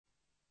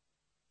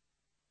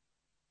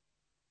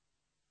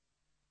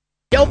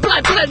Yo,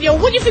 blood, yo,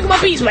 what do you think of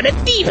my beats, man?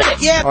 They're deep,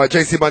 innit? Yeah. Alright,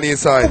 JC Money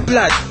inside. Oh,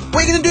 blood.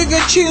 What are you gonna do with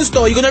your tunes,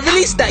 though? You gonna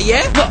release that,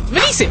 yeah? What?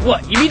 Release it?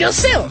 What? You mean on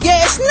sale?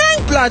 Yeah, it's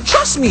nang, blood.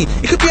 Trust me.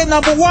 It could be a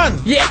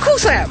 #1. Yeah, of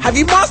course I am. Have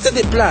you mastered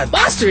it, blood?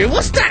 Mastering?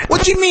 What's that?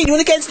 What do you mean? You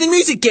wanna get into the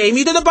music game?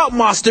 You don't know about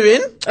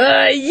mastering?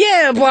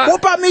 Yeah, but... What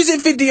about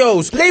music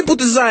videos, label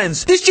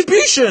designs,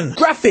 distribution,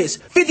 graphics,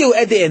 video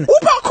editing?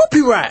 What about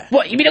copyright?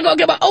 What? You mean I gotta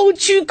get my own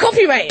tune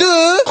copyrighted?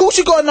 Duh. Of course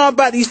you gotta know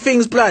about these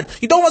things, blood.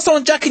 You don't want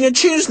someone jacking your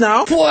tunes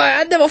now. Boy,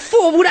 I never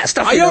thought of all that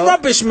stuff. Are you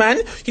rubbish, man?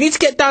 You need to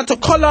get down to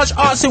Collage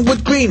Arts in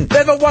Wood Green.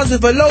 They're the ones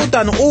with a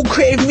lowdown on all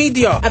creative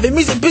media and the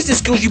music business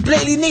skills you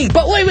blatantly need.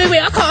 But wait,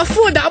 I can't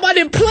afford that. I'm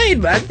unemployed,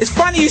 man. It's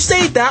funny you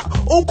say that.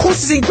 All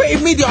courses in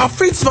creative media are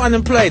free to the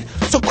unemployed.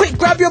 So quick,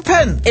 grab your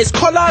pen. It's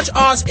Collage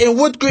Arts in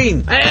Wood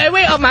Green. Hey,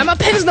 wait up, man. My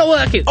pen's not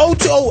working.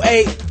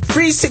 0208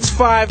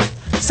 365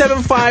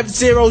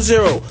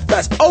 7500.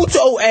 That's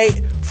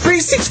 0208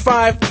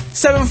 365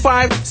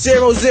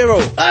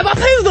 7500. My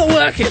pen's not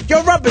working.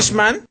 You're rubbish,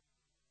 man.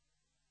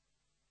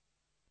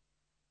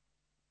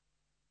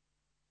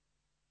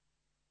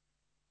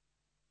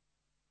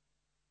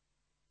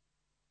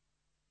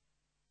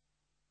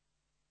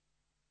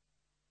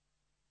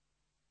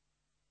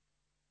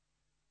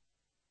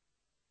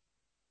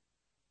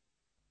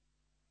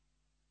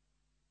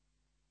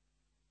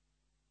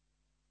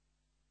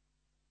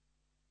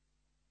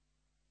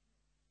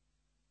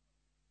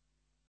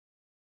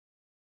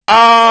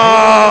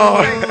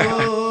 Oh!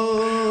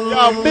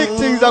 Yeah, big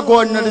things are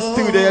going on in the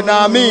studio, you know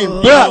what I mean?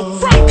 Yeah.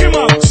 Frankie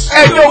Max.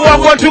 Hey, yo, I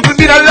want to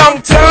be a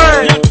long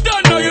time. You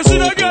don't know you see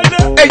that girl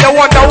there? Hey, you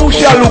wonder who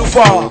shall look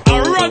for?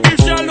 A rocky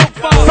shall look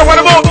for. So what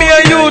about me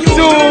and you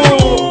too?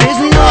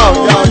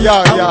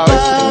 Yo,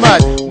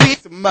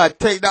 it's mad.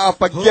 Take that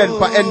off again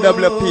for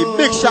NWP.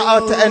 Big shout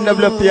out to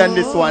NWP on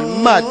this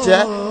one. Mad,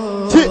 yeah?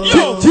 Yo,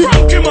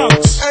 Frankie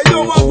Max. Hey,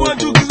 yo, I want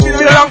to be a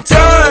long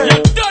time.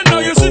 You don't know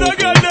you see that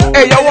girl there?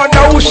 Hey, you wonder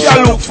who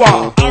shall look for? A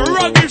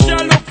rocky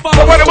shall look for.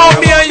 So what about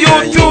me and you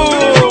too?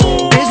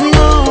 There's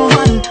no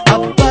one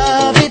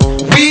above it.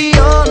 We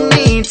all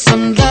need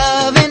some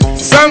loving,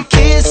 some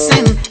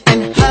kissing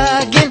and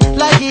hugging.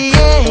 Like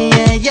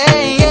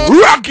yeah.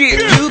 Rock it.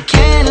 You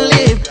can't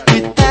live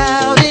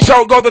without it.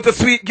 Shout out to the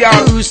sweet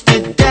girl. Used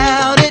to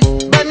doubt it,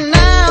 but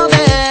now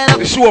that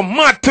The show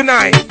mad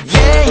tonight.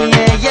 yeah.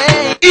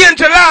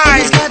 Angel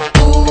Eyes. Baby's got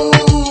ooh.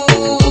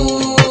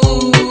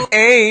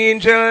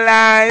 Angel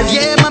Eyes.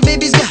 Yeah, my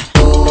baby's got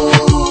ooh.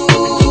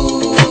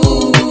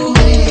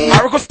 I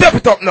reckon step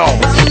it up now.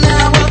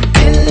 Now I've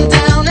been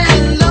down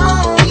and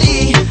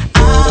lonely.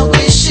 I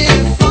wish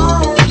if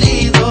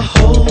only the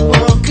whole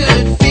world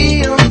could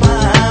feel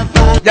my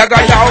vibe. Yaga.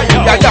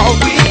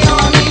 We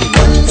only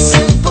one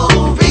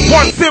simple reason.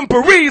 One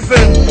simple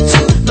reason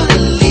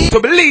to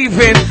believe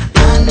in. I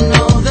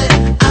know that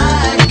I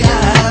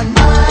got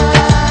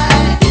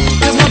mine.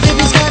 'Cause my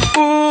baby's got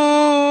Ooh.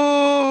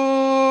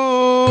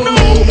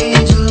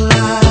 angel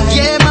eyes.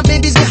 Yeah, my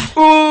baby's got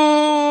Ooh.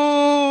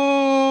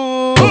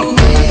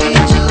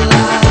 angel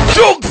eyes.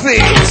 Jugsy.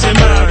 She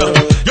mad.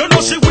 You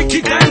know she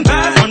wicked and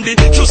bad. On the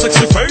true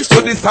sexy face.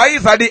 To the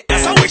size of the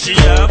That's how she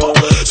have.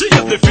 She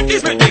have the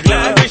fitness, make me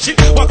glad. When she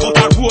walk out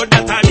the road,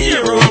 that a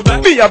hero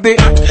back. me of the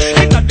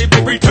In at the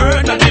baby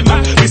turn of the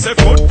man. Me say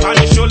foot on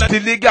the shoulder. the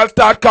legal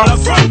start A come.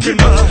 Frankie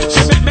Max.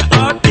 She make me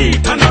heart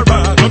beat and a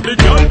rock. Up the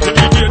gun to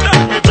the day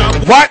that me drop.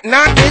 What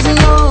not? There's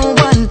no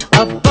one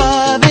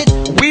above it.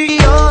 We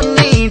all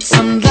need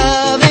some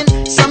loving,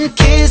 some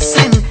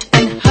kissing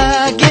and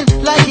hugging.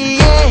 Like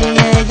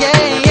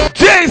yeah.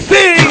 JC.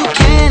 You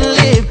can't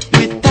live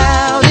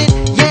without it.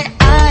 Yeah,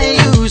 I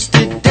used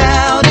to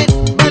doubt it,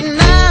 but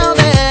now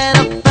that I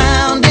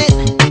found it,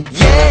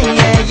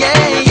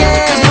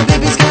 yeah. 'Cause my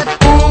baby's got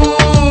ooh,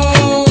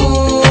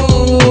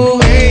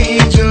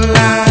 angel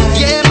eyes.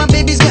 Yeah, my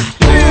baby's got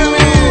ooh,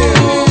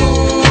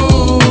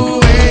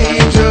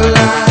 angel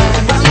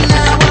eyes.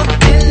 Now I've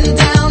been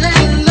down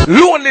and low.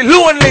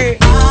 Lonely.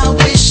 I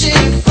wish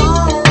if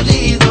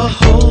only the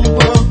whole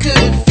world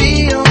could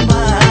feel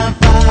my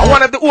vibe. I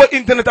wanted the whole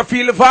internet to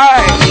feel the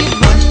vibe. Only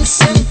one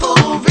simple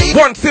reason.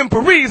 One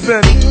simple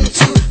reason. To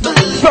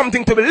believe.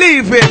 Something to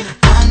believe in.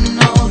 I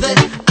know that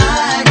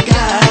I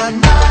got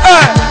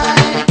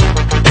mine.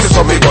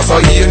 So me go so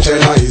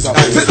angel eyes.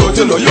 Say don't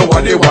you know you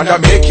want the one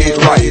that make it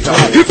right?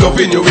 If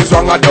loving you is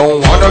wrong, I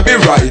don't wanna be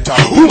right.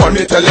 Who want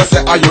me tell you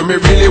say are you me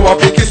really want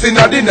to kiss in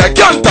the neck?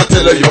 Can't I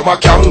tell you my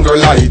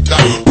candlelight?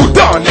 Put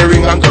on the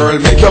ring and girl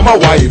make you my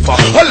wife.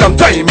 A long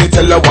time me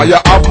tell you why you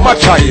have my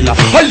child.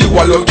 All you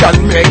alone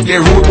can make the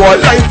rude boy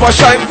life a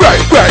shine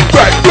bright.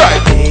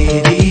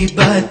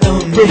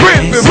 Be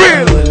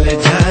real.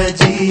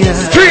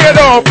 Straight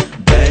up.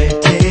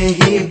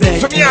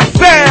 So me I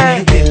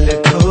say.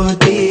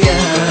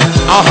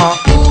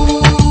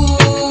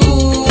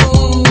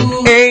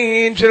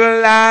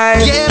 Angel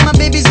eyes. Yeah, my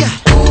baby's got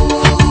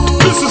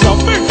This is a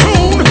big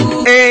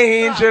tune.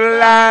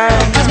 Angel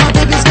eyes. 'cause my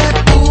baby's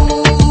got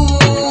ooh.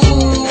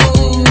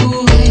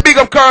 Big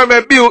up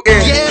Carmen Beauty.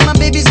 Yeah, my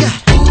baby's got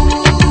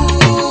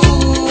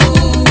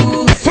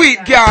Sweet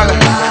girl.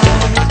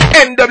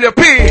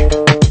 NWP.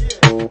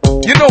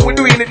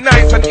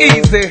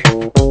 easy.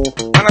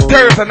 On a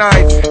Thursday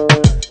night,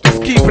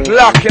 just keep it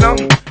locked, you know.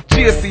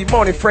 JC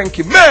Money,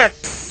 Frankie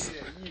Max.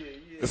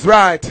 That's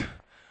right.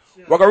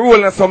 We're gonna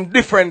roll on some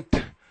different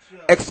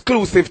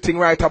exclusive thing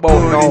right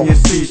about now. You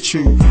see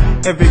through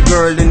every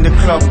girl in the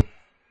club.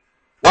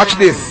 Watch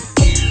this.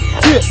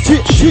 You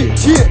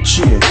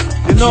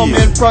know me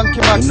and Frankie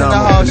Max in the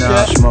house,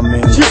 yeah. My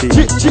man T.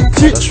 That's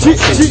what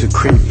takes the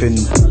creeping.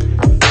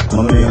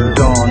 My man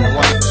Dawn,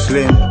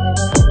 Slim.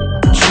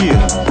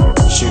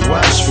 She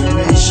watch for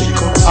me, she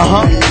cooks for me. I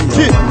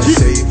wanna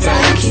say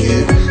thank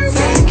you,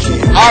 thank you.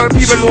 All the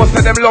people know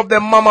that them love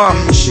them mama.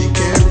 She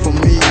cared for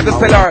me. I just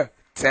tell her,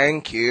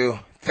 thank you,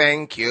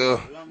 thank you.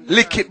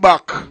 Lick it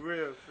back.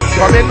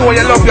 So they know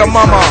you love your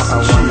mama. I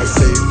wanna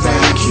say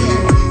thank you,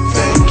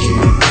 thank you.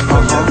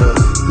 For never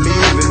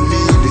leaving me,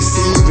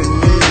 deceiving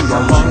me.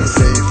 I wanna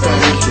say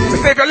thank you.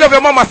 Say if you love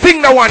your mama,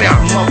 sing that one, yeah.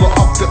 Mother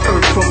up the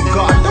earth from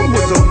God, that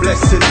was a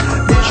blessing.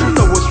 But you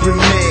know what's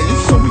remaining,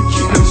 so we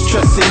keep them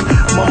stressing.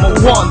 Mama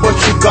won, but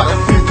you got a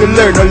few to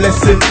learn a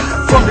lesson.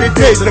 From the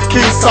days of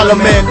King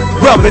Solomon,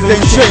 rabbit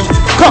and change,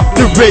 cut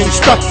the range,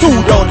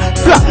 tattooed on,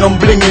 platinum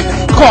blinging.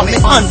 Caught me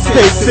on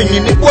stage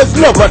singing, it was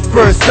love at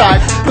first sight.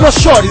 Plus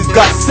shorty's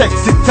got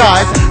sexy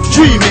ties,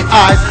 dreamy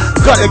eyes.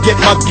 Gotta get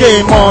my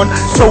game on,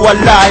 so I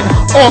lied.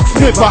 Ox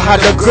never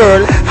had a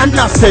girl, and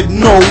I said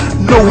no.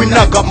 No, we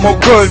not got more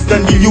girls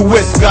than the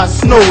US got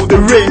snow. The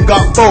rain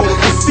got bow,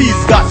 the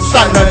seas got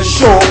sun and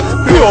shore.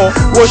 Pure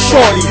was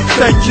shorty,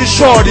 thank you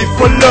shorty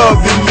for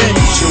loving me.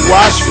 She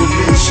wash for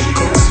me, she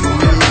cooks for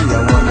me.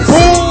 I wanna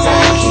say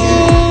thank you.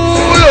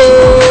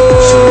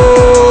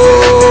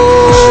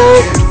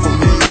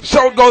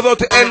 Shout goes out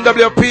to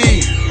NWP.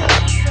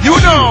 You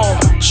know.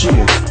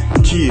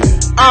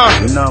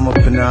 When I'm up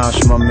in the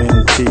house, my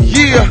man T.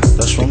 Yeah.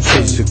 That's from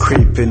Chase the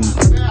creeping.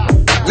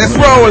 Let's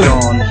roll.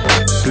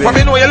 From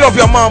you know you love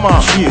your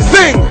mama.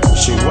 Sing.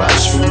 She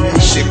watch for me,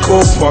 she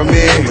cooks for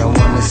me. I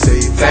wanna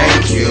say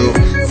thank you,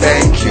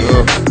 thank you.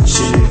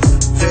 She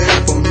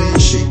there for me,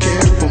 she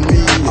cared for me.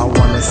 I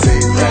wanna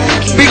say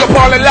thank you. Big up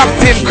all the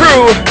locked in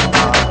crew.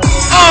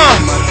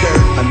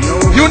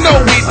 You know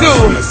we do.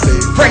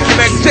 Frankie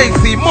Max,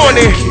 JC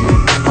Money.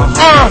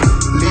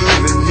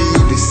 Leaving me,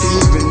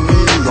 deceiving me.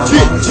 I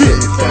wanna say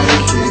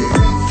thank you,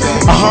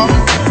 thank you.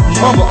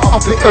 Mama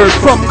off the earth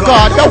from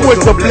God, that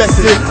was a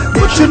blessing.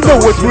 But you know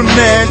it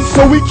remains,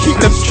 so we keep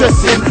them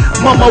stressing.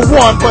 Mama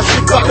won, but she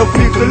got the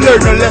few to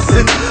learn a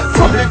lesson.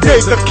 From the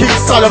days of King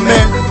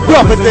Solomon,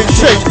 brother then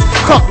changed.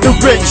 Cock the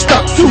range,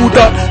 tattooed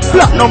up,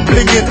 platinum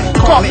blinging.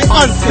 Caught me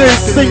on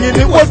stage singing,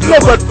 it was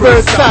love at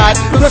first sight.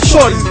 The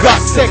shorty's got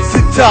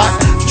sexy ties,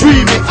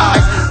 dreamy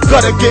eyes.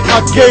 Gotta get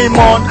my game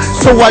on,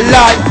 so I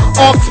lied.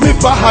 Asked me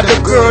if I had a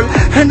girl,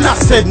 and I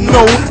said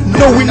no.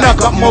 No, we not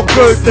got more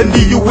girls than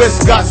the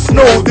US got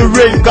snow. The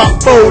rain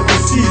got bold, the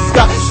seas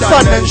got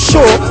sun and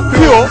shore.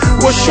 Pure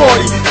was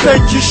shorty,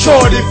 thank you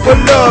shorty for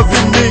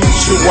loving me.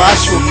 She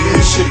wash for me,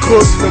 she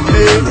cooks for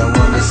me. I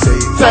wanna say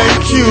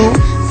Thank you,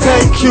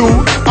 thank you.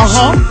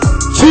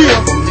 Cheer,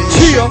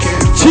 cheer,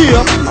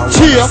 cheer,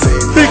 cheer.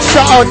 Big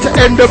shout out to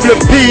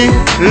NWP,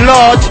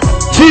 Lord.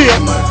 Cheer,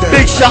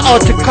 big shout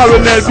out to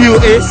Caramel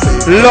Beauty,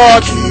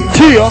 Lord.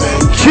 Cheer,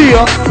 cheer,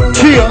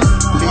 cheer,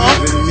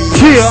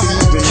 cheer,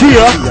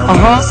 cheer,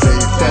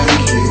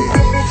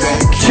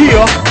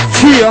 cheer,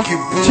 cheer,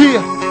 cheer.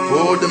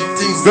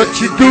 What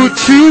you do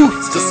too?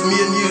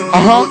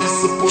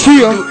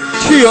 Cheer,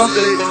 cheer.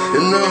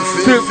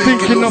 Still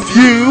thinking of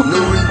you.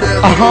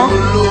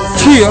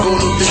 Cheer,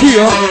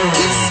 cheer.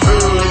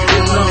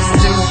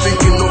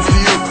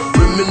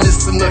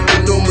 Reminiscing, I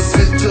can almost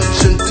feel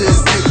touch and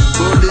taste it.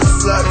 But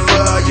it's like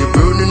fire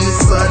burning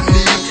inside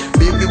me.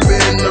 Baby,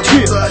 when I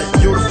retire,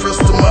 you're the first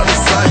to my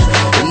side.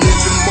 And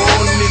every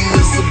morning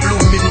there's a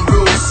blooming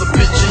rose, a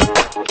pigeon.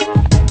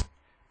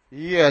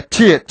 Yeah,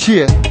 cheer,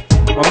 cheer.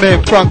 My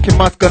man Frankie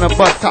Max gonna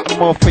bust something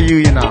more for you,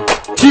 you know.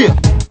 Cheer.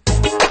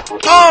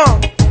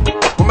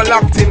 From a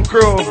locked in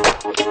crew.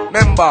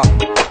 Member.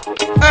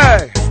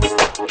 Hey.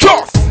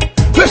 Trust.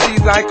 So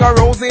she's like a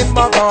rose in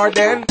my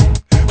garden.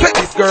 Say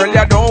this girl,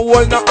 you don't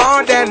hold no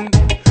heart then.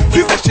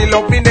 She said she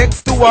love me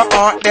next to her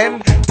heart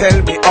then.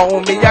 Tell me how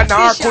me and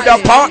her could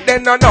have part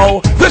then, I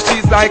know. So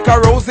she's like a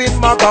rose in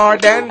my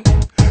garden.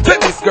 Say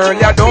this girl,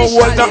 you don't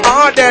hold no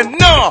heart then.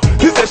 No.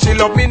 She said she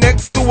love me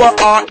next to her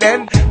heart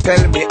then.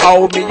 Tell me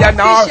how me and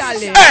her.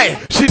 Hey,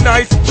 she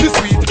nice, she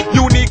sweet,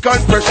 unique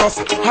and precious.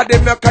 Had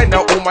them a kind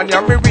of woman,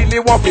 yeah, me really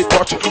want to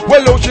touch.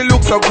 Well, oh, she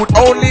looks so good,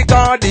 only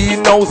God he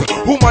knows.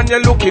 Woman,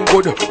 you're looking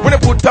good when you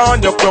put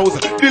on your clothes.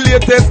 The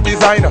latest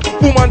design,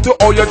 woman to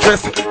how you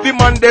dress. The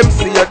man them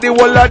see you, the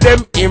whole of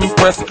them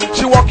impress.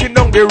 She walking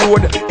down the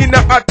road in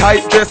a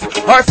tight dress.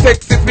 Her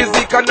sexy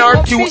physique and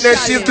her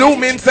cuteness, she's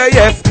blooming, say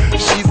yes.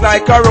 She's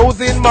like a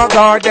rose in my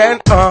garden.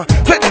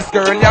 Say this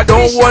girl, you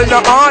don't hold no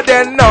heart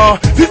then, no.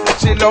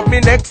 She love me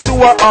next to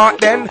her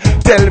heart then.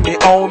 Tell me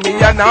how me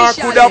and her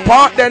could have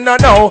part then, I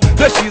know.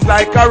 So she's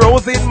like a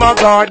rose in my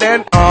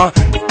garden.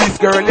 This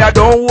girl, you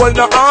don't hold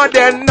no heart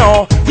then,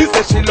 no. She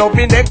said she love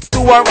me next to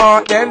her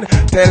heart then.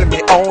 Tell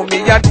me how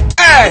me and,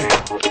 hey.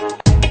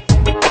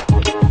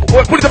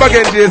 Put it up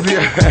again, Jay-Z.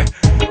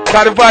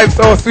 Got the vibe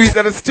so sweet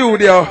in the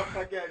studio.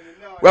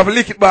 We have to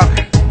lick it back.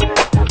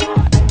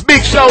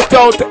 Big shout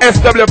out to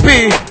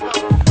SWP,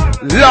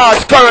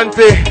 Large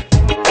Currency,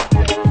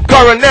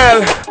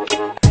 Coronel.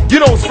 You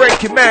know it's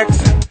Frankie Max.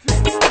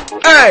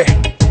 Hey,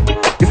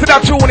 you see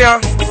that tune here?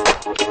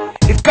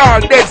 It's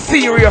called Dead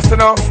Serious, you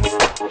know.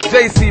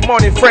 JC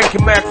Money,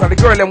 Frankie Max, and the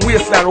girl them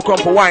waistline will come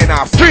for wine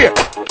off. Straight.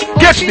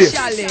 Catch this.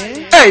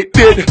 Hey,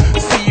 did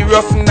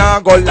serious now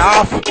go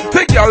laugh.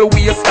 Take your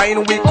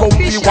waistline, we come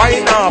be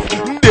wine off.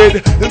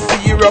 Did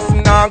serious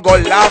now go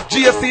laugh.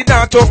 JC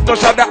not just no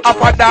shadow up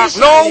a dark.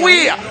 No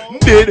way.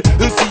 Did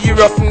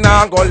serious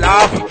now go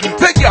laugh.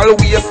 Take your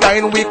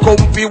waistline, we come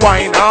be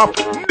wine off.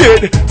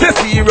 Did the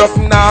serious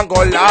now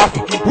go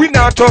laugh. We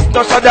not just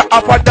no shadow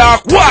up a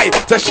dark. Why?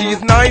 Say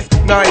she's nice,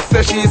 nice.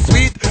 Say she's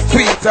sweet,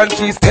 sweet, and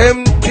she's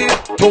tempted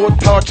to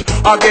touch.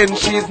 Again,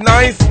 she's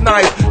nice,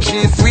 nice.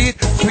 She's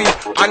sweet, sweet,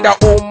 and the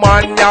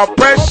woman now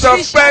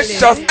precious,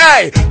 precious.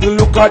 Hey,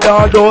 look at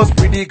all those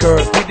pretty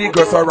girls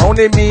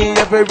surrounding me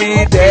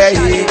every day.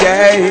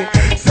 Yeah.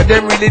 So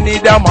them really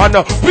need a man.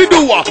 We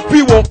do what?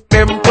 We walk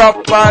them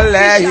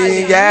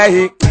properly.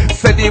 Yeah.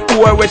 Say the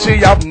boy where she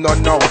have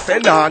no say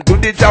nah, do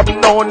the job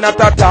no, not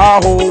at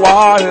all.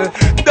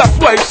 That's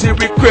why she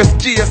requests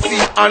JC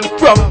and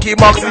Frankie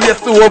Max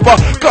yes over.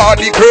 Cause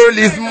the girl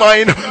is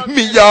mine,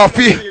 me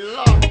happy.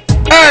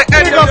 Hey,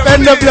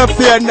 End of your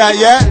fear now,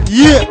 yeah?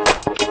 Yeah.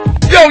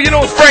 Yo, you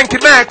know it's Frankie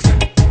Max.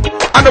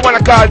 And the one I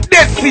call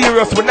Dead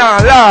Serious when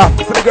I laugh.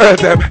 So the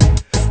girls them,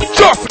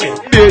 trust me,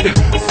 Dead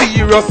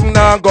Serious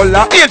now go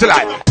laugh. Angel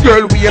eye,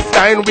 girl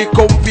waistline we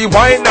comfy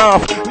wine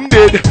off.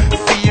 Dead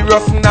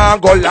Serious now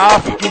go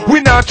laugh.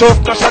 We not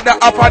just no shadow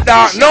up a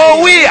dark.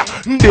 No way.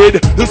 Dead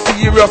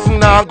Serious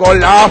now go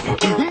laugh.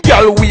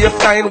 Girl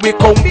waistline we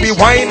comfy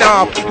wine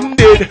off.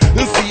 Dead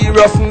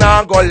serious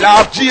now go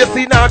laugh.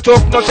 JC not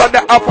just no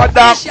shadow up a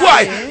dark.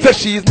 Why? Say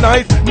she's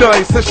nice,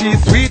 nice. Say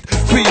she's sweet,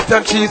 sweet,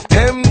 and she's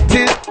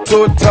tempted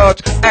to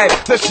touch. Hey,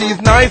 say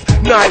she's nice,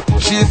 nice.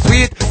 She's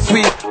sweet,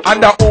 sweet,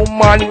 and the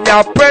woman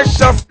now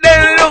precious.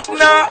 Then look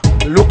now.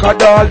 Look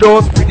at all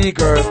those pretty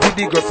girls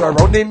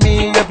surrounding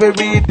me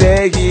every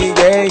day.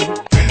 Yeah.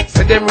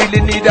 Say them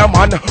really need a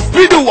man.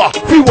 We do what?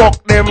 We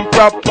walk them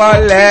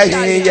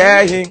properly.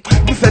 Yeah.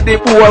 Say the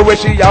boy where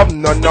she have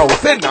no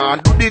say nah,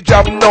 do the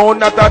job no,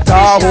 not at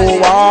all.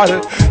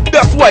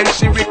 That's why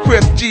she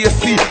requests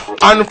JC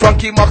and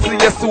Frankie Max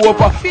yes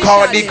over.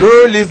 Cause the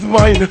girl is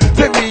mine.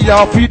 Say me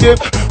off with them.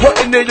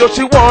 But in the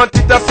she want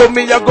it, that's so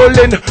me a go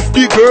lend.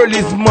 The girl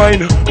is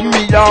mine.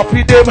 Me off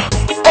with them.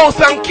 House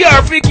and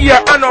car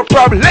figure and no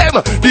problem.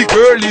 The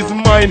girl is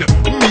mine.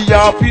 Me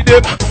off with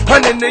them.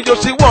 And in the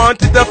she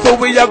want it, that's so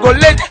we a go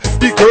lend.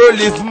 The girl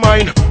is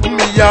mine.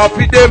 Me off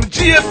with them.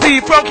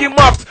 JC, Frankie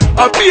Max,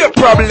 a be a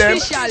problem.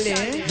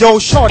 Yo,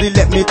 shorty,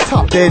 let me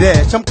top that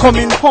ass. I'm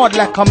coming hard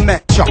like a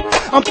matchup.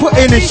 I'm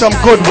putting in some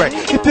good work.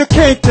 If you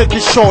can't take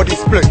it, shorty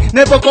split.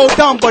 Never go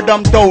down, but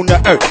I'm down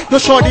to earth. No,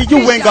 shorty, you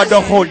ain't got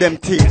to hold them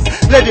tears.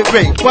 Let it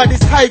rain. While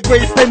this high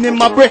grade spending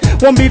my breath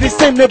won't be the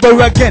same never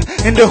again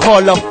in the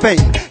Hall of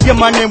Fame. Yeah,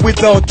 my name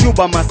without you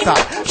by my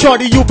side.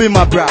 Shorty, you be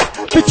my bride.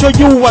 Picture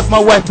you as my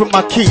wife with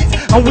my kids.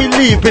 And we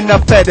live in a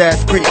fat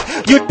ass crib.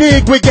 You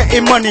dig, we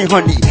getting money,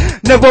 honey.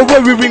 Never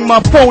worry, ring my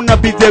phone, I'll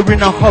be there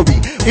in a hurry.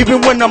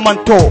 Even when I'm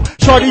on tour.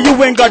 Shorty,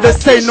 you ain't gotta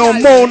say no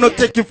more, no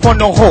take you for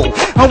no hoe.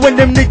 And when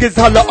them niggas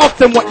holler, ask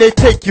them what they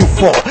take you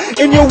for.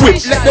 In your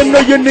whip, let them know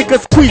your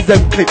niggas squeeze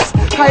them clips.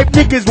 Hype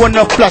niggas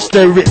wanna flash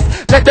their wrist.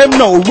 Let them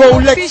know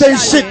Rolex and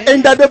shit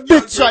ain't that a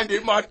bitch. Shiny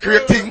mad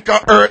create think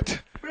of earth.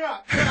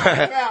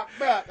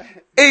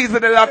 Easy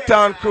the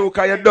lockdown crew,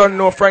 cause you don't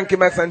know Frankie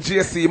Max and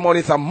JC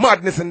Money. Some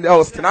madness in the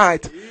house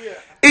tonight.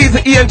 Easy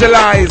Angel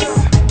Eyes,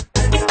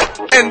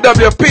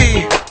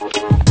 NWP,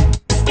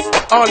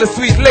 all the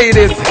sweet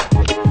ladies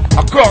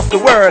across the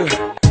world.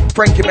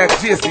 Frankie Max,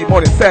 JC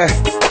Money say,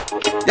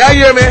 y'all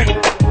hear me?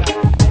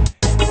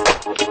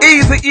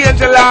 Easy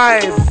Angel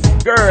Eyes,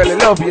 girl, I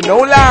love you, no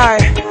lie.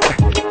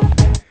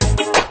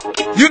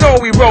 You know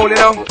we rolling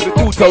out to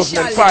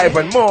 2005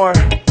 and more.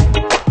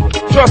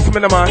 Trust me,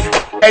 no man.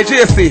 Hey,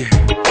 JC,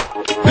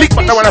 lick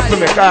back the one up for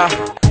me, car.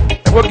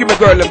 I'm gonna give my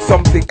girl them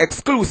something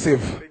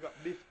exclusive.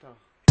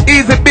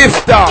 Easy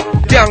Bifta,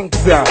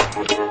 gangster.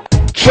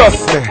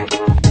 Trust me.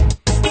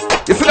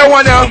 You see that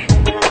one now?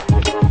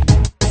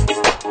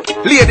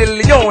 Lady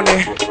Leone.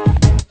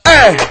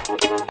 Hey.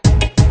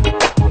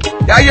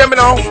 You hear me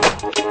now?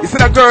 You see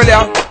that girl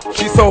there?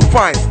 She's so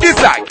fine.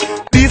 It's like,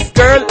 this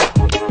girl,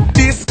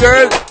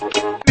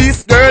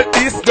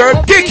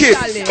 kick it.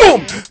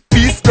 Boom.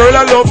 This girl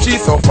I love,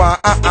 she's so fine.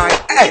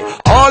 Hey,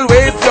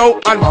 always yo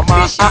and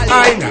mama.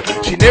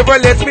 She never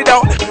lets me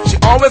down. She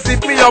always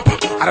lift me up,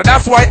 and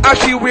that's why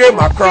she wear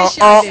my crown.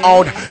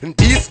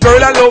 This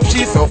girl I love,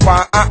 she's so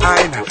fine.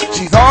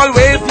 She's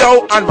always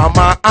yo and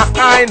mama.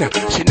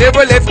 She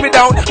never lets me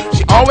down.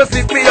 She always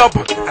lift me up,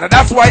 and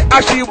that's why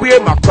I she wear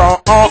my crown.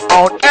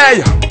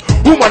 Hey,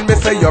 woman, me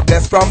say you're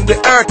blessed from the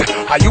earth.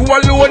 And you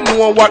alone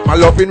know what my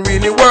loving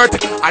really worth.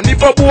 And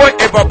if a boy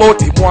ever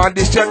bought him one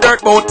dish your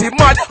dirt, bout him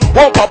mad,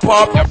 won't pop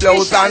up your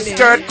blouse and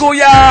skirt. Go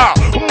yeah,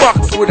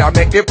 Max woulda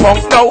make the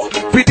punks now.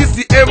 For this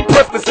the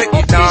empress, me say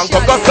it now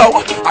go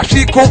so. And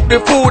she cook the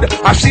food,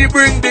 and she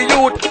bring the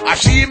youth, and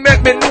she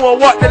make me know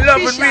what the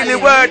loving really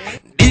worth.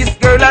 This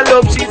girl I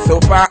love, she's so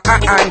fine.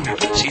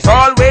 She's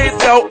always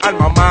low and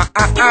my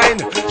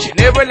mind. She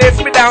never lets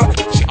me down,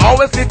 she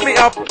always lifts me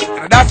up,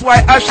 and that's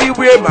why she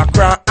wear my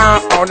crown.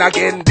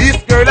 Again, this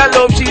girl I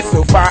love, she's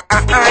so fine.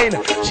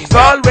 She's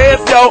always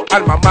low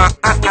and my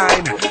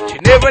mind. She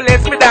never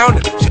lets me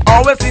down, she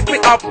always lifts me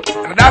up,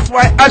 and that's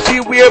why she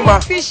wear my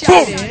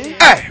boom.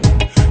 Hey,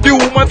 the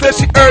woman says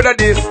she heard of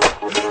this,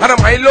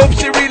 and my love,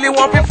 she really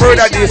want me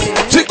further this.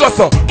 She goes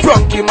so,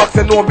 Frankie Max,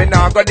 you know me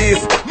now got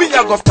this. Me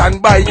I go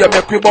stand by you,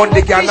 make we burn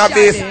the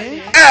cannabis.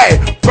 Hey,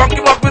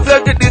 Frankie Max, me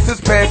say this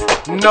is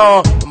best.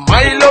 No,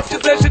 my love, she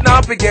said she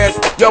not forget.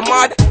 You're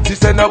mad, she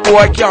said no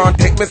boy can't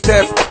take me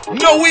steps.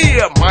 No way,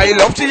 my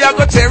love, she I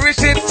go cherish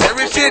it,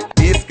 cherish it.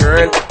 This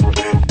girl,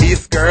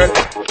 this girl,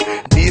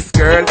 this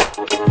girl.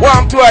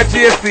 Want to a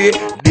JC,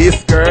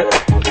 this girl,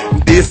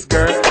 this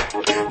girl.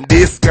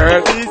 This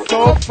girl, she's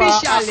so fine.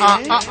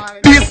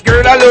 This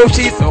girl I love,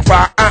 she's so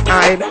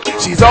fine.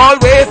 She's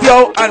always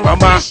yo and my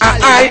mind.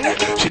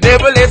 She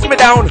never lets me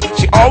down,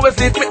 she always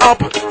lifts me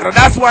up, and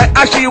that's why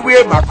she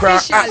wear my crown.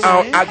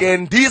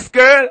 Again, this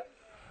girl,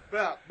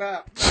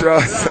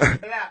 trust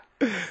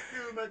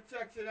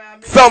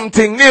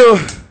something new.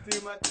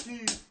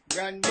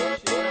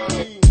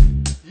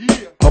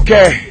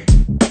 Okay,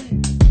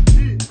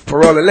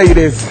 for all the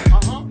ladies,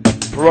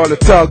 for all the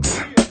thugs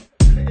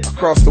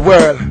across the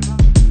world.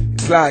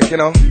 It's like, you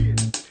know,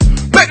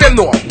 make them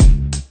know.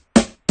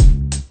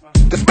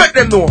 Just make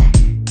them know.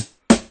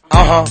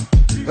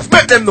 Just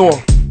make them know.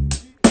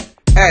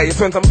 Hey, you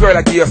find some girl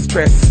that give you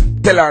stress,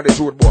 tell her the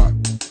truth, boy.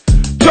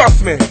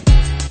 Trust me,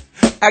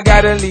 I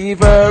gotta leave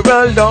her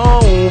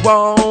alone.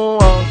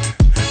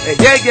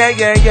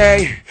 Yeah.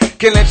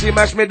 Can't let she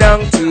mash me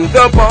down to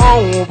the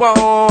bone.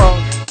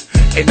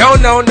 Hey, no.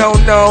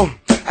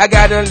 I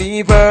gotta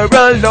leave her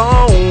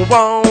alone.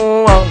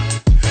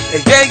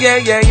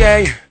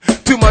 Yeah.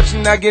 Too much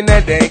nagging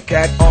that they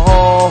can't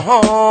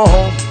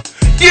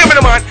give me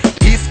the man.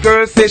 This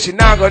girl says she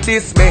not gonna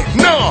diss me.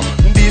 No,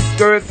 this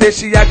girl says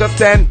she a gonna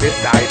stand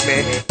beside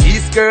me.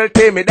 This girl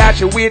tell me that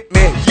she with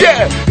me.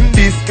 Yeah,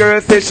 this girl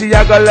says she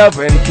a gonna love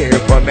and care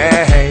for me.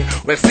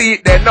 Well, see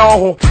it then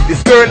now.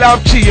 This girl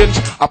have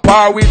changed. I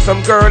par with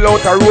some girl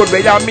out the road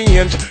where I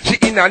mean. She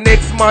in her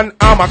next man,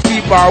 I'ma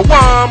keep her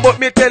warm, but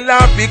me tell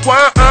her big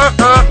one.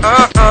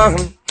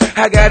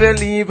 I gotta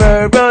leave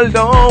her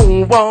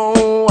alone.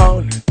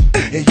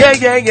 Yeah.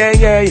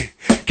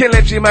 Can't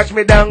let she match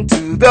me down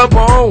to the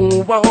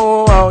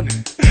bone.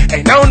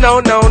 Hey, no.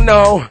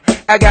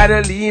 I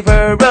gotta leave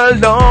her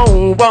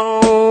alone.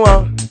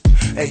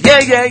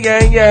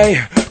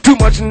 Yeah. Too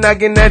much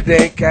nagging that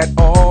they can't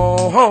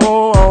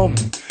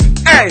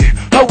Hey,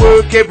 I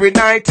work every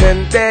night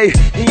and day,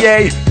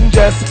 yeah,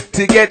 just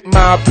to get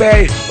my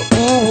pay.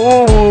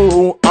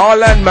 Ooh,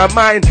 all on my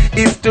mind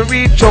is to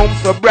reach home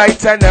so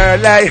bright and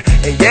early.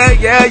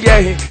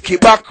 Yeah.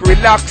 Keep back,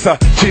 relax.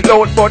 Chill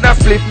out, but I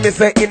split me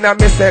say in a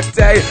me set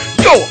day.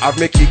 Yo, have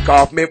me kick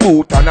off me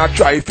boot and I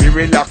try to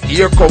relax.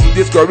 Here come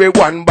this girl with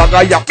one bag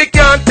of yak. Me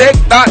can't take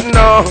that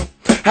now.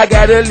 I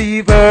gotta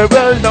leave her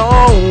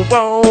alone.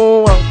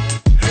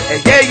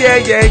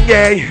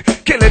 Yeah.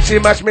 Kill it, she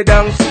mash me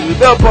down to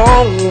the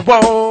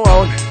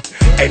bone.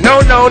 Hey, no.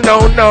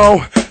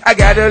 I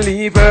gotta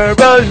leave her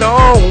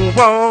alone.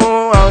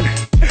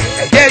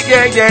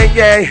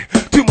 Yeah.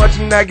 Too much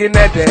nagging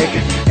a deck,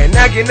 and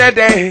nagging a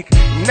deck.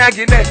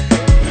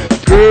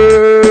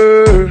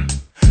 Girl,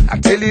 I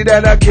tell you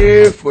that I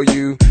care for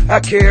you. I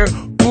care,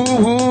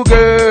 ooh,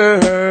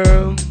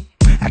 girl.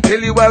 I tell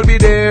you I'll be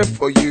there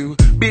for you.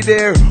 Be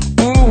there,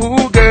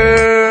 ooh,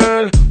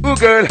 girl. Ooh,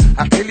 girl,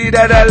 I tell you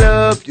that I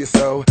love you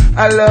so.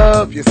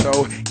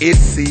 It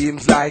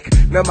seems like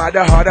no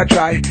matter how I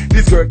try,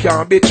 this girl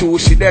can't be true.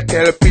 She dey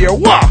tell pure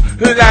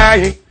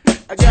lie.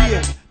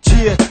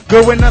 Yeah,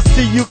 girl, when I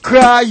see you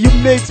cry, you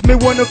makes me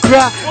wanna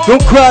cry.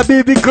 Don't cry,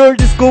 baby girl,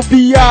 this gon'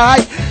 be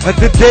alright. As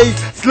the days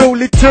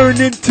slowly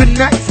turn into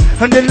nights,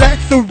 and the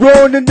lights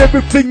are on and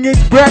everything is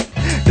bright.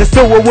 That's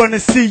how I wanna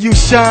see you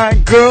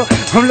shine, girl.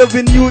 I'm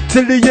loving you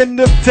till the end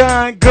of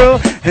time,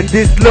 girl. And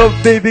this love,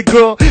 baby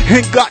girl,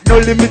 ain't got no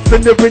limits.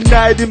 And every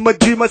night in my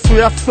dream, I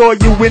swear I saw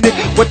you in it.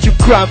 What you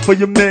crying for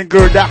your man,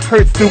 girl? That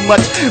hurts too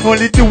much.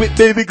 Only do it,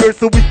 baby girl,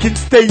 so we can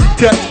stay in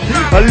touch.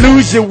 I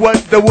lose you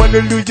once, I wanna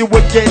lose you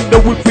again.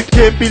 No, if we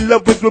can't be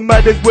lovers, we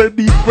might as well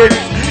be friends.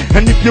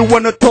 And if you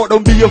wanna talk,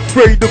 don't be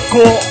afraid to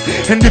call.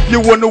 And if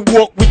you wanna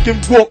walk, we can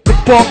walk the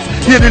park.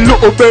 Hear the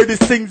little birdie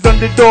sings and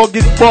the dog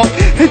is bark.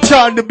 Ain't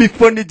trying to be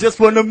funny, just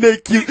wanna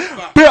make you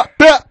bap.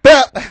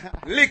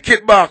 Lick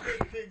it back.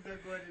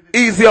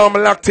 Easy on my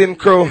locked in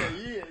crew.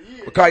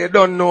 Because you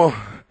don't know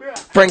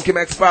Frankie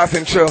Max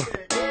passing through.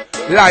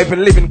 Live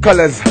in living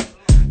colors.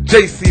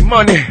 JC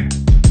Money,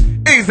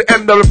 Easy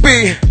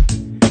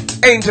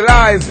MWP, Angel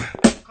Eyes,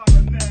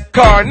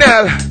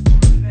 Carnell.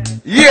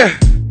 Yeah.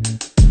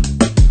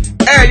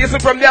 Hey, you see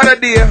from the other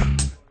day,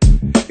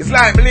 it's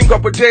like me link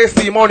up with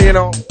JC Money, you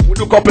know. We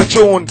do a couple of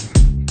tunes.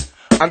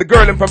 And the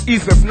girl in from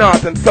east, west,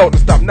 north, and south to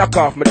stop knock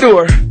off my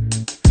door.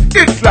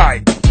 It's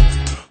like,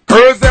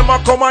 girls them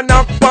a come and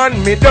knock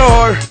on me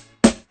door.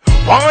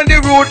 On the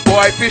road,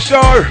 boy, for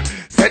sure.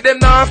 Say them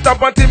not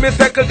stop until me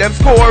settle them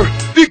score.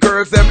 The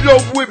girls them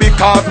love we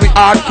because we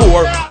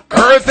hardcore.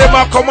 Girls them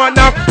a come and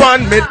knock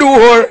on me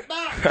door.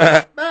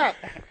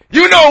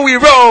 You know we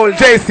roll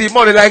JC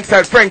Money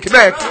alongside Frankie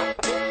Max.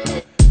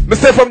 Me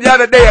say from the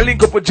other day I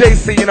link up with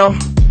JC, you know.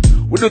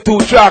 We do 2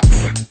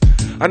 tracks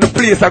and the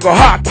place I go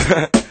hot.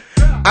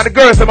 And the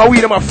girls them a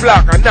weed them a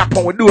flock and knock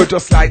on we do it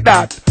just like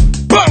that.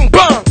 Bang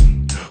bang.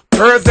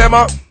 Girls them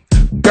a,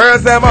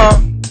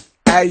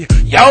 hey,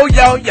 yo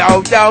yo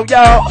yo yo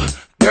yo.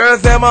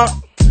 Girls them a,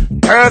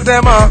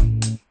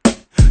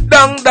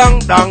 dang dang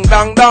dang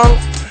dang dang.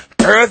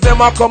 Girls them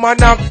a come and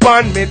knock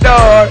on me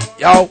door,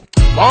 yo.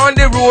 On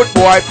the road,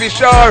 boy, for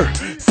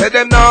sure. Say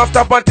them now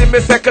stop until me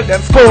settle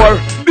them score.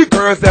 The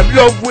girls them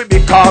love we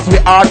because we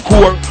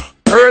hardcore.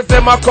 Girls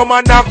them a come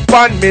and knock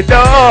on me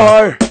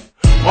door.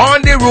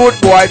 On the road,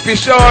 boy, for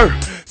sure.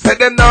 Say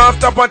them now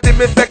stop until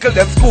me settle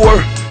them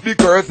score. The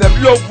girls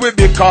them love we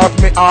because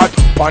me hard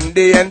on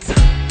the ends.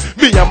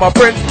 Me and my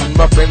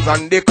friends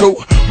and the crew.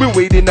 Me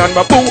waiting on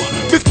my boo.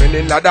 Me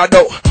spending lot of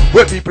dough.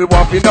 Where people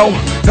want to know.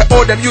 Say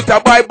all them youth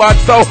are buy bad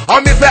so.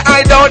 And me say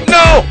I don't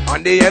know.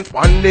 On the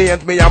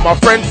ends, me and my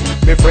friends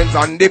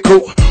and the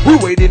crew. We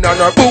waiting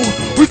on our boo.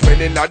 We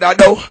spending lot of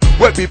dough.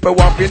 Where people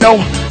want to know.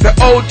 Say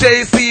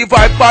OJC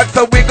vibe bad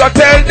so we go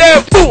tell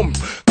them. Boom.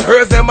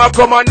 Girls them a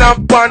come and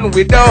knock on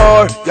we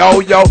door.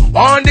 Yo yo.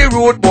 On the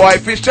road boy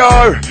for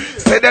sure.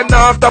 Say them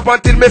now stop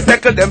until me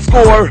settle them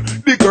score.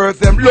 The girls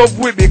them love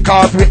we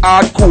because we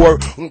hardcore.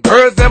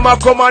 Girls them a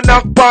come and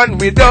knock on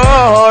we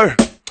door.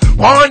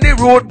 On the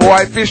road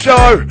boy for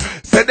sure.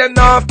 Say them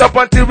now stop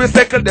until we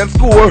settle them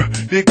score.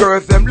 The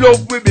girls them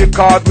love we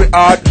because we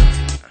hard.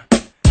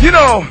 You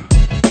know,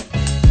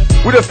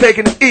 we just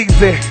taking it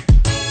easy.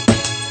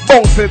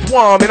 Bounce it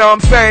warm, you know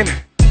what I'm saying?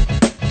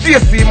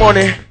 JC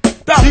Money.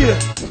 Yeah.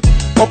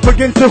 Up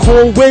against the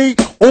whole way,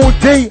 all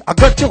day. I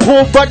got your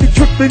whole body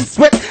dripping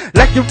sweat.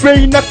 Like the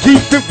rain, I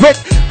keep it wet.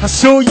 I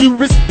show you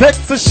respect,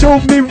 so show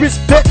me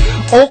respect.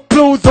 All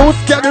clothes, all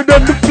scattered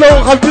on the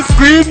floor. I'm just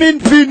screaming,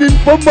 feeling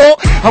for more.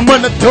 I'm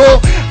on the door.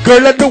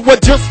 Girl, I know I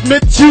just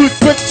met you,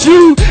 sweat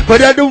you.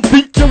 But I don't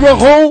think you're a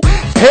hoe.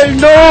 Hell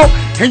no.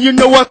 And you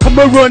know I come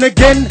around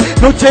again.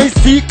 No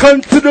JC,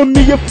 consider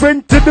me a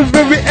friend to the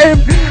very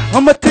end.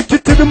 I'ma take you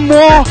to the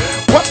mall.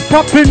 What's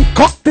poppin'?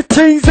 Cock the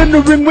chains and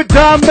the ring with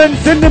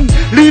diamonds in them.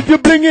 Leave you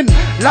blingin'.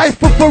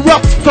 Life of a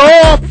rock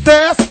star.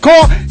 Fast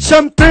car,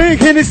 champagne,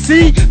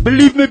 Hennessy.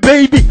 Believe me,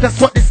 baby,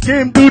 that's what this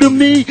game do to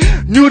me.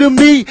 New to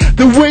me,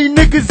 the way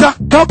niggas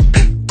act up.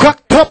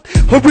 Cracked up,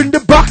 or in the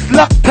box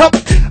locked up.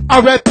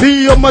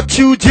 R.I.P. on my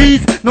 2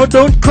 G's. No,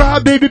 don't cry,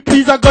 baby,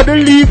 please, I gotta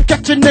leave.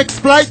 Catch your next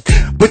flight.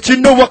 But you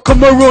know I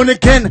come around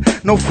again.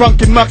 No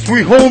Frankie Max,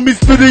 we homies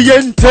to the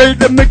end. Tell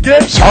them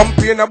again.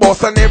 Champion a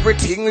boss and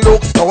everything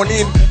looks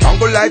stunning.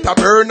 Jungle light a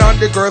burn and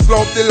the girls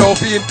love the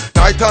loving.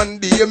 Night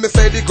and day, me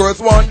say the girls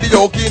want the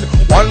yoking.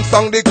 One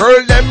song the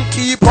girl them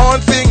keep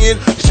on singing.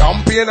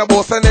 Champion a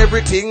boss and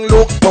everything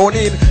looks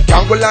stunning.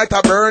 Jungle light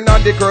a burn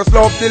and the girls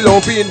love the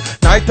loving.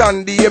 Night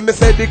and day, me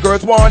say the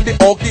girls want the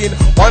hugging.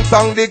 One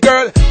song the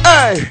girl,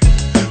 hey,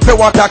 say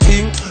what a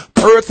king.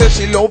 Her say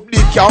she love the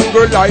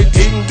candle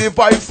lighting. The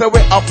vibe say we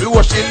a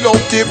flow, she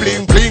love the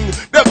bling bling.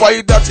 The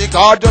vibe that she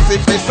got just a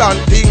fish and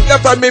thing.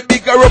 That's why me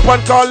big her up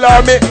and call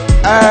her me,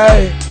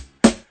 hey.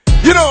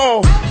 You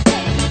know,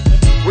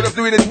 we're just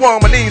doing it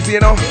warm and easy, you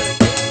know.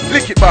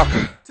 Lick it back.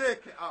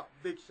 Take it up,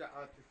 big shout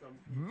out to some.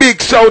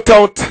 Big shout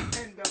out,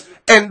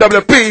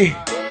 NWP,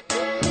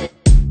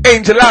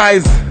 Angel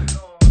Eyes,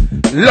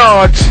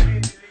 Large,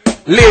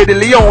 Lady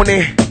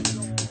Leone,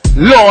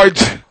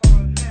 Large,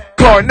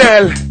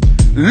 Cornell,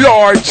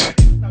 Large,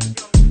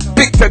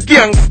 Victor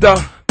Gangster,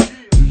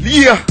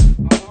 yeah.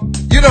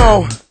 You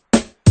know,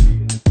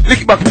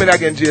 lick it back to me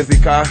again,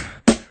 JC, car.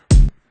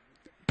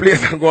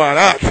 Place and go on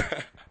out.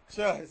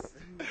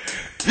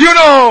 You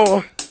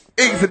know,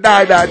 Easy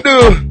die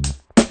do.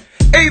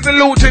 Easy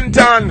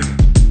Luchington.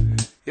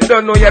 You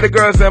don't know you're the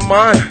girls them,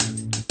 man.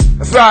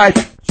 That's right.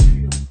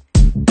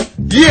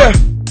 Yeah.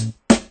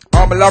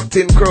 I'm a locked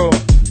in crew.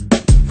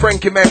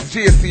 Frankie Max,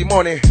 JC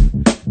Money.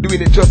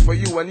 Doing it just for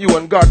you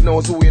and God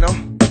knows who, you know.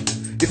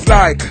 It's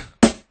like,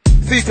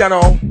 see it you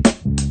know.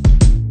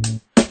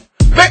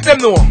 Make them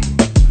know.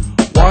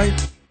 Why?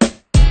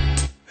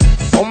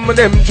 Some of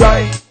them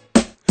try.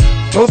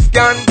 Just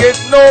can't get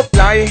no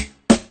fly.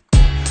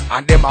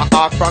 And them a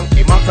ask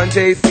Frankie Max and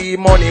JC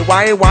Money.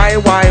 Why?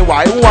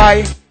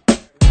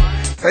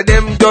 Say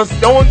them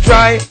just don't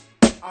try.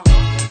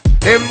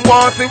 Them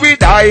want to we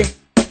die.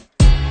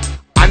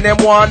 And them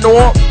want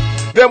know.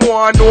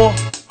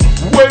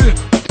 Well,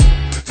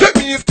 say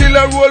me still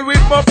a roll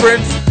with my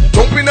friends.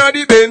 Jumping on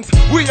the Benz,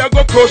 we a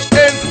go crush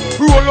ends.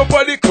 Roll up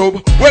on the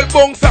club, well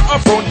bounce at a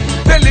front.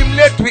 Tell him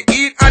let we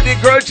eat and the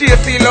girl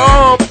JC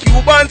love.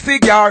 Cuban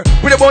cigar,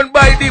 with a bun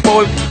by the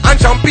bowl. And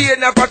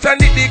champagne a catch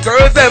and the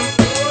girls them.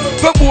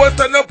 So boys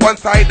stand up one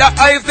side, the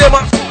eyes them.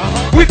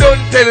 We don't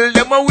tell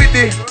them with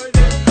the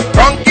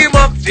Frankie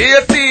Max,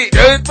 JC,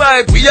 Dirt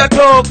 5, we a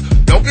talk.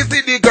 Don't you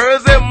see the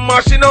girls them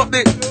mashing up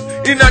the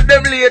in a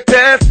them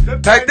latest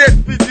like that.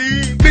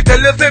 Me tell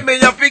you say me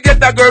you forget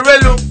that girl will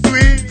look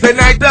sweet. Say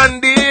night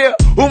and day,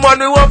 woman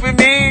we want for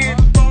me.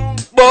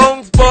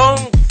 Bongs,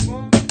 bongs.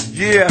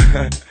 Yeah.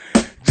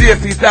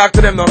 JC talk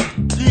to them now.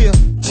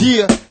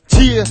 Cheer,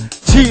 cheer.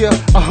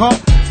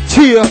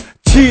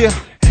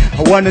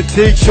 I wanna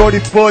take shorty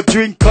for a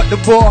drink, cut the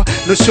bar.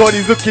 No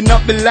shorty looking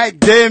at me like,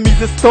 damn,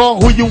 he's a star,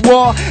 who you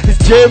are? It's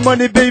J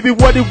Money, baby,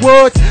 what it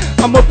was.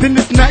 I'm up in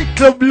this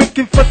nightclub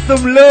looking for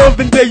some love,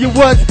 and there you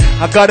was.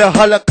 I gotta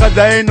holler cause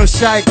I ain't no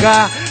shy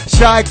guy.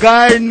 Shy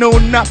guy, no,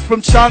 not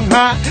from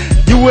Shanghai.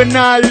 You and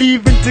I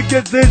leaving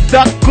together, is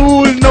that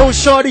cool? No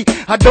shorty,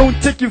 I don't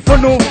take you for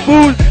no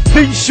fool.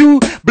 Pink shoe,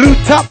 blue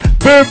top,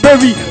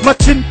 Burberry,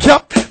 matching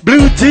cap,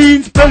 blue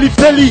jeans, belly,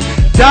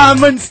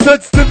 diamond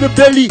studs to the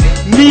belly.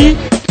 Me,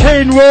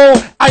 cane roll,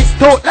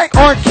 iced out like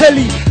R.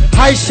 Kelly.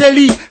 Hi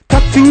Shelly,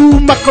 tattoo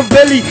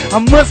Machiavelli. I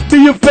must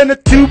be a fan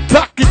of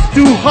Tupac, it's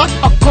too hot,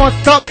 I can't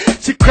stop.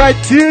 She cried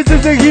tears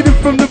as I hit it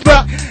from the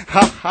back.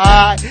 Ha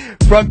ha,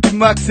 Frankie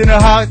Max in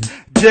the house.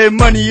 J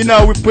Money, you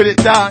know we put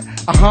it down.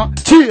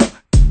 Chill.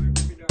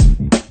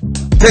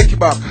 Take it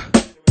back.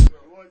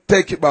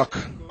 Take it back.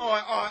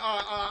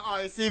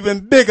 It's even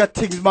bigger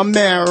things, my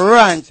man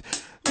Rhymes.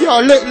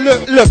 Yo,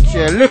 look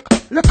here,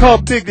 look how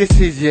big this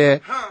is, yeah.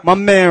 My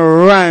man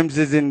Rhymes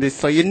is in this,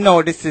 so you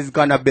know this is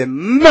gonna be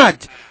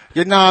mad.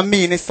 You know what I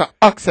mean? It's a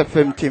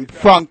AxeFM team,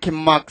 Frankie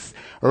Max,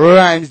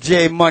 Rhymes,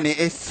 J Money.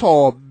 It's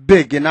so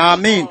big, you know what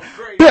I mean?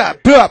 Blah.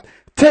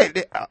 Take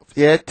this up,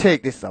 yeah,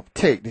 take this up.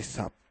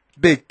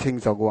 Big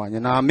things are going, you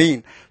know what I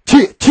mean?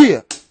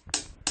 Cheer.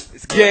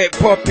 Let's get it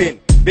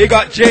popping. Big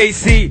up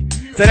JC.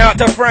 Send out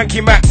to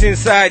Frankie Max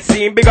inside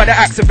scene. Big up the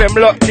AxeFM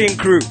locked in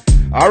crew.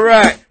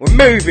 Alright, we're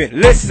moving.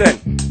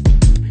 Listen.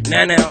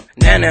 Now,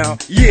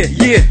 yeah.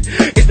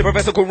 It's the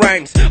professor called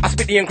Rhymes. I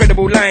spit the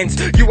incredible lines.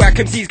 You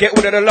MCs get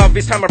all of the love.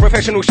 It's time my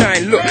professional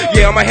shine. Look,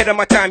 yeah, I'm ahead of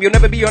my time. You'll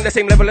never be on the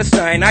same level as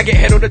Stein. I get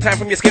head all the time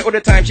from your skit all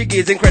the time. She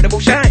gives incredible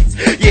shines.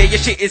 Yeah, your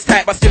shit is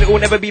tight, but still it will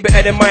never be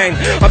better than mine.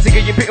 I'm sick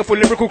of you pitiful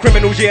lyrical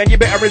criminals, yeah, and you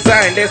better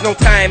resign. There's no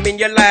time in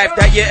your life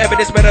that you ever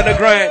this better than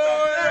grind.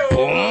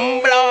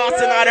 Boom,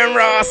 blast, and I done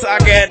Ross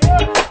again.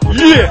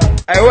 Yeah,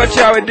 I watch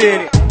how we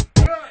doing it.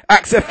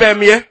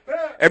 AxeFM, yeah?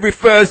 Every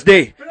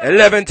Thursday,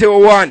 11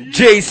 till 1.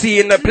 JC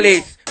in the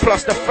place,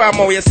 plus the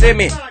famo, you see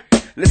me?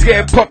 Let's get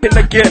it popping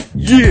again.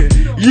 Yeah.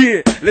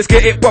 Let's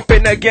get it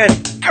popping again.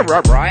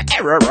 Error right.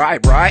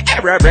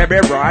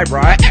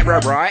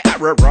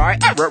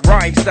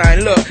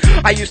 Rhymestein. Look,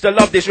 I used to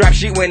love this rap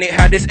shit when it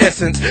had its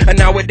essence, and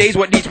nowadays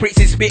what these pricks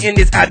is spitting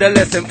is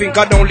adolescent. Think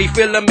I'd only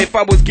feel them if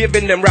I was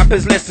giving them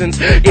rappers lessons.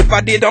 If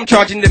I did, I'm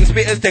charging them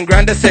spitters 10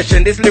 grand a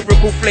session. This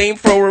lyrical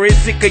flamethrower is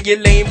sick of your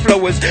lame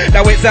flowers.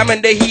 Now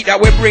examine the heat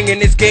that we're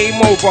bringing, it's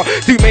game over.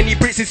 Too many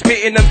pricks is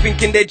spitting and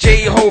thinking they're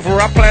Jehovah.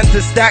 I plan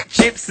to stack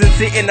chips and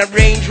sit in a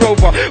Range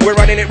Rover. We're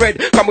running it red,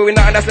 come with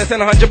nothing that's less than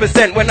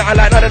 100%. When I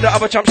like none of the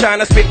other chump shine,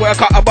 I spit where I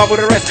cut above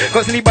with the rest.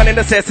 Constantly bunning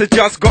the sets,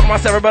 just got my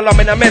cerebellum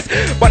in a mess.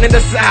 Bunning the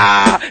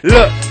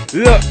look,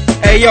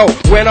 hey yo,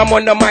 when I'm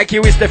on the mic,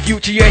 here is the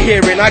future you're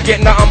hearing. I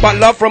get nothing but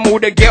love from all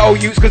the ghetto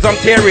youths, cause I'm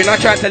tearing. I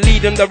try to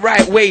lead them the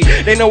right way,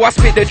 they know I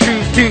spit the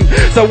truth too.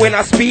 So when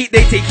I speak,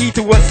 they take heed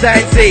to what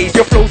sign says.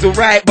 Your flow's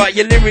alright, but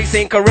your lyrics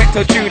ain't correct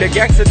or true. The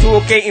gangster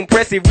talk ain't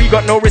impressive, we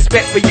got no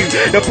respect for you.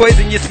 The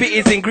poison you spit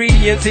is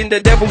ingredients in the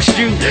devil's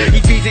stew. He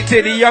feeds it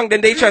to the young,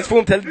 then they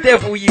transform to the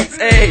devil youths.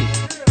 Hey,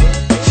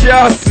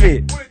 trust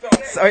me.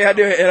 So how you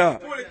doing, you know?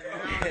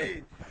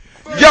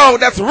 Yo,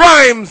 that's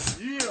Rhymes.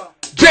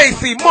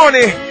 JC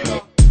Money.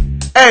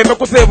 Hey, me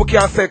could say we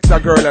can't sex a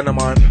girl and a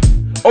man.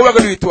 How we gonna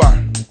do it to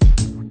her?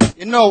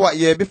 You know what,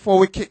 yeah, before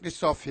we kick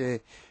this off, yeah,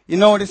 you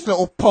know this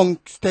little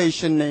punk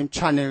station named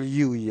Channel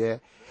U, yeah?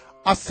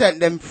 I sent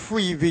them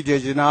free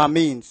videos, you know what I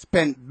mean?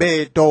 Spent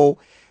bare dough.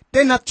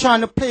 They're not trying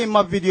to play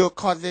my video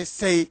cause they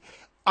say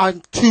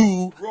I'm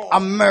too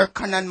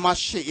American and my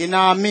shit, you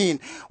know what I mean?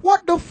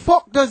 What the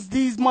fuck does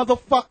these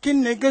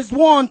motherfucking niggas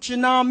want, you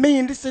know what I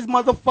mean? This is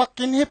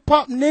motherfucking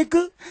hip-hop,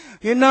 nigga,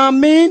 you know what I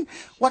mean?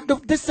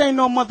 This ain't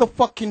no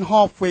motherfucking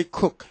halfway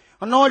cook.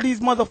 And all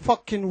these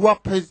motherfucking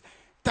rappers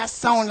that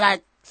sound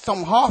like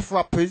some half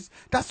rappers,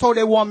 that's how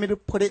they want me to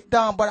put it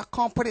down, but I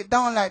can't put it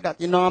down like that,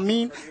 you know what I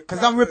mean?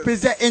 Cause I'm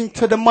representing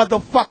to the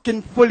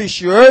motherfucking foolish,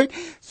 you heard?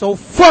 So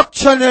fuck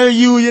Channel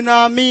U, you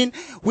know what I mean?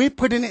 We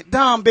putting it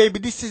down, baby,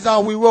 this is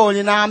how we roll,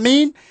 you know what I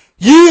mean?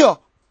 Yeah!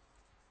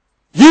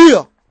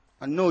 I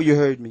know you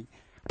heard me.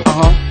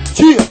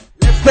 Yeah!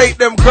 Let's take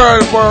them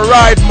girl for a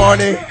ride,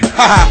 Money.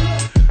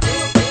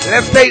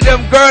 Let's take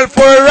them girl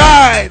for a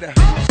ride.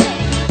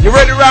 You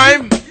ready,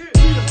 Rhyme?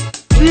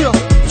 Yeah!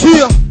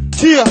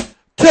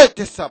 Take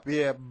this up,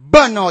 yeah.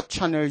 Burn out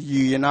Channel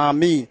U, you know what I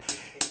mean?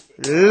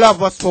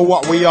 love us for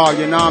what we are,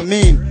 you know what I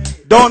mean?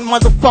 Don't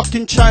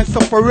motherfucking try and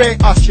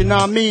separate us, you know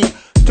what I mean?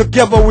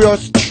 Together we are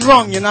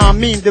strong, you know what I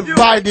mean?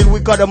 Divided we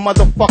got a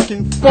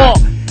motherfucking fall.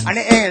 And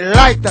it ain't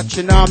like that,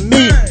 you know what I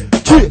mean?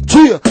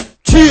 Cheer.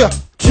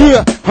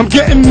 I'm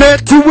getting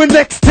mad to an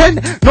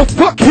extent. No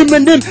fuck him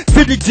and them.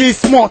 City J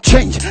small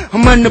change.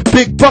 I'm on the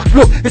big bucks.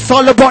 Look, it's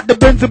all about the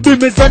Benz and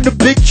Beamers and the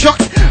big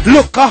trucks.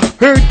 Look, I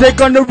heard they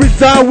gonna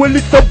resign. Well,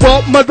 it's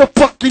about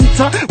motherfucking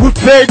time. We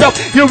paid up.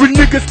 Hearing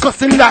niggas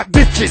cussing like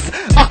bitches.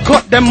 I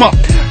cut them up.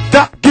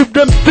 That give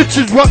them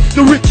stitches. Rocks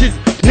the riches.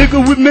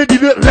 Nigga, we made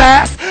it at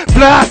last.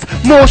 Blast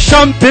more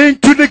champagne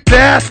to the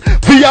glass.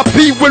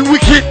 VIP when we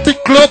hit the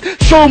club.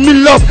 Show me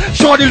love.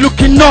 Shorty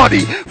looking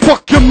naughty.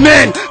 Fuck your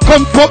man.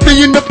 Come put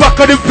me in the back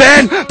of the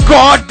van.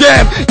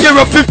 Goddamn, you're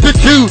a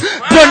 52.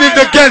 Blend it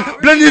again.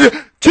 Blend it.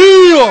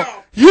 Cheer.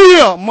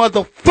 Yeah,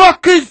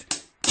 motherfuckers.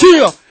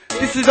 Cheer.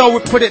 This is how we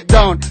put it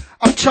down.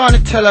 I'm trying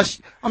to tell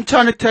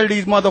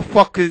these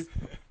motherfuckers.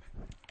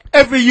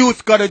 Every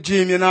youth's got a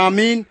dream, you know what I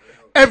mean?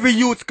 Every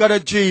youth's got a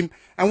dream.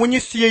 And when you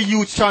see a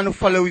youth trying to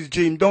follow his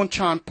dream, don't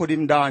try and put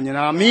him down, you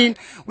know what I mean?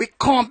 We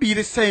can't be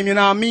the same, you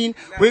know what I mean?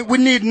 We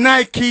need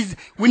Nikes,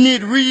 we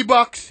need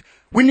Reeboks,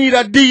 we need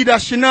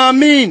Adidas, you know what I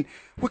mean?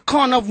 We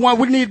can't have one,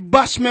 we need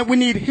bashment, we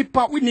need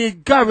hip-hop, we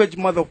need garage,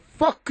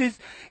 motherfuckers.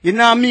 You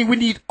know what I mean? We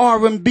need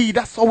R&B,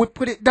 that's how we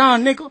put it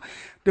down, nigga.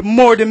 The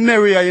more the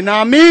merrier, you know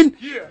what I mean?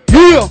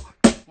 Yeah,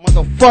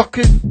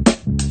 motherfuckers.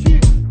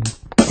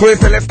 So you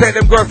say let's take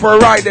them girls for a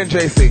ride then,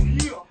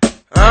 JC?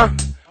 Huh?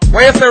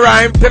 Why you say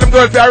rhyme? Tell them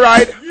girls for a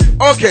ride.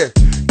 Okay,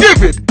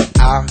 give it.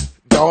 I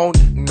don't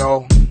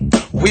know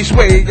which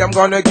way I'm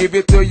gonna give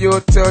it to you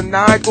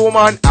tonight,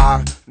 woman.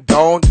 I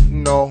don't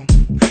know,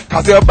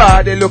 cause your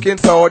body looking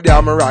so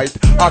damn right.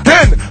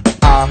 Again,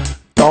 I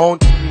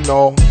don't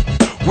know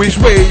which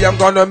way I'm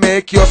gonna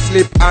make you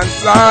slip and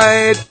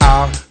slide.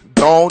 I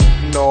don't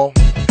know,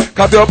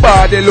 cause your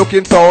body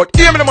looking so.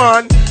 Give me the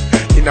man.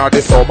 Inna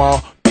the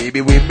summer,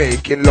 baby, we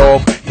making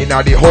love.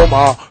 Inna the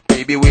Homer,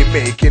 baby, we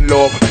making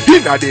love.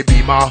 Inna the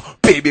Beamer,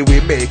 baby,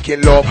 we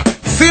making love.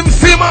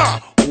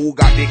 Simmer, who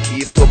got the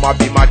keys to my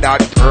Beamer?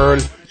 That girl.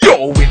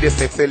 Yo, with the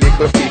sexy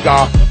little figure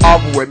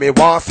of where me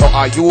want, so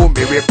are you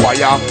me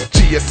require.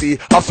 GSC,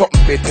 have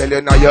something to tell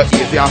you now, you're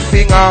easier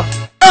singer.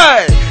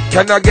 Hey,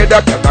 can I get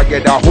a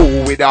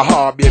who with a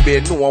heart,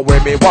 baby, know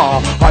where me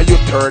want. How you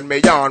turn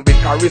me on with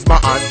charisma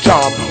and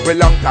charm. Well,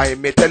 long time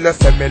me tell you,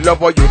 say me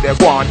love what you the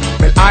want.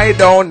 Well, I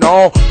don't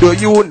know, do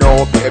you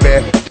know,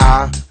 baby?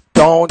 I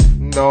don't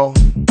know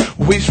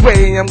which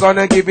way I'm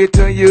gonna give it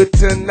to you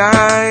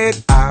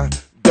tonight. I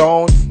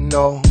don't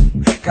know,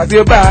 cause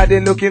your body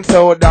looking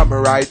so damn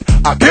right.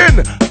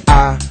 Again,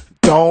 I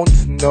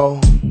don't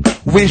know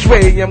which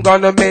way I'm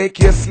gonna make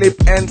you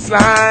slip and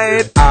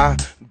slide. I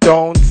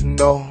don't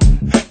know,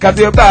 cause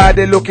your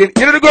body looking.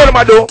 You know the girl in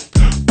my door?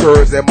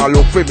 Girls them a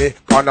look for me,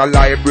 gonna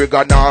library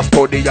gonna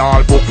study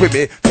all book for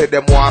me. Say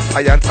them want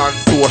science and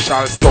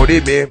social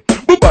study me.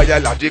 But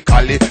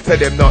biologically, say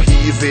them not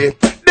easy.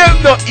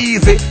 Them not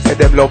easy, say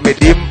them love me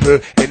dimple.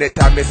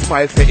 Anytime me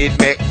smile, say it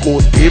make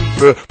goes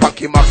pimple.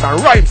 Frankie Max and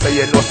Rhyme, say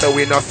you know, say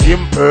we not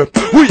simple.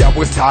 We have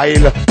a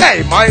style,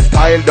 hey my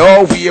style,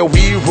 the way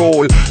we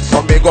roll.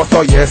 So me go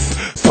so yes,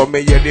 so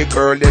me hear the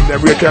girl,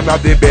 them rate them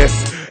not the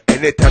best.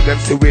 Anytime them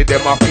see with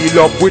them, I feel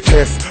up with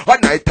chest. A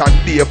night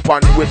and day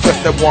upon with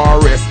just them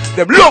want rest.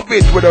 Them love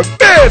it with the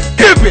best,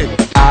 give it.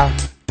 I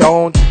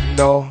don't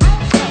know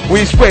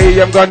which way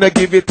I'm gonna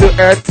give it to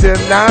her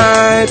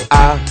tonight.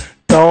 I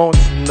don't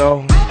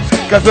know,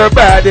 cause her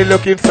body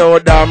looking so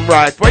damn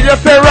right. When you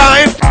say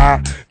right,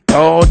 I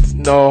don't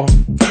know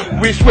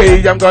which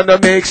way I'm gonna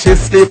make she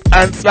slip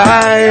and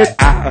slide.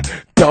 I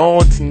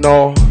don't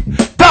know.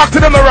 Talk to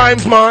them, the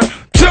rhymes, man.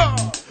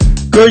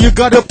 Girl, you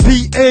got a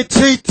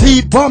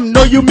PHAT bomb.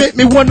 No, you make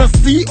me wanna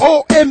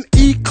COME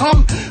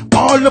come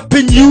all up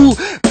in you.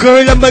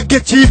 Girl, I'ma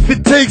get you if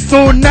it takes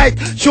all night.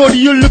 Shorty,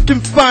 you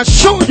looking fine,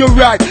 show you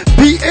right.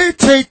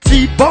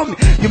 PHAT bomb,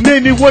 you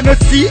made me wanna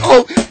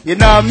CO. You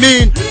know what I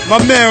mean?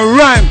 My man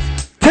Rhymes,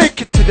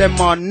 take it to them,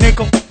 man,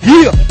 nigga.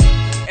 Yeah.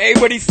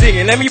 Everybody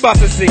singing, let me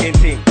bust a singing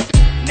thing.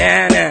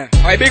 Nah.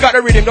 Alright, big up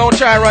the rhythm, don't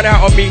try and run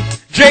out on me.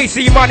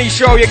 JC Money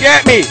Show, you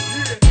get me?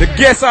 The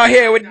guests are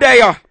here with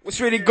Daya. What's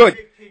really good?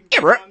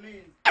 Right.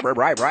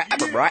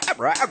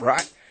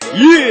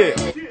 Yeah.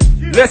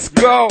 Let's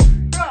go.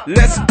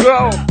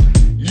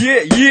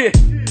 Yeah.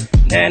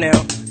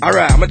 Now.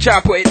 Alright, I'ma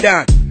try to put it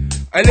down.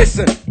 Alright,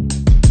 listen.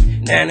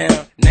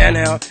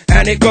 Now.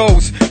 And it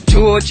goes.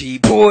 Georgie,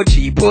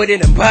 Porgy, put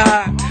in a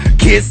pie.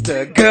 Kissed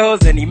the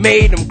girls and he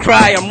made them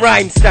cry. I'm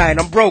Rhymestein,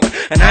 I'm broke,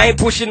 and I ain't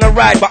pushing a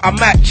ride, but I'm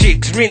at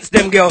chicks, rinse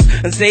them girls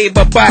and say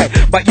bye-bye.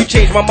 But you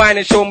changed my mind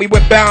and showed me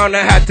we're bound,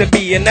 I had to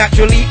be. And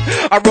naturally,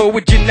 I roll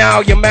with you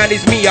now, your man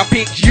is me. I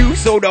picked you,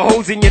 so the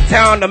hoes in your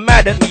town are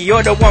mad at me.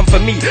 You're the one for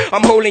me,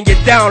 I'm holding you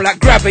down like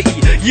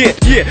gravity. Yeah,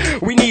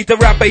 we need to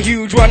rap a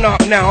huge one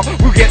up now.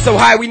 We get so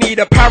high we need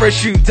a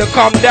parachute to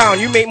come down.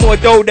 You make more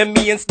dough than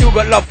me and still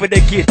got love for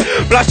the kid.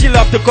 Plus you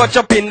love to catch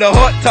up in the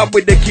hot tub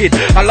with the kid.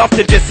 I love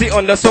to just sit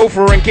on the sofa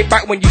sofa and kick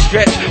back when you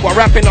stretch. While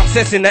rapping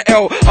obsessing the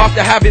L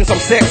after having some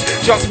sex.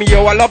 Trust me,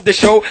 yo, I love the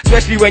show,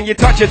 especially when you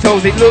touch your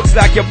toes. It looks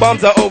like your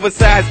bums are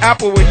oversized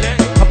apple with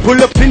legs. I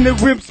pull up in the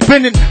rim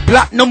spinning,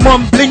 platinum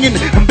I'm blinging,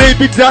 and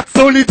baby that's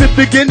only the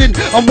beginning.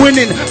 I'm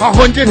winning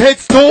 100 head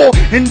store,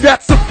 and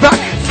that's a fact.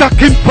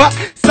 Stacking back,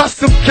 stash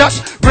some cash.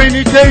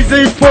 Rainy days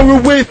ain't far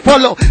away.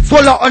 Follow,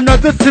 swallow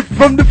another sip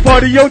from the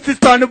party out. It's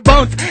time to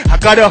bounce. I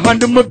got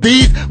 100 my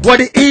bees,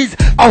 what it is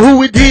or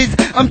who it is.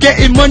 I'm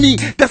getting money,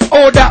 that's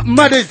all that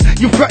matters.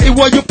 You fretting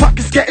while your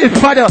pockets getting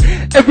fatter.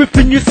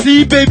 Everything you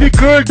see, baby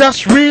girl,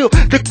 that's real.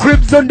 The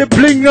cribs on the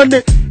bling on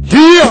it,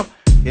 yeah.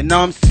 You know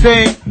what I'm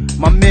saying?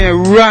 My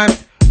man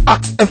Rhymes,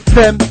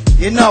 AxeFM.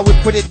 You know we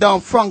put it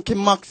down. Frankie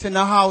Max in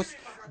the house.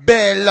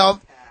 Bear Love,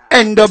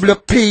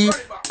 NWP,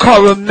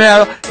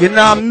 Caramel. You know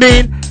what I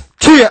mean?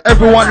 Cheer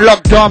everyone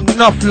locked down.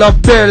 Enough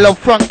love, Bear Love,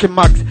 Frankie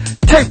Max.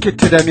 Take it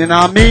to them, you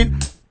know what I mean?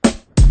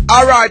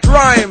 Alright,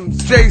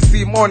 Rhymes,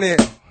 JC Money.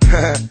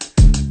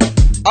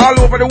 All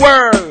over the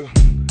world.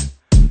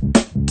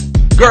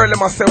 Girl, let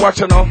me say what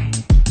you know.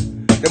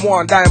 Them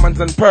want diamonds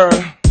and pearl.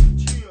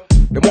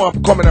 Them want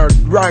to come in our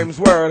Rhymes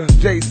world,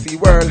 JC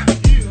world.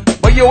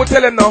 But you will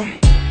tell them now.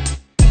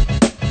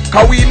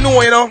 Cause we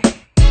know, you know.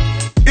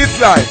 It's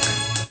like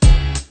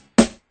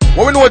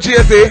what we know,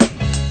 JC.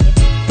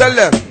 Tell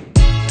them.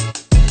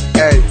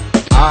 Hey,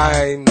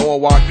 I know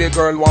what the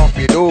girl want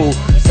to do.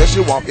 Say she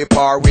want to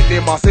par with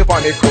the massive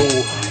on the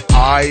crew.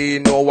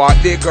 I know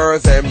what the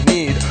girls them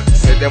need.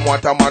 Say them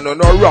want a man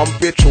on a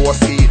rampage through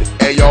seed.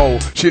 Hey yo,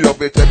 she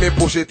love it when me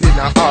push it in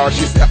her heart.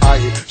 She say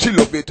I. She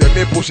love it when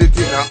me push it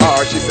in her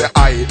heart. She say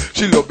I.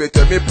 She love it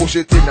when me push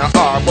it in her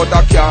heart. But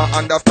I can't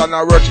understand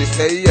her word she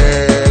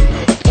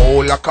saying.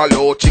 Oh la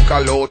calo, chica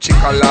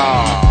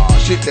la.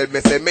 She tell me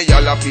say me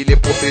y'all feel the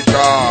pussy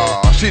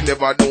draw. She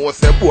never know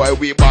say boy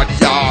we bad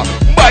ya.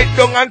 Bite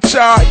down and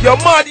try, you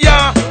mad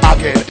ya.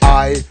 Again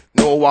I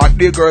know what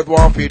the girls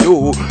want to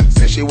do.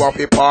 Say she want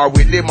to par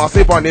with the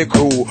massive on the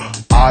crew.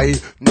 I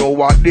know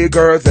what the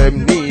girls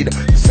them need.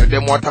 Say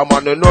them want a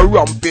man on a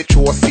rampage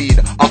or seed.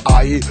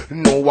 I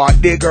know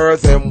what the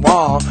girls them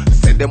want.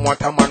 Say them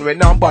want a man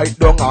when I bite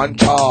down and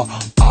chaw.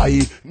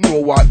 I know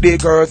what the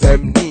girls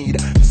them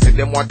need. Say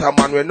them want a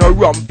man when I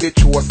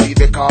rampage or seed.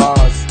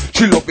 Because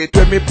she love it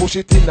when me push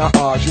it in her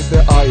heart. She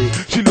say I.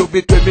 She love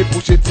it when me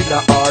push it in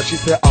her heart. She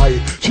say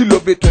I. She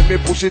love it when me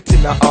push it in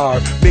her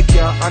heart. Make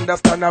you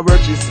understand her word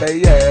she say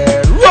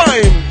yeah.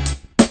 Rhyme.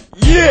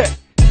 Yeah.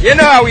 You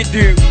know how we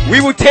do.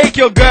 We will take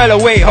your girl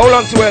away. Hold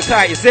on to her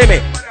tight, you see me?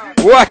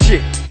 Watch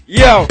it.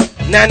 Yo,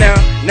 nana,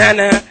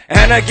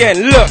 and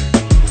again, look.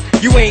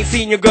 You ain't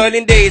seen your girl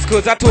in days,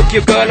 cause I took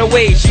your girl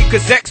away. She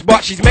could sex,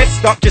 but she's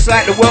messed up just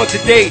like the world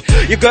today.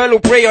 Your girl will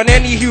prey on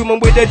any human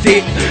with a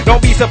dick.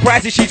 Don't be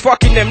surprised if she's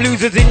fucking them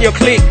losers in your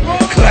clique.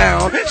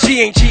 Clown,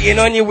 she ain't cheating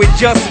on you with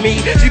just me.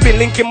 She's been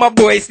linking my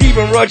boys,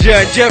 Steven, Roger,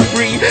 and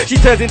Jeffrey. She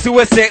turns into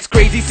a sex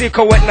crazy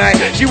sicko at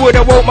night. She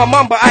would've woke my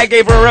mum, but I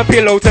gave her a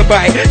pillow to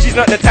bite. She's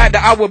not the type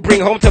that I would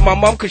bring home to my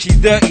mum, cause she's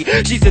dirty.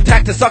 She's the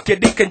type to suck your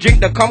dick and drink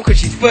the cum, cause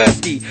she's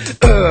thirsty.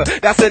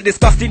 That's a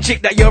disgusting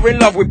chick that you're in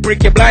love with,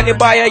 brick. You're blinded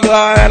by her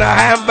and a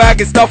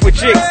handbag and stuff with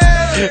chicks.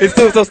 It's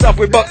also stuff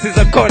with boxes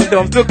of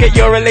condoms. Look at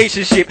your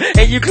relationship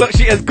and you clock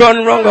shit has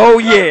gone wrong. Oh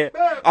yeah,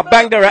 I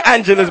banged her at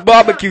Angela's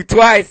barbecue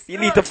twice. You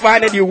need to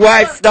find a new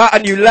wife, start a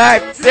new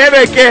life.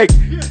 Save cake.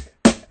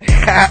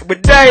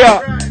 But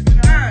there.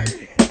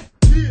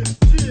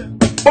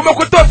 But we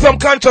could touch some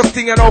conscious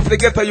thing and hopefully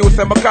get to use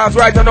them. Because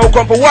right now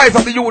come for wise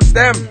of the youths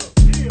them.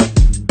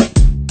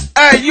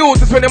 Hey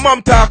youth, is when your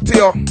mom talk to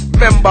you.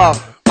 Remember,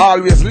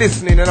 always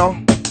listening, you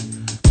know.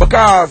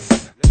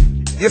 Because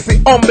you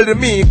see, humble the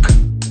meek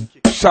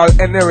shall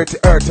inherit the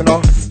earth, you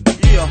know.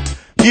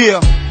 Yeah,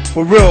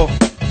 for real,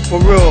 for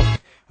real.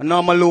 And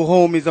all my little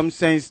homies, I'm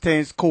saying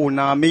staying cool,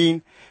 know what I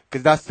mean?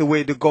 Cause that's the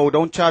way to go.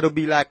 Don't try to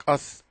be like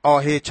us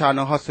out here trying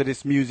to hustle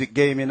this music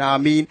game, you know what I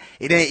mean?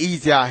 It ain't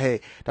easy out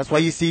here. That's why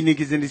you see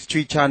niggas in the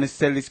street trying to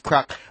sell this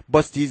crack,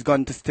 bust these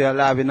guns to stay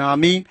alive, you know what I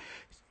mean?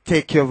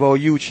 Take care of our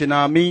youth, you know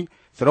what I mean?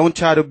 So don't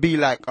try to be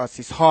like us.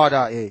 It's hard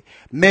out here.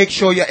 Make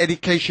sure your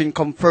education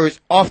come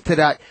first. After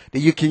that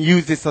you can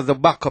use this as a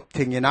backup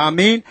thing. You know what I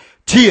mean?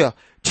 Cheer.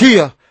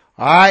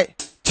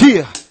 Alright?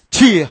 Cheer.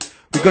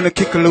 We're gonna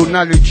kick a little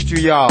knowledge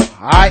to y'all.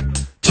 Alright?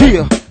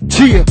 Cheer.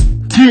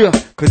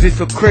 Cause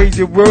it's a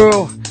crazy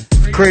world.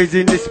 It's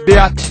crazy in this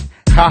bitch.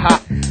 Haha.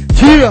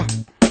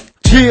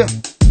 Cheer.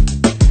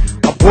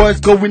 A boy's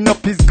going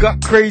up. He's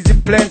got crazy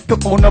plans to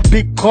own a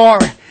big car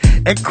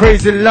and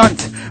crazy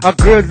lunch. Our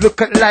girls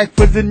look at life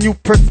as a new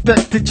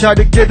perspective. Try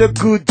to get a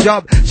good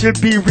job, she'll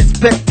be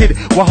respected.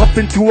 What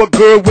happened to a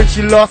girl when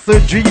she lost her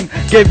dream?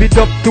 Gave it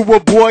up to a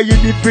boy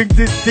and he brings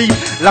his team.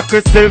 Lock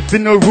herself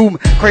in a room,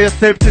 cry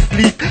herself to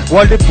sleep,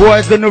 while the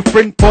boys and her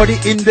friend party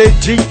in their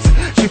jeeps.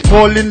 She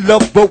fall in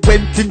love but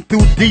went in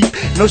too deep.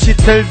 Now she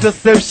tells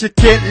herself she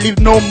can't live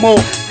no more.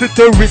 Slit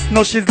her wrist,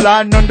 now she's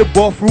lying on the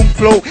bathroom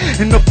floor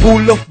in a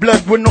pool of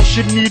blood when all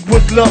she need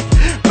was love.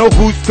 Now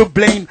who's to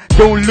blame?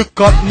 Don't look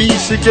at me,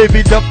 she gave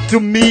it up to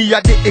me.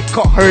 I didn't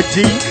cut her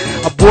jeans.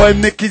 A boy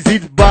make his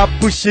hit by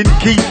pushing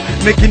keys,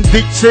 making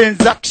big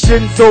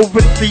transactions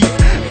overseas.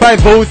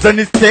 5 O's on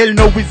his tail,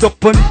 now he's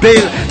up on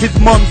bail. His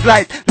mom's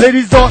like,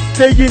 ladies all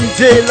stay in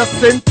jail. I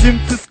sent him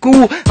to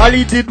school, all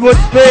he did was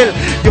fail.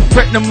 You're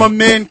threatening my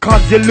man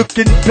cause you're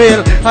looking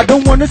pale. I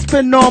don't wanna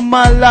spend all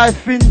my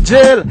life in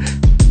jail.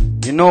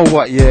 You know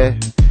what, yeah?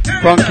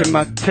 Frankie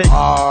Max.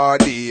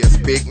 This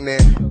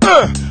picnic.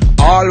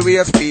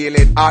 Always feel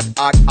it hot,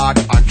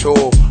 and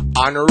true.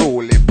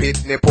 Unruly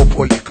pitney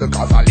popo little,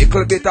 cause a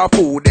little bit of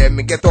food them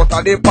get out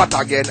of the pot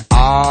again.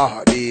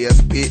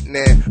 This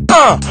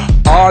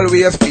pitney.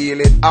 Always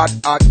feel it hot,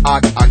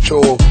 and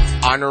true.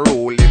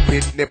 Unruly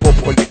pitney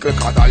popo little,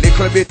 cause a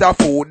little bit of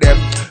food them.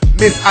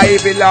 Miss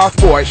Ivy last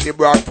boy she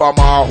brought from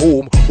her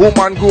home.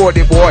 Woman grow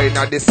the boy in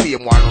the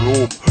same one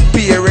room.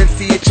 Parents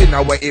teaching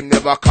her where him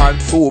never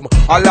consume.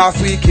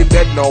 Last week in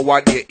bed now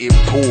one day him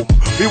tomb.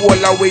 The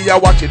whole away you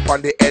watch it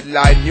on the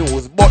headline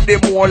news. But the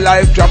more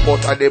life drop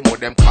out and the more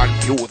them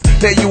confused.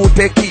 Tell you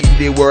take in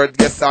the word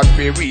get sad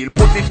for real.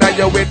 Put it on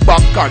your head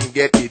back and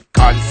get it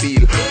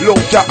concealed.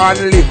 Look ya and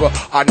live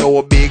a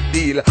no big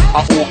deal.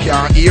 A who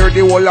can hear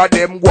the whole of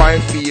them go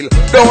and feel.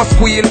 Don't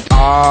squeal.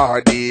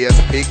 This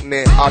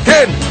picnic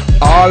again.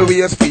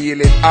 Always feel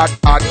it hot,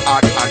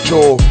 and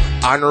show.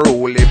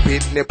 Unruly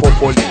pitney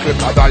popo little,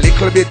 cause a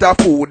little bit of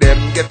food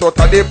them get out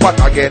of the pot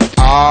again.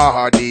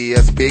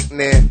 This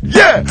picnic.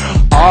 Yeah.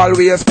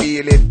 Always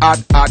feel it hot,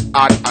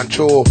 and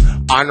show.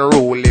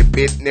 Unruly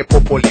pitney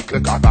popo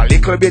little, cause a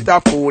little bit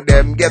of food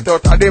them get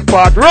out of the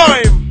pot.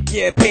 Rhyme.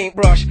 Yeah,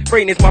 paintbrush,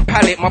 brain is my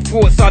palette, my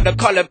thoughts are the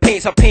color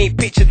paints. I paint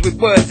pictures with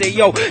words, hey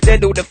yo, they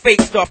do the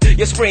fake stuff.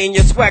 You're spraying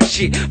your swag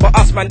shit, but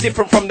us man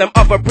different from them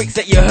other bricks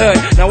that you heard.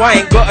 Now I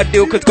ain't got a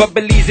deal, cause God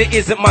believes it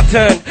isn't my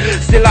turn.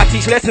 Still I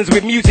teach lessons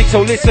with music,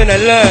 so listen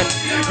and learn.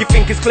 You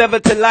think it's clever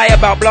to lie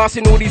about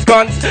blasting all these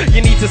guns?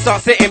 You need to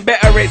start setting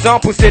better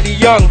examples to the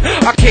young.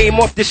 I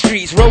came off the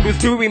streets, road was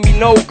doing me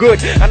no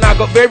good, and I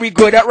got very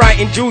good at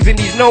writing jewels in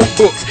these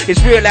notebooks.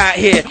 It's real out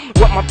here,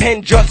 what my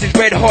pen jots is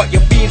red hot.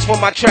 Your beans for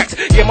my tracks,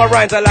 yeah my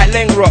rhymes are like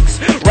Leng rocks.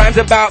 Rhymes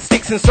about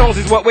sticks and stones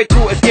is what we're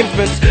taught as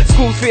infants.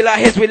 Schools fill our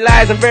heads with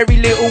lies and very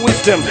little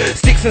wisdom.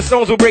 Sticks and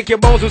stones will break your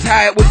bones was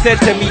how it was said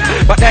to me,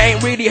 but that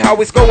ain't really how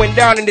it's going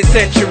down in this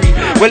century.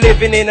 We're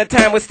living in a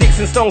time where sticks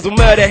and stones will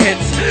murder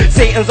heads.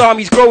 Satan's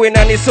army's growing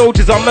and his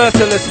soldiers are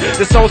merciless.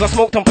 The stones are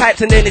smoked on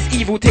pipes and then his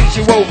evil takes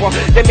you over.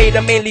 They made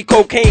of mainly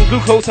cocaine,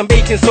 glucose and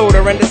baking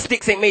soda, and the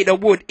sticks ain't made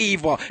of wood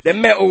either, they're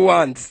metal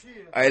ones.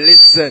 Alright,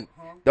 listen,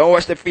 don't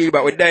watch the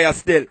feedback, we're there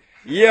still.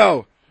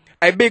 Yo,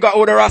 I big up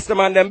all the Rasta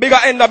man, them big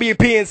up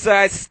NWP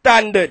inside,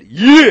 standard,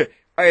 yeah!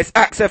 Alright, it's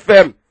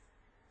AxeFM.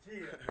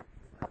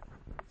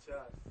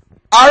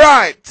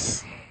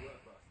 Alright.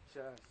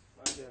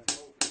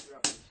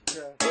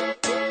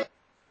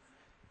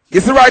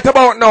 It's right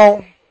about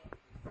now.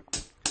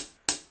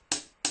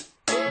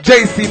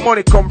 JC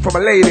Money come from a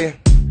lady.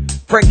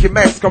 Frankie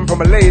Max come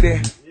from a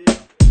lady.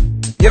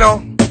 You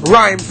know,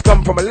 rhymes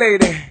come from a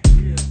lady.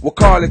 We'll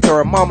call it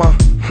her mama.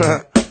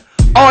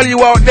 All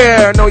you out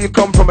there know you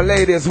come from a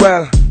lady as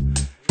well.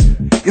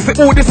 You say,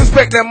 who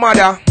disrespect them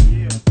mother?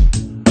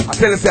 I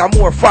tell you, say, I'm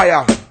more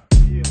fire.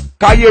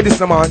 Can you hear this,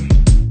 man?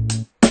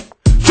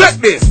 Check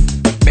this.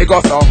 It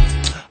goes up.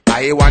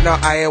 I want.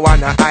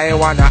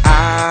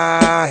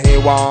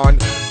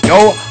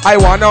 Yo, I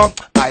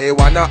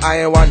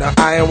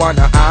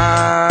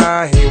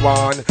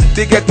want.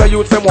 To get the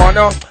youth them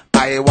wanna.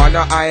 I want.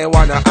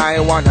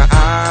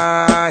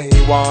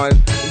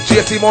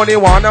 JC Money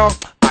wanna.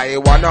 I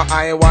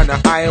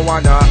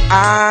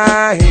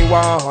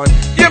want.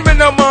 Give me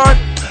the man.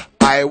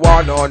 I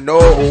wanna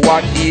know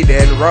what he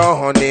then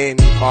running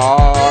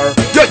for.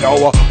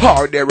 Yo,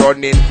 how they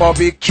running for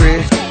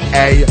victory?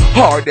 Hey,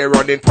 how they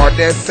running for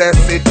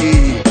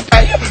necessity?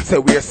 Hey, say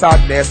where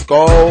sadness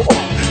go,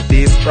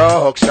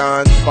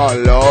 destructions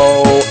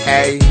follow.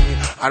 Hey,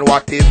 and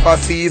what is for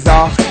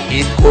Caesar?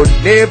 It could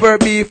never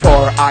be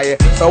for I.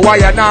 So why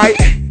and I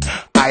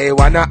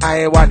wanna.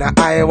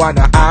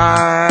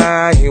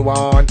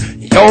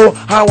 Yo,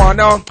 I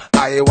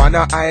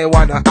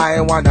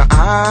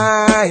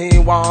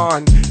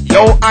want.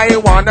 Yo, I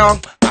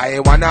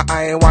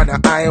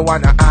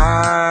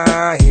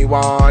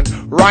want.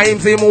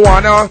 Rhymes him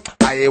wanna.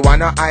 I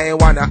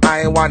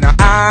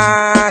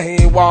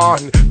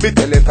want. Be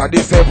telling to the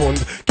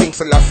seventh. King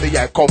Selassie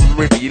I come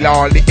reveal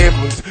all the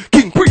heavens.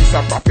 King priest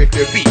and prophet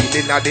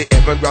revealing at the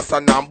heaven. Grass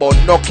and number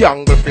no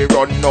candle fi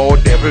run no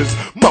devils.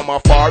 Mama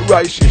far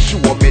right she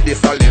show me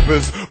this a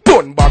levels.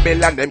 Done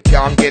Babylon them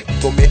can't get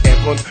to me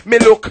heavens. Me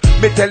look,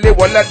 me tell you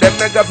all of them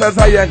niggas as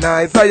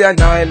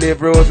I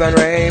live rules and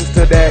reigns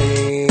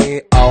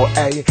today. Oh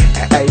hey.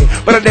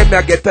 But then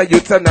I get a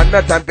youth and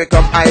another time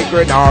become high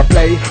grade or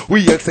play.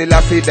 We'll see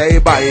Lassie day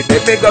by day.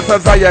 Niggas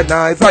as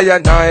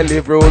I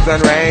live rules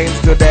and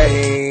reigns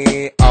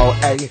today. Oh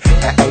hey.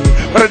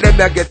 But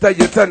then I get a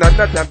youth and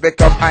another time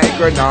become high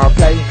grade or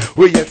play.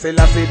 We'll see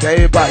Lassie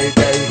day by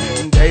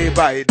day. Day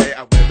by day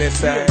I will be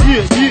saying.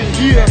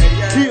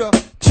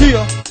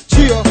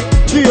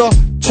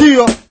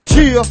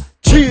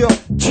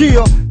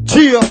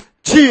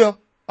 Cheer.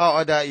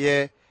 out of that,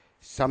 yeah,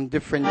 some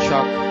different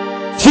track.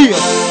 Cheer!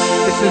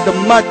 This is the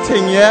mad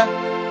thing, yeah?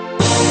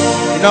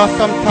 You know,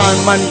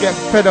 sometimes man get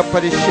fed up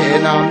of this shit,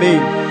 you know what I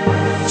mean?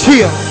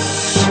 Cheer!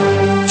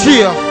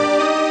 Cheer!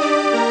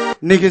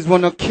 Niggas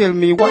wanna kill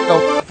me, what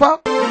the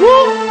fuck?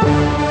 Woo!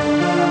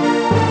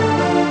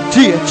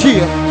 Cheer,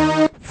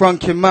 cheer!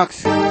 Frankie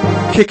Max,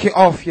 kick it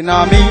off, you know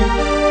what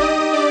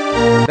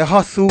I mean? The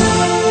hustle,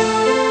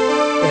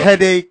 the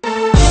headache,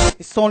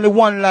 it's only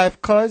one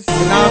life, cuz, you know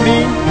what I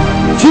mean?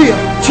 Cheer,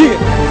 cheer!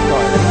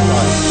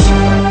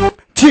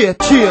 Cheer,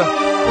 cheer!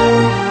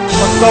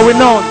 What's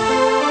going on?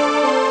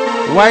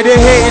 Why they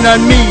hating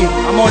on me?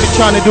 I'm only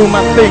trying to do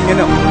my thing, you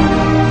know.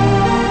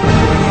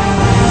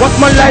 What's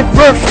my life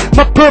worth?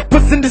 My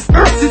purpose in this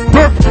earth is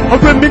birth. I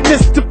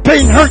reminisce the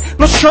pain, hurt,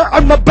 no shirt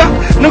on my back.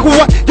 Nigga,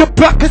 what? Your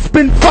back has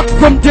been fucked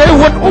from day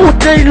one all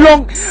day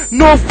long.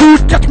 No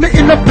food, catch me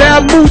in a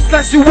bad mood,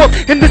 slice you up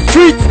in the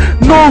streets.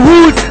 No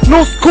rules,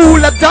 no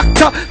school, a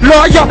doctor,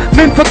 lawyer,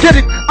 men forget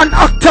it, an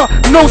actor.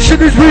 No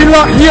shit is real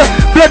out here.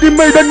 Bloody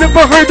murder,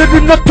 never heard of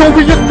the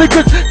notorious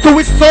niggas. So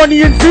it's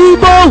Sonny and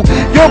Zebo.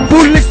 Your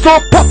bullets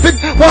all popping,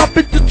 what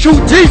happened to True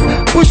G's?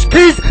 Push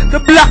keys, the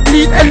black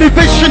need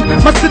elevation.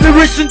 My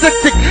generation's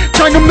hectic,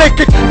 trying to make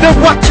it. They're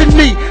watching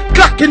me,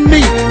 clocking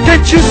me.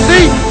 Can't you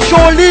see?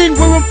 Charlene,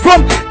 where I'm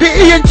from, the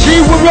ENG,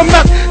 where I'm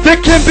at. They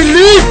can't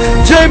believe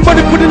J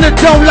Money putting it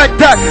down like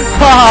that.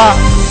 Ha!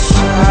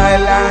 My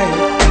life,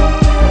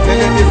 tell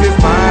you this is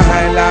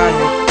my life.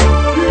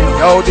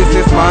 Yo, this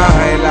is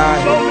my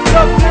life.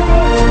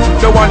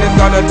 No one is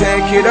gonna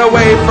take it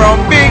away from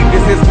me.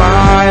 This is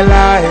my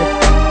life.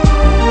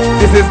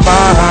 This is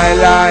my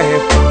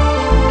life.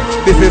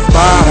 This is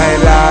my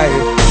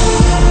life.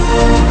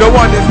 No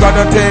one is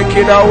gonna take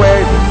it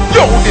away.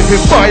 Yo, this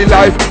is my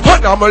life,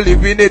 and I'm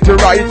living it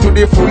right to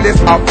the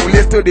fullest, I'm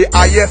fullest to the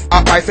highest.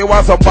 I say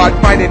want some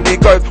bad minded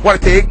niggas wanna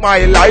take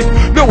my life.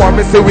 No one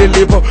will say we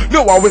live,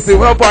 no one will say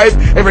we survive.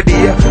 Every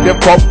day, them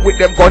come with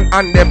them gun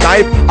and them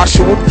knife. I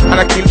shoot and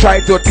I kill,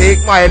 try to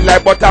take my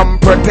life, but I'm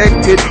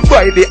protected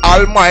by the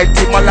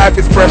Almighty. My life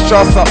is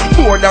precious,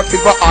 more than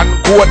silver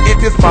and gold.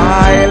 It is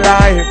my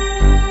life.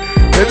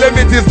 Tell them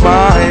it is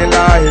my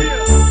life.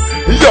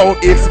 Yo,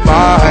 it's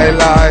my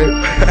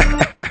life.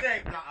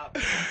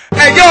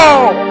 Hey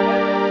yo,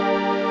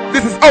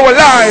 this is our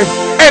life.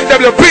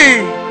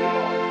 NWP,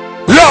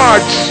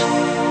 Large,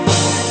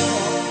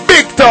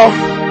 Victor,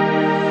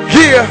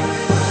 here,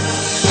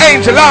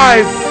 Angel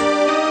Eyes,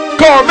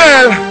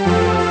 Carmel,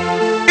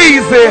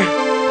 Easy,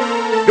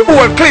 the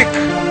whole clique,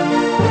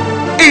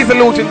 Easy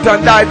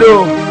Lutington,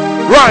 Dido,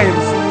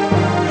 Rhymes.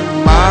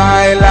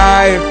 My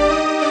life,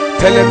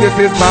 tell him this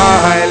is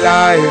my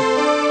life.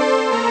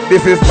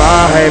 This is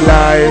my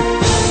life.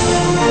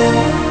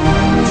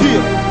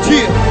 Cheer,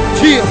 cheer,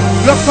 cheer.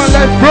 Look my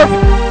life, bro.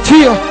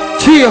 Cheer,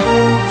 cheer,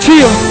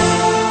 cheer.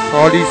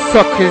 All these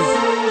suckers.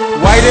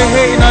 Why they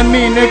hating on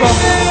me, nigga?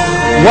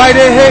 Why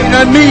they hating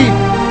on me?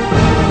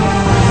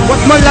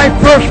 What's my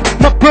life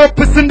worth? My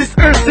purpose in this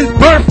earth is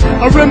birth.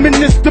 I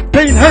reminisce the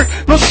pain, hurt,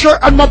 no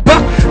shirt on my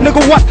back.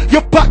 Nigga, what?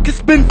 Your back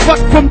has been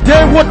fucked from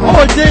day one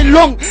all day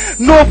long.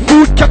 No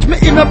food, catch me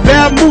in a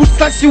bad mood,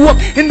 slice you up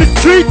in the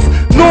streets.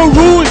 No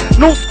rules,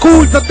 no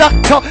schools, a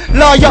doctor,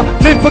 lawyer,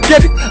 name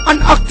forget it,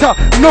 an actor.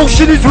 No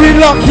shit is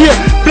real out here.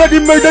 Bloody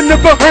murder,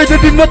 never heard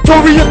of the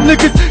notorious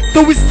niggas.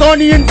 So it's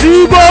Sonny and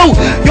Zebo.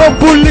 Your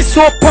bullets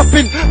so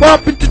popping, what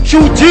happened to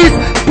True G's?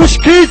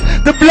 Push keys,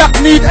 the black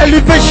need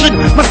elevation.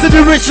 My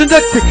generation's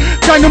hectic,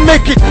 trying to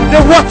make it.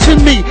 They're watching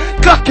me,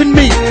 clocking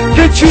me.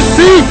 Can't you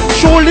see?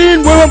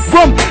 Charlene, where I'm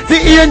from, the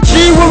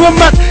ENG, where I'm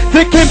at.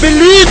 They can't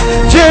believe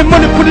J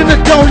Money putting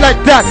it down like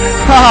that.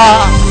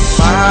 Ha!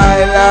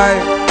 My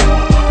life.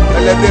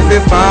 Tell them this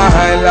is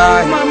my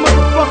life.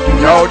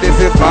 Yo, this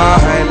is my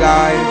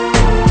life.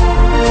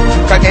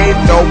 Cause ain't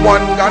no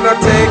one gonna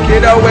take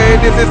it away.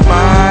 This is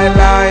my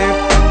life.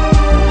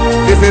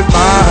 This is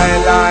my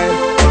life.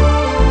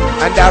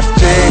 And that's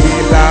J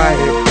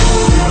life.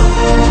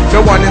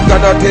 No one is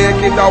gonna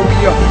take it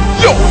away.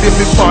 Yo, this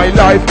is my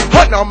life,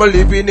 and I'm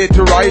living it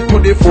right to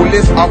the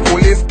fullest, I'm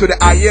fullest to the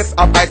highest.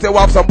 I say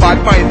have some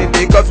bad minded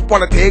niggas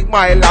wanna take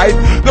my life.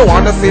 No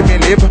wanna see me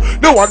live,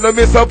 no wanna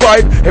me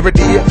survive. Every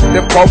day,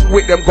 them come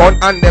with them gun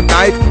and them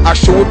knife. I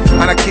shoot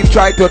and I kill,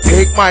 try to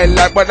take my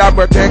life, but I'm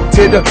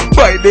protected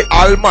by the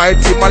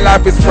Almighty. My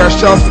life is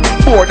precious,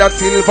 more than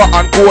silver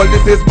and gold.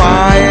 This is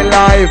my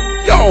life.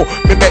 Yo,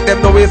 me make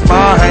them know it's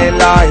my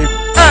life.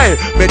 Hey,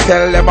 me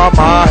tell them I'm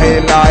my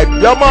life.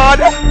 Yo, man,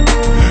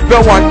 no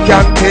one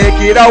can take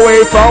it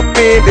away from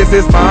me. This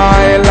is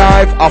my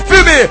life. I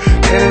feel me.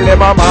 Tell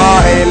them I'm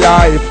my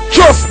life.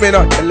 Trust me,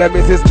 no. Tell them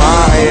it is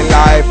my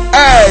life.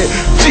 Hey,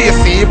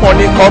 GC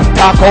Money, come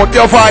talk out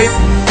your vibe.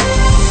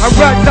 I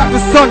rise at the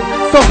sun,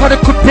 so how they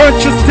could burn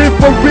you still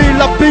for real.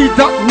 I be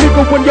that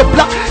nigga when you're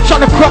black,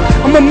 shot a crop,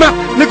 I'm a map,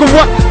 nigga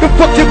what the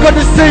fuck you gonna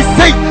say,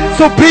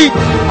 so beat.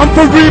 I'm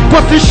for real,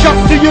 busting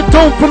shots to your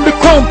dome from the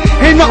chrome.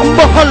 Ain't nothing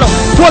but holler,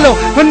 swallow.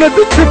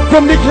 Another trip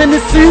from the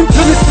Hennessy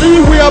to the sea.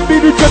 We all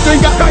beat each other,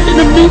 ain't got nothing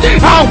to me.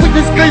 I with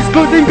this place,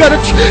 cause ain't got a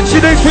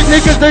shit ain't sweet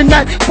niggas, they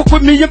not. Fuck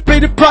with me and pay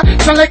the price.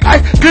 Sound like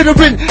ice,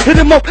 glittering. Hit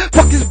him up,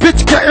 fuck this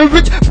bitch, getting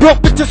rich.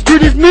 Broke with the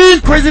street is mean,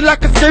 crazy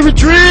like a scary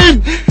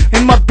dream.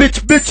 And my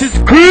bitch is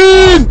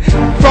green.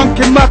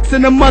 Frankie Max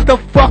in the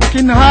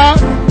motherfucking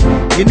house.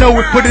 You know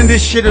we putting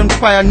this shit on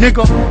fire,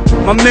 nigga.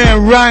 My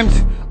man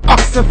Rhymes,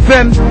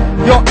 AxeFM,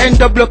 your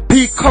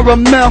NWP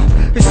caramel.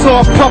 It's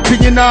all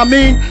poppin', you know what I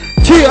mean?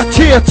 Cheer,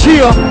 cheer,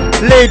 cheer,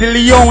 Lady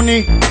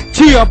Leone.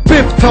 Cheer,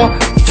 Bifta.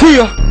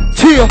 Cheer,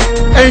 cheer,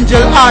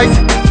 Angel Eyes.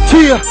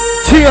 Cheer,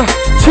 cheer,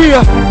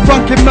 cheer.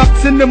 Frankie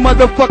Max in the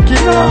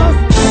motherfucking house.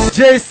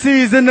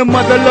 JC's in the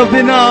mother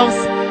loving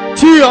house.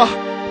 Cheer,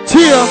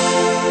 cheer.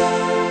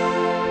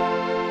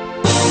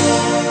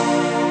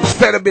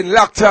 Instead of being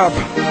locked up,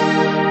 you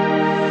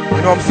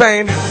know what I'm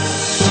saying?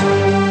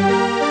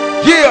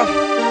 Yeah,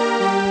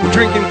 we're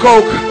drinking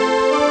Coke.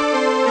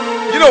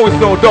 You know it's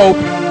no dope.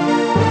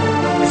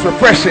 It's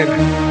refreshing.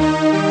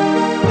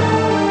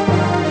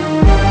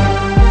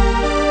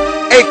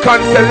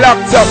 Akon said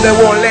locked up, they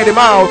won't let him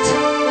out.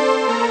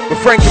 But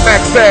Frankie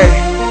Max say,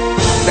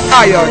 the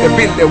higher they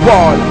build the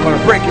wall, I'm gonna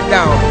break it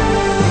down.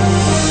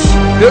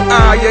 The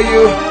higher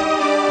you,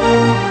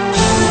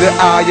 the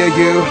higher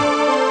you,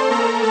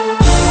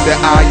 the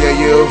higher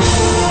you.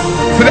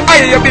 So the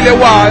higher you build the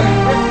wall,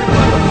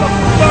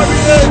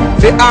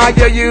 the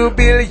higher you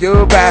build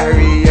your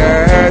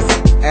barriers.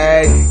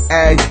 Hey,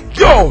 hey,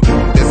 yo,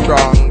 the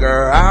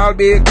stronger I'll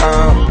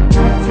become.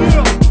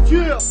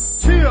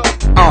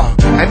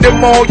 And the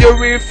more you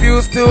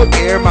refuse to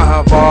hear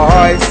my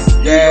voice,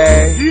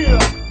 yeah,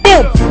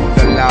 boom,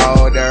 the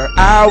louder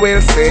I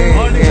will sing.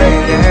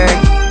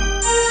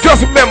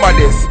 Just remember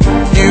this,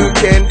 you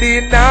can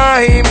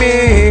deny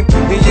me,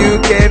 you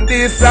can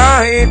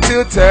decide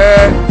to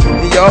turn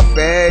your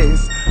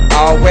face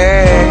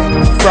away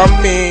from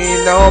me,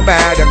 no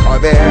matter,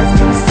 cause there's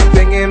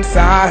something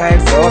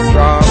inside so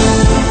strong.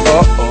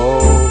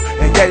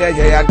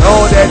 Yeah, I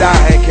know that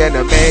I can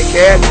make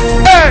it.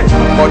 Hey,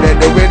 but they're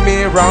doing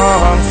me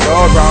wrong,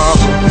 so wrong.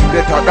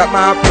 They thought that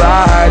my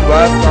pride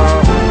was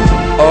wrong.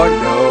 Oh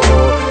no,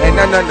 hey,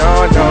 no,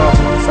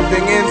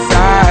 something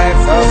inside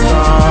so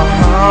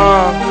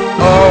strong.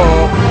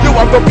 Oh, you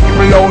have the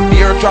people out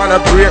there trying to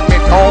break me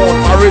down.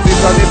 My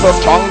resistance is so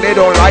strong, they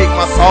don't like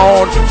my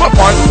sound. My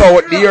fans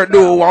out there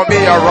do want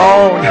me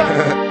around.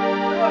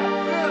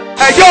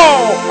 Hey yo,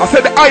 I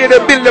said the higher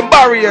they build them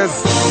barriers,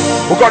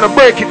 we're gonna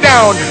break it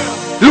down.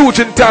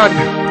 Lugenton,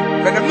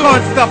 and they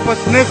can't stop us,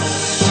 nigga.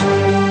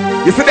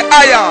 You see the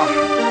higher,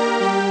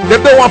 they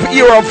don't want to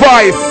hear our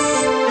voice.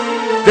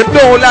 They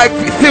don't like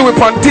to see we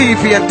on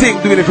TV and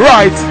think doing it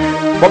right.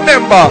 But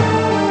remember,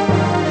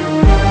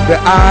 the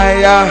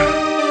higher,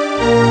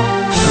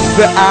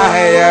 the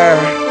higher,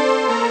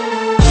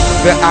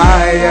 the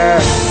higher.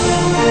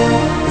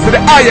 So the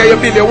higher you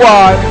build your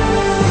wall,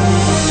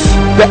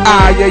 the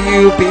higher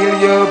you build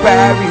your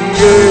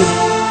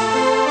barriers.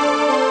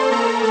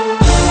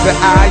 The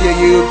higher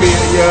you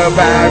build your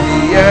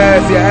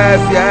barriers,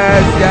 yes.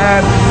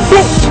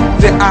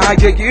 The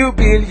higher you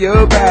build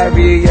your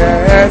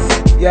barriers,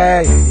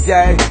 yeah.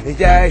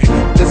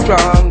 The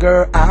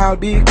stronger I'll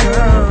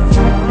become,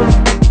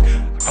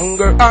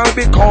 stronger I'll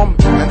become.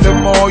 And the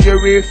more you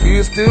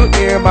refuse to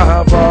hear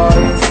my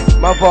voice,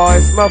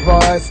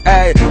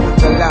 hey,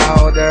 the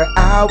louder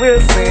I will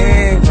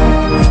sing,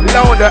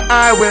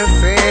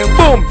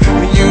 boom.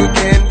 You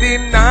can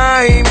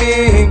deny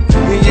me,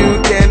 you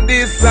can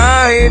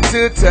decide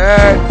to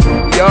turn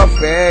your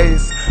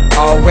face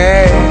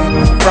away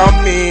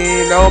from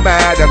me, no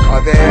matter,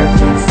 cause there's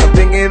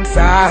something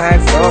inside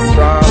so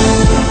strong.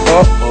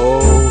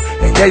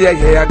 Yeah,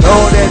 I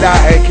know that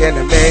I can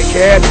make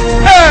it.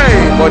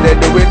 Hey, but they're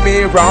doing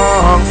me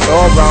wrong,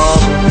 so wrong.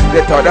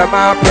 They thought that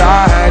my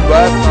pride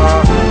was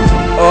wrong.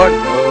 Oh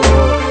no,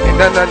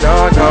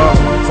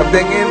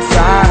 something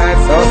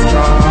inside so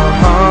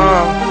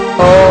strong.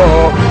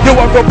 Oh, you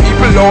want the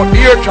people out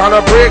here trying to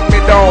break me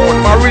down.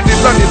 My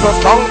resistance is so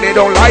strong, they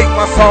don't like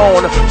my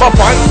sound. My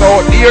fans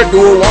out here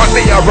do want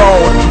me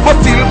around, but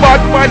still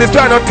bad mind is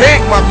trying to take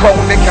my crown.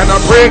 They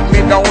cannot break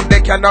me down, they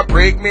cannot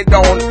break me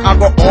down. I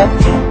go up,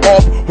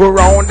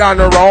 round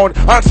and around,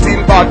 and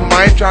still bad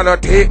mind trying to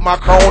take my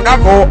crown. I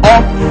go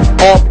up,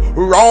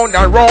 round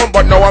and round,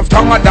 but now I'm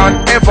stronger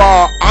than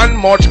ever, and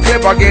much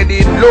clever,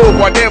 getting low,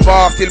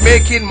 whatever, still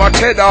making my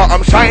cheddar,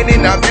 I'm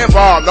shining as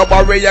ever. No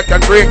barrier can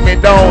break me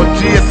down.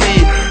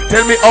 GSC,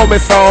 tell me how me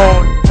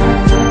sound.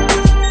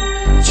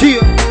 Cheer,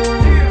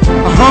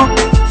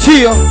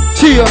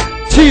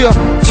 cheer.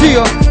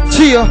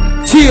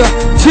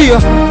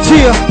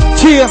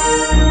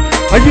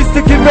 I used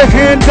to give a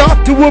hand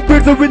out to a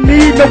brother in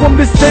need. Now I'm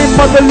the same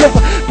mother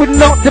lover, but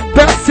not the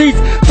best seats.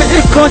 For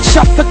if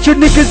gunshots at you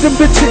niggas and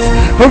bitches.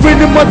 Or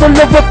any mother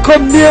lover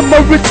come near my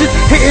riches.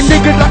 Hitting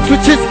niggas like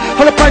switches,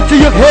 all up into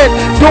your head.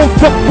 Don't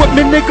fuck with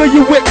me nigga,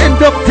 you will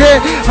end up dead.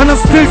 And I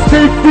still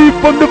stay free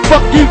from the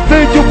fucking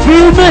fed, you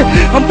feel me?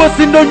 I'm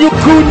busting on your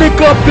crew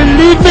nigga,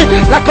 believe me.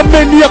 Like a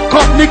maniac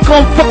cop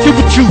nigga, I'm fucking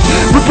with you.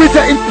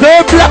 Representing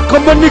third black,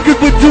 come on niggas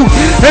with you.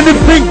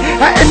 Anything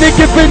at any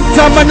given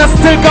time, and I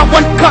still got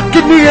one cock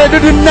in the head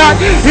of the night.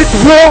 It's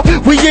war,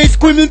 we ain't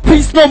screaming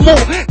peace no more.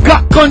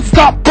 Got guns,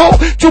 stop bro,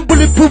 two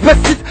bulletproof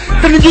vests.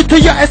 Sending you to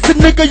your essence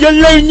nigga, you're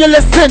laying your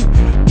lesson.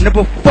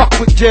 Never fuck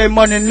with J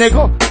Money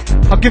nigga.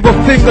 I'll give a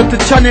finger to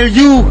channel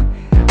you.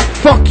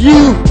 Fuck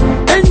you,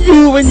 and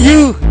you, and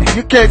you.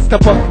 You can't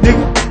stop us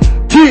nigga.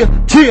 Cheer,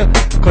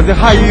 cause the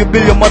higher you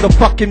build your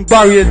motherfucking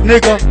barriers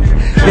nigga,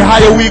 the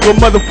higher we go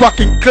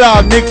motherfucking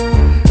cloud nigga.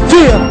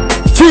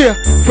 Cheer,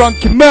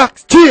 Frankie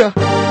Max, cheer.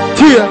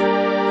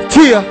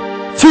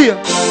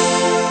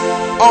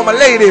 All my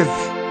ladies,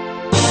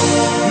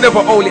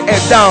 never hold your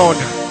head down,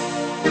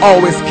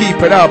 always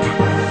keep it up.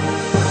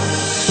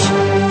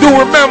 Do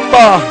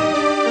remember,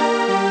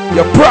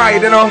 your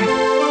pride, you know,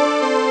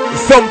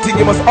 is something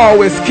you must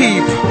always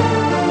keep.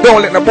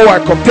 Don't let the boy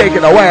come take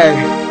it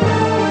away.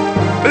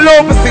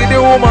 Love to see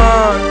the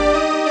woman,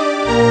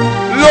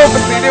 love to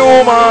see the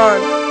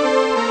woman,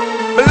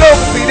 love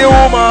to see the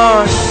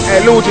woman. Hey,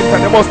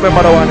 Lugin, you must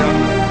remember the one.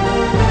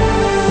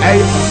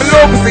 Hey,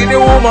 love to see the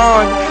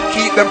woman,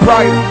 keep them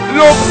pride.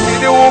 Love to see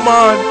the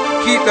woman,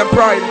 keep them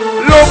pride.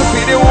 Love to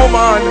see the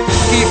woman,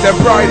 keep them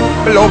pride.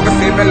 Love to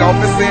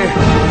see.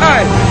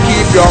 Hey,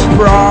 keep your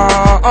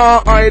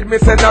pride. Me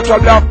say natural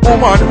black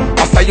woman.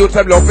 As a youth,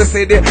 I love to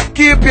see the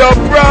keep your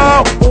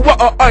pride.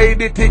 What I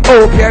did the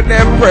Ethiopian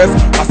empress.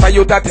 As a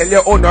youth, I tell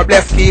you, oh no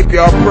bless, keep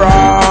your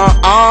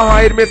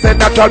pride. Me say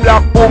natural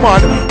black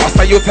woman. As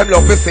a youth, I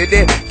love to see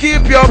the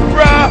keep your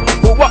pride.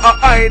 What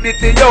I did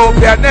the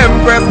Ethiopian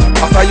empress.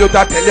 As a youth,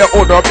 I tell you,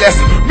 oh no bless.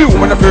 Me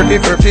woman a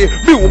 30,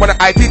 me woman a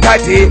IT.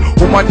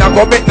 Woman a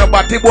go make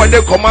nobody boy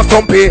they come and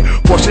stumpy.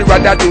 But she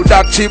rather do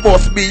that, she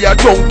must be a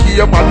junkie.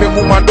 A man, me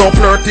woman don't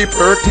flirty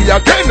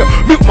again.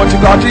 Me woman she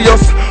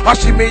gorgeous, and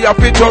she me a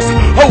fit just.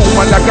 A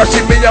woman like a she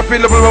me a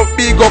feel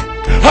big up.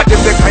 And them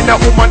the kind of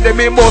woman they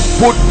me must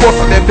put first.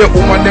 And them the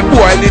woman them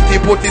quality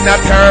put in a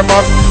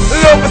thermos.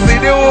 Love to see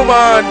the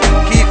woman,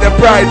 keep the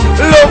pride.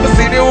 Love to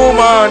see the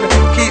woman,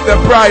 keep the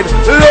pride.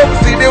 Love to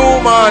see the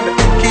woman,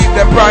 keep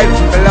the pride.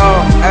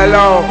 Hello.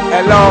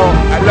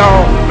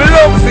 Me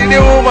love to see the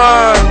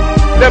woman,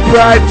 the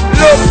pride.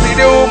 Love to see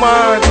the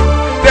woman,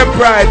 the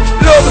pride.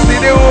 Love to see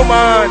the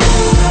woman,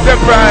 the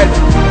pride.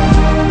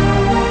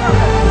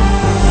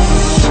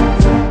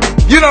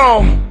 You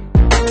know,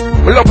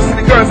 we love to see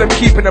the girls them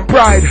keeping them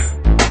pride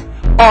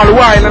all the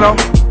while, you know,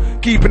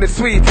 keeping it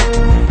sweet.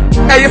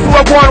 Hey, you see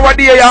what going on right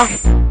there, yeah?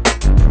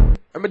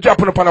 Let me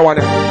dropping up on the one.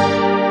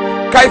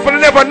 Cause if you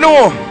never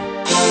know,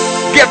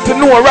 get to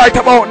know right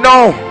about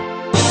now.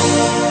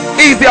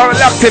 Easy on the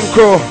Locked-In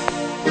crew.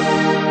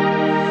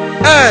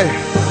 Hey,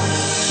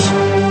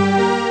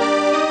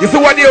 you see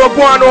what they were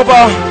going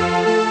over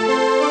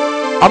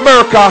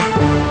America?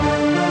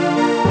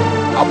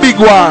 A big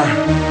war.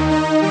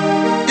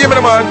 Give me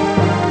the man.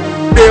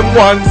 Them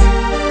ones.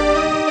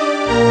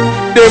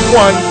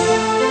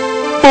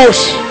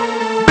 Bush,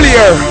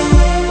 Blair.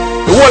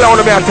 The whole I want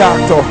to be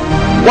attacked to.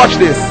 Watch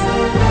this.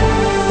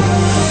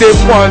 Them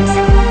ones.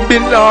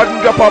 Bin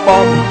Laden drop a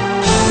bomb.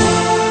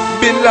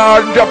 Bin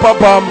Laden drop a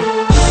bomb.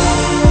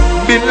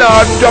 Bin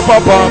Laden drop a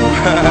bomb.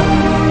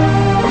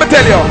 Let me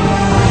tell you.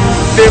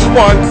 Them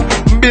ones.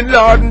 Bin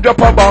Laden drop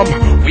a bomb.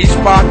 Which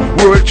part?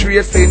 World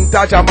Trade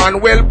Center,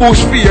 Jaman, well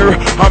Bush fear.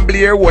 And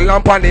Blair hold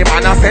on pan him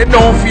and I said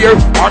no fear.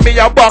 Or me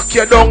a back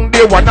you down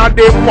there, one of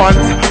them ones.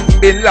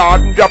 Bin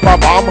Laden drop a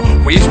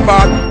bomb. Which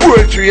part?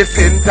 World Trade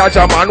Center,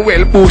 Jaman,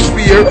 well Bush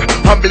fear.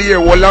 And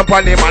Blair hold on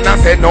pan him and I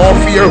said no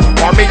fear.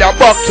 Or me a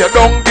back you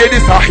down there,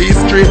 this a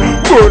history.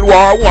 World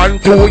War I,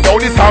 II, yo,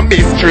 this a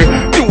mystery.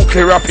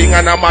 Nuclear thing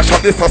and a mash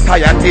up the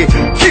society.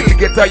 Kill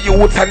get a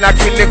youth and a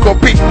kill little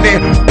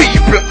picnic.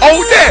 People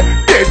out there,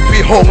 dead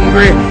be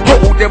hungry. How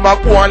them a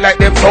go on like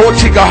them so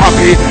chigga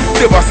happy.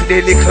 Never see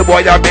the little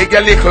boy a beg a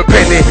little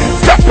penny.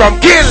 Stop from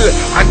kill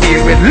and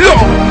deal with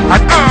love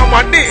and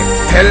harmony.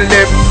 Tell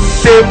them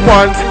they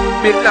want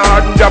Bin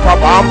Laden drop a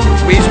bomb.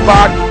 Which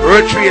part?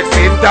 World Trade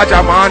Center,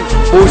 Jaman,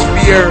 Bush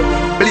fear.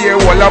 Blair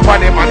wall up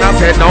on him and I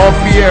said no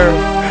fear.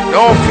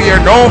 No fear,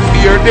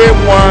 they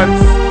want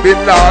Bin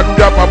Laden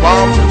drop a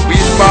bomb.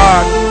 Which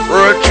part?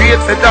 World Trade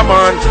Center,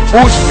 man,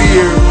 Bush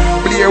fear.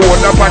 Blair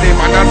wall up on him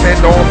and I said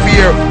no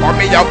fear. Or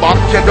me a back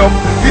you down.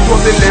 It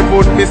was the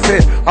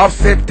 11th of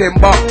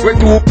September. When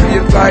two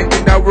planes like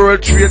in a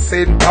World Trade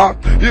Center.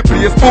 The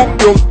place boom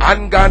down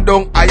and gone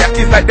down.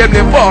 It's like them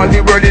they fall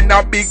the world in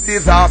a big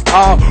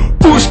disaster.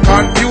 Bush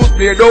confused,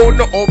 they don't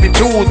know how to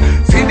choose.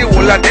 See the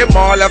whole of them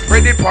all are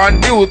spread it on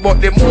news. But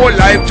the more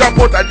life jump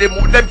out and the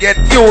more them get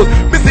used.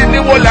 Me see the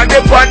whole of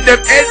them on them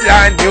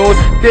headline news.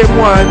 Them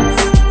ones.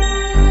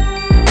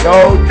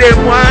 No,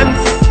 them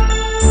ones.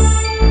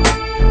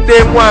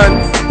 Them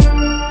ones.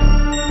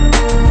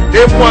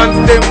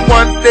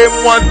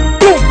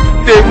 Boom.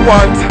 they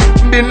want.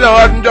 Bin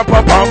Laden drop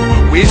a bomb.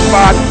 Which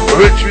part?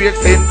 World Trade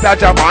Center,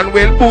 Japan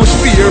will push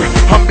fear.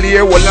 And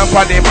Blair will up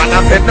on him and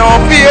I said no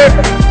fear.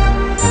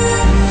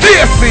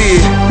 JC.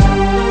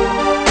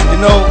 You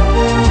know,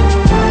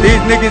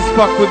 these niggas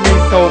fuck with me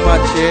so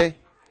much, yeah?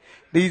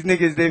 These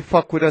niggas, they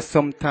fuck with us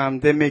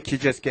sometimes. They make you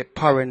just get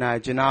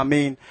paranoid, you know what I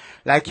mean?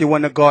 Like you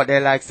wanna go out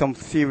there like some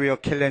serial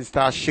killer and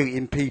start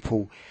shooting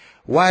people.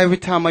 Why every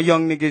time a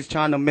young nigga is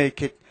trying to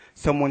make it,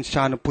 someone's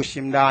trying to push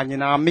him down, you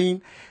know what I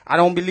mean? I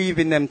don't believe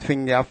in them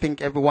things there. I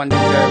think everyone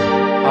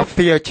deserves a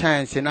fair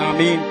chance, you know what I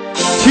mean?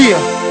 Cheer,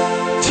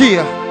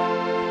 cheer,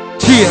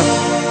 cheer,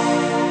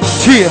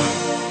 cheer,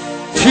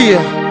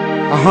 cheer.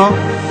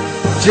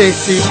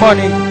 JC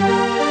Money,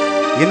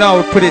 you know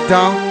we put it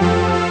down.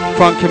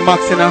 Frankie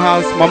Max in the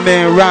house, my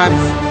man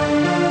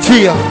Rhymes.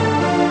 Cheer,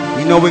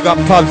 you know we got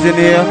pubs in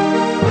here.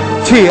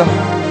 Cheer,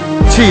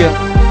 cheer.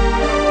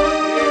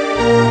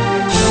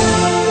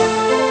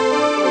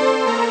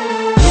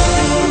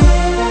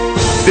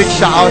 Big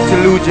shout out to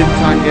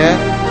Lugenton, yeah?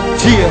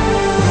 Cheer,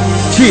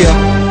 cheer.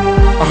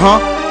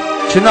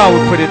 You know we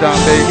put it down,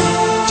 baby.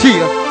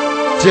 Cheer,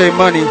 J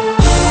Money.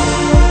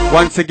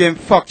 Once again,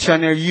 fuck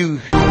Channel U.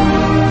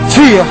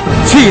 Cheer,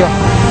 cheer.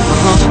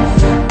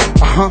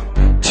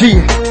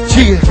 Cheer,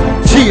 cheer,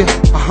 cheer.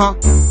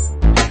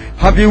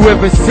 Have you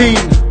ever seen?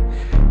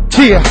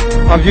 Cheer,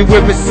 have you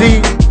ever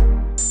seen?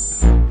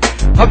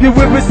 Have you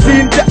ever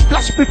seen that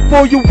flash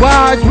before your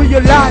eyes?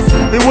 Realize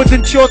it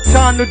wasn't your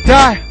time to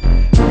die.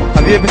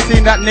 Have you ever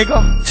seen that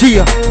nigga?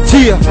 Cheer,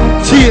 cheer,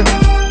 cheer.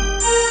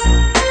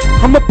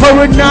 I'm a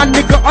paranoid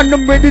nigga and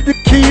I'm ready to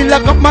kill. I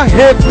got my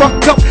head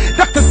fucked up.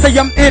 Doctors say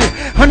I'm ill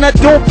and I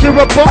don't care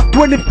about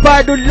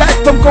 25 to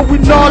life. I'm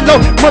going all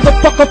out.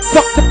 Motherfucker,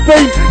 fuck the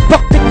fame.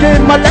 Fuck the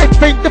game. My life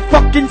ain't the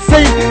fucking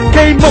same.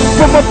 Came up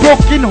from a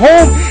broken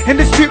home. In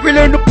the street we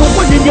learn to put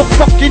one in your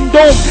fucking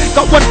dome.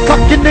 Got one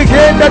cock in the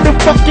head of the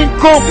fucking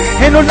chrome.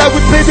 Ain't no lie, we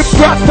pay the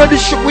price for the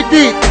shit we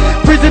did.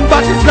 Prison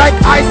bodies like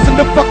ice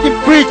in the fucking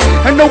fridge.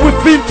 I know we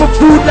feel for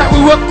food like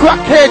we were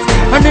crackheads.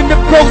 And in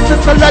the process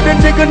a lot of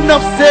nigga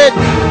enough said.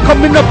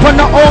 Coming up on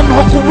our own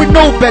hustle, we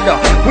know better.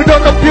 We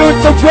don't abuse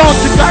around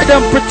to guide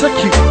and protect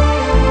you.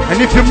 And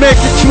if you make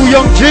it through,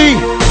 young G,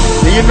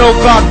 then you know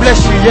God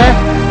bless you, yeah?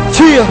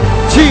 Cheer,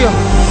 cheer.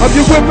 Have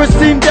you ever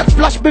seen that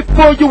flash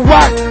before your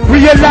eyes?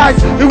 Realize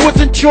it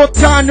wasn't your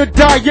time to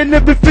die. And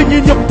everything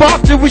in your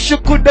past you wish you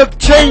could have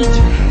changed.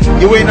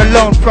 You ain't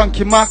alone,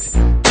 Frankie Max.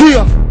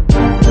 Cheer.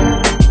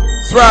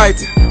 That's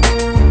right.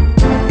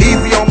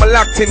 Easy on my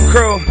locked-in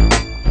crew.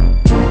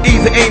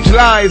 Easy Angel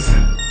Eyes.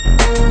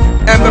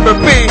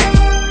 MVP.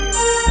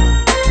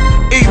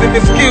 Easy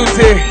Miss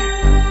Cutie.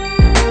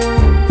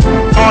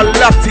 All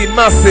locked-in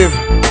massive.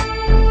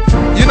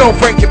 You know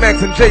Frankie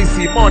Max and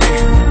JC Money.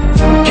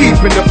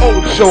 Keeping the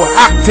old show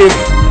active.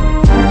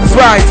 That's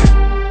right.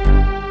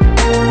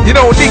 You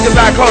know niggas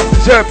like us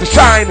deserve to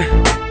shine.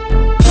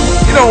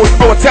 You know it's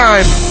our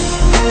time.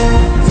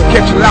 So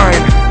catch a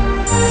line.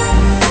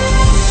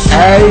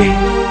 Hey.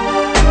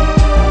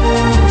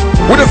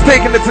 We're just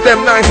taking it to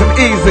them nice and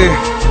easy.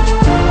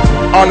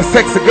 All the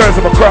sexy girls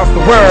from across the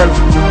world,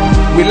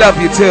 we love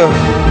you too.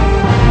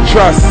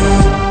 Trust.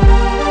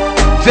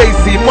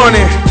 JC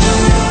Money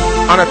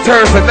on a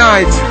Thursday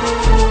night,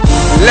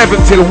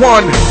 11 till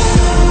 1.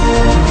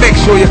 Make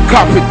sure you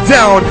cop it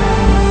down.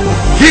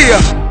 Yeah.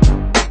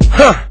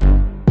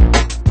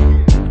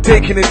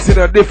 Taking it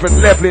to a different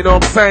level, you know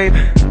what I'm saying?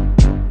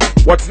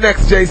 What's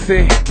next,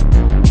 JC?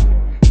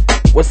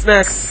 What's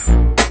next?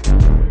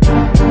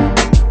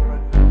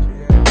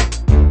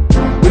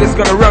 We're just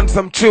gonna run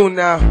some tune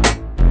now.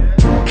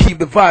 Keep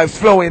the vibes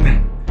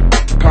flowing.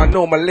 Cause I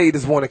know my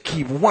ladies wanna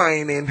keep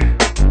whining.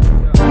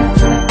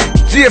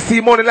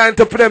 GSC Money line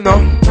up for them now.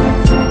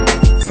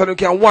 So you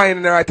can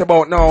whine right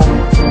about now.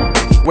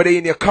 Whether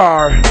in your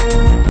car,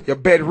 your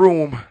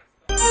bedroom,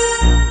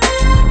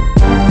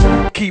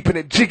 keeping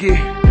it jiggy.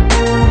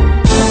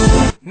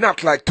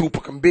 Not like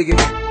Tupac and Biggie.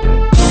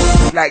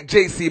 Like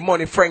JC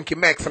Money, Frankie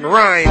Max and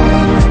Rhyme.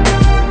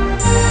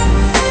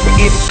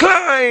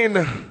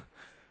 Incline.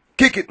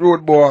 Kick it,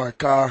 road boy,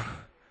 car.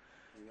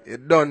 You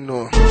don't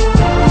know.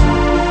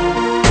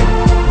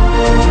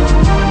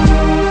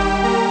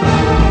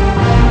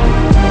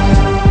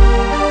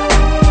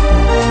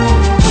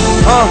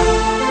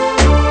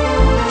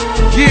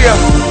 Yeah.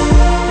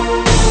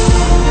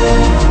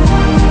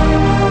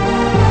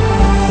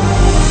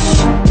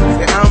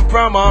 Say I'm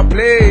from a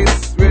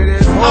place where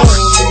there's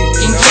holy.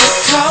 And get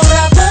caught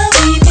up what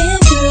we've been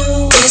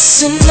through.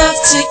 It's enough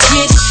to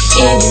get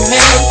any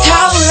man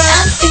caught up.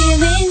 I'm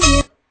feeling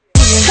you.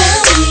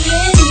 Me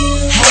and you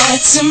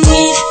had to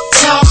meet,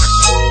 talk,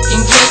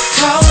 and get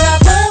caught up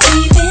what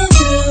we've been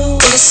through.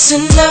 It's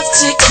enough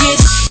to get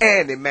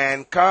any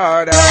man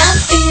caught up. I'm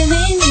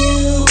feeling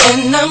you,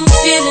 and I'm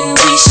feeling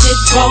we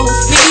should both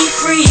be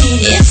free.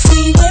 If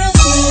we were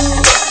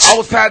through,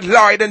 Outside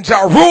Lloyd and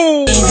Ja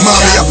Rule.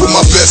 Mommy, I put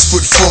my best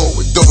foot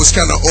forward, though it's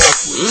kinda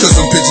awkward, cause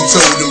I'm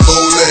pigeon-toed and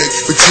bow-legged.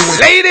 But you ain't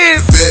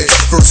ladies. Beg.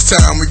 First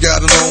time we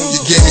got along,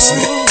 you gave me some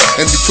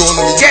and be calling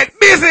me. Get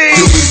busy.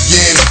 Do it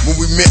again. When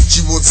we met,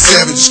 you were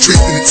 7, straight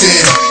from the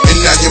 10. And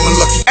now you're my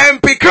lucky.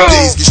 MP Cool.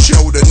 Days get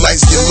shorter,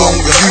 nights get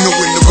longer. You know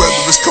when the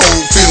weather is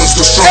cold, feelings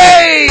go stronger.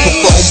 Hey.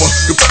 Performer,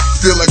 the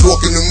feel like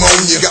walking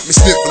pneumonia. Got me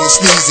sniffing and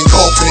sneezing,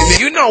 coughing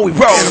and you know we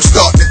roll. And I'm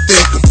starting to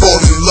think I'm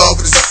falling in love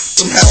with this.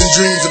 I'm having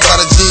dreams about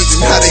her jeans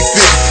and how they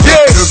fit.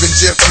 Yeah. Irvin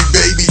Jeffrey,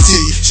 baby T.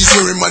 She's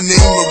hearing my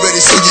name already,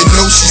 so you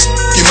know she's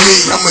f***ing me.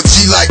 I'm a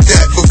G like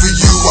that, but for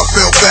you, I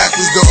fell back.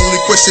 Was the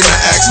only question I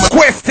asked. My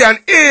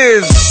question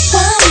is,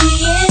 why me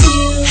and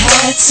you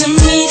had to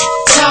meet,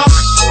 talk,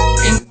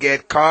 and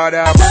get caught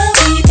up. what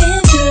we've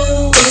been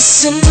through.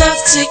 It's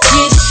enough to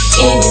get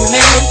any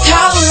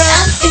manpower.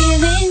 I'm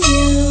feeling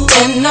you,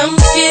 and I'm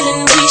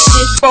feeling we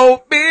should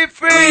both be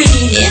free.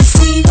 If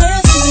we were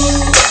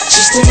through,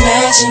 just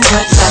imagine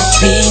what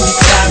life being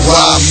without.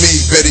 Why me?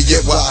 Better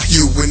yet, why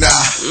you and I?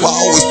 Why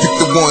always pick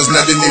the ones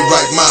not in their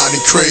right mind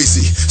and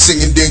crazy?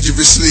 Singing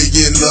dangerously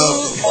in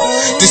love.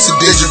 This a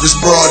dangerous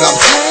broad. I'm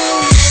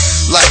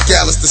like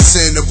Alice, the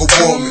sin of a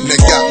woman that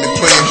got me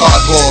playing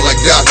hardball like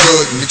Doc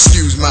Gooden.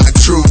 Excuse my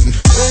intruding.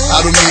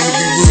 I don't mean to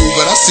be rude,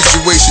 but our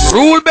situation is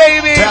rule,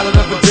 baby. Ballad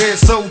of a dead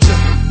soldier.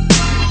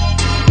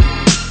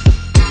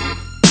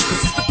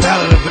 This is the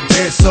ballad of a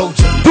dead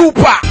soldier.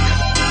 Tupac.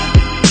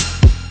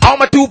 All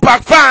my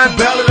Tupac fans.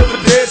 Ballad of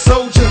a dead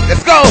soldier.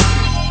 Let's go.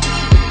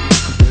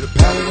 The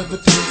ballad of a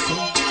dead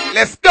soldier.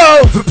 Let's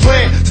go. The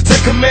plan to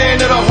take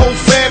command of the whole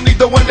family,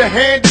 though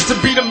underhanded to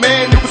be the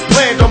man that was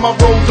planned on my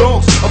road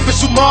dogs.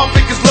 Official mom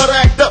figures love to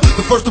act up.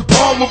 The first to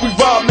bomb when we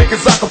rob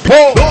niggas I could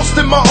pull. Lost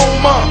in my own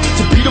mind.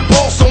 To be the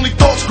boss, only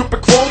thoughts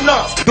gripping grown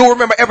ups. Do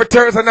remember every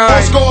Thursday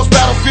night. Scores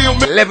battlefield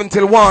 11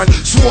 till 1.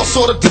 Swore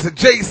sort of It's a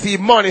JC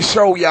Money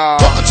show, y'all.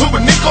 talking to a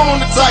nigga on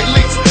the tight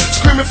links,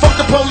 screaming fuck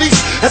the police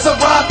as I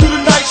ride through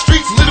the night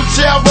streets. Little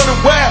child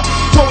running wild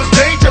towards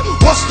danger.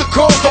 What's the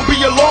cause? Don't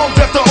be alarmed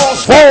after all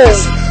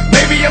strikes.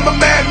 Maybe I'm a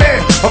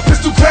madman, a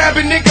pistol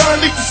grabbing nigga,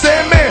 unleash the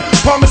Sandman.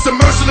 Promise a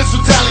merciless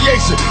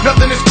retaliation.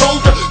 Nothing is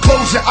colder.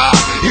 Close your eyes,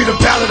 hear the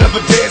ballad of a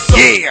dead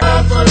soldier.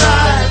 Yeah. For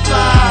life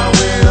I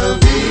will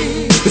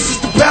be. This is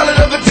the ballad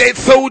of a Dead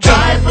soldier.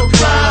 life of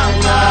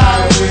crime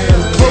I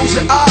will close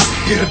your eyes,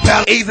 hear the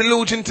ballad. Easy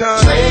Lugeon time.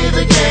 Play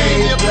the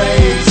game you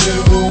play to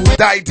win.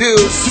 Die do.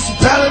 This is the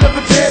ballad of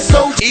a dead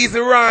soldier. Easy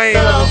rhyme.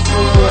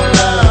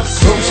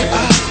 Close your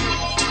eyes.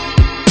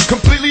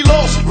 Completely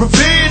lost,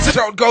 revenge.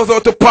 Shout goes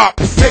out to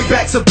Pops.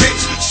 Payback's a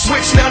bitch.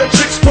 Switch now the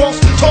tricks cross.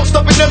 Tossed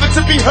up and never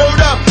to be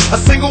heard of. A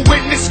single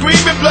witness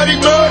screaming bloody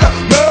murder.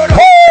 Murder.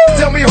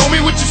 Tell me,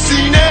 homie, what you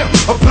see now?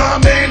 A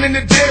blind man in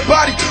a dead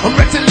body. I'm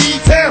ready to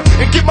leave town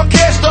and get my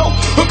cash though.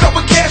 Hook up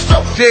with cash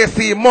though.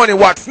 JC Money,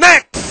 what's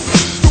next?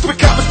 Stupid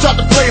coppers tried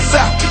to play us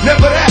out.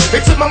 Never that.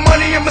 They took my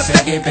money and my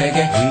step.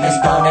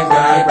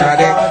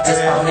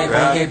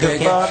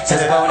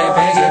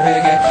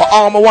 For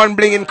all my one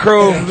blingin'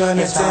 crew,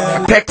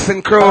 my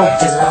Texan crew,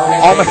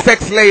 all my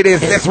sex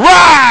ladies, let's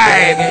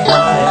ride!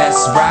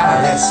 Let's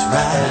ride, let's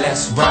ride,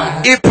 let's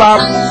ride. Hip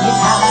hop,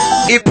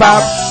 hip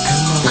hop,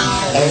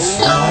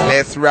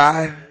 let's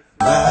ride,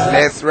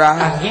 let's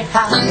ride.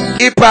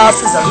 Hip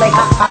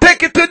hop,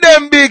 take it to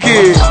them,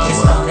 Biggie.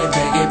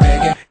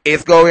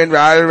 It's going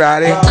ride,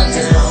 ride.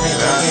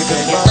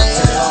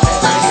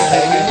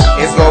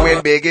 It's going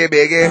biggie,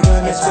 biggie.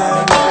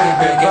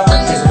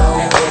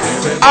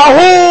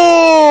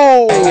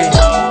 Ahoo!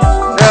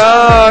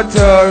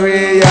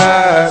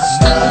 Notorious.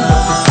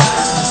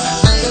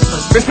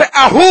 Mr.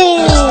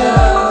 Ahoo!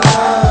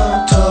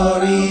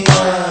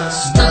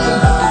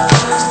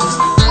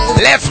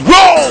 Let's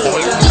roll!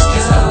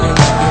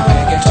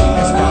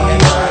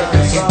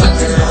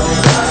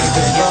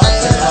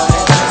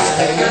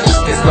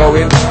 It's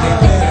going.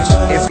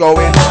 It's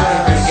going.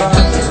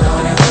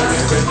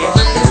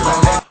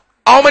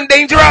 Almond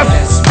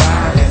dangerous.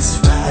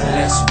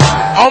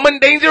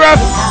 Almond dangerous.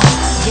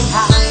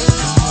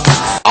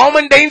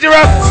 Almond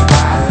dangerous.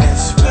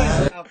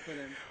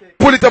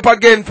 Pull it up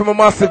again from a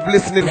massive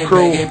listening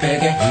crew. Easy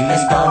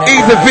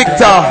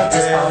Victor.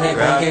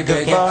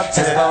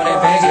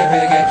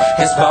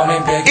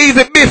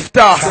 Easy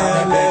Bifter.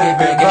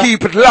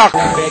 Keep it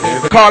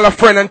locked. Call a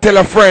friend and tell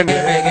a friend.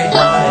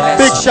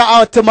 Big shout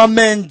out to my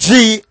man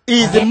G,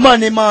 Easy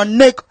Money, my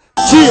Nick.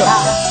 Cheer.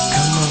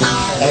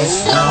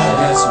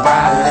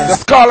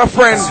 Just call a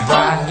friend.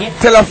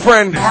 Tell a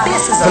friend.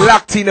 The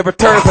lock team every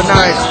Thursday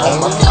night.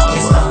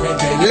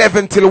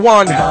 11 till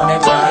 1.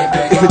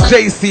 It's a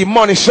JC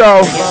Money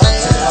show.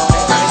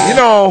 You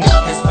know.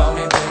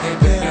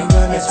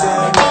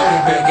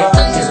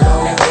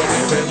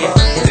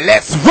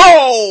 Let's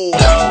roll.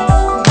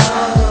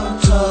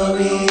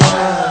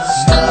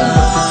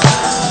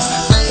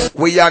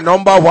 We are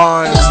number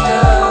one.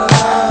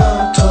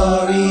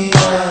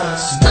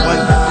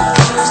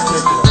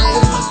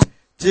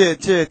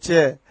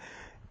 Cheer.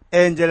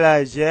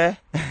 Angelize, yeah?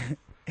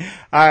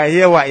 Alright,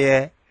 hear what,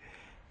 yeah?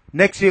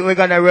 Next week we're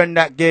gonna run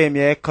that game,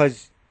 yeah?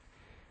 Cause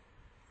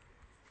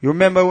You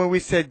remember when we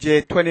said,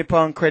 Jay,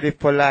 £20 credit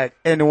for like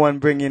anyone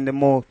bringing the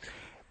more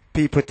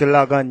people to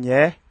log on,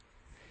 yeah?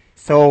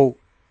 So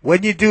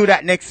when you do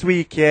that next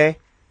week, yeah,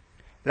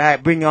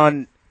 like bring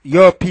on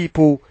your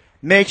people,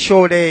 make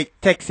sure they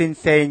text in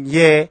saying,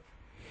 yeah,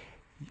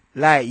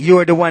 like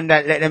you're the one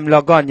that let them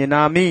log on, you know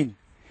what I mean?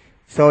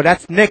 So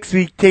that's next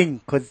week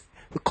thing, because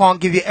we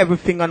can't give you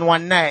everything on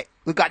one night.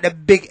 We got the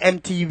big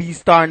MTV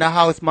star in the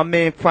house, my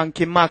man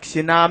Frankie Max,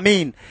 you know what I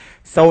mean?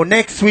 So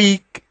next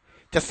week,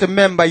 just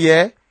remember,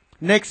 yeah,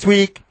 next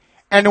week,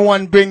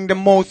 anyone bring the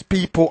most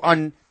people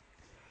on,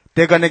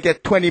 they're going to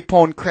get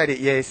 £20 credit,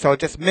 yeah? So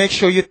just make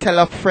sure you tell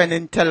a friend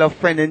and tell a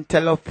friend and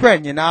tell a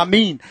friend, you know what I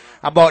mean?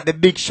 About the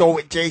big show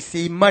with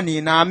JC Money,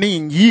 you know what I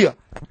mean? Yeah.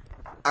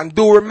 And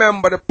do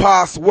remember the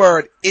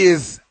password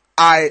is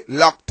I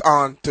locked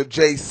on to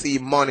JC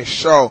Money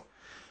Show.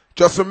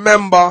 Just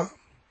remember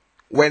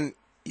when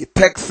you're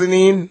texting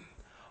in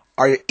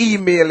or you're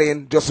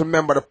emailing, just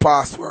remember the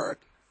password.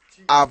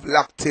 I've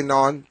locked in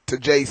on to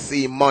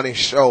JC Money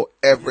Show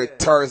every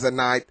Thursday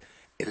night,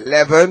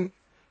 11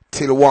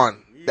 till 1.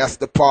 That's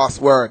the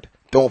password.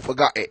 Don't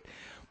forget it.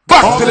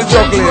 Back to the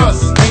juggling.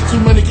 Ain't too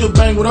many can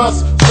bang with us.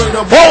 Straight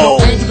up,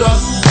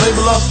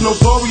 label us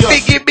notorious.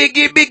 Biggie.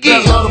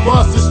 That's all the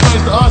bus. It's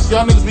strange to us.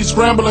 Y'all niggas be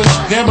scrambling,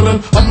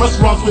 gambling. I'm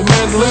restaurants with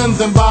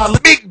mandolins and violins.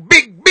 Big.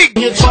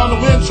 Here trying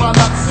to win, trying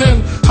not to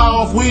sin. High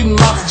off weed and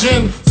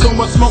oxygen. So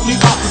much smoke need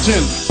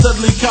oxygen.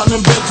 Steadily counting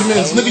them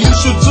Benjamins. Nigga, you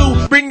should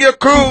too. Bring your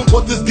crew.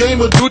 What this game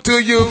would Do to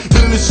you.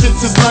 Been in this shit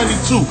since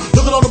 92.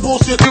 Look at all the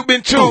bullshit You've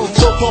been true.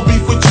 So-called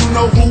beef with you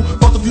know who.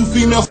 Fuck a few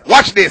females.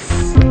 Watch this.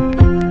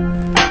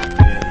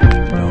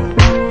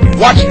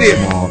 Watch this.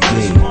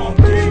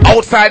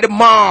 Outside the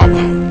mob.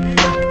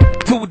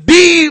 Too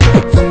deep.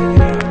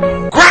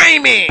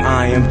 Grimy.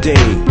 I am D.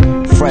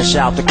 Fresh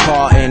out the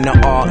car in the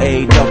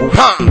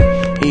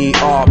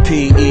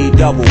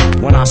R-A-double-E-R-P-E-double.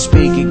 When I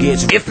speak, it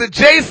gets. It's the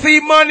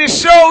JC Money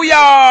Show,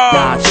 y'all.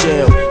 Nah,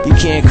 chill. You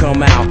can't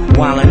come out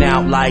wildin'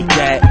 out like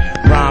that.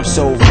 Rhyme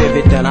so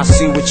vivid, then I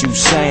see what you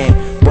saying.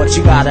 But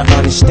you gotta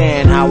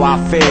understand how I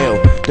feel.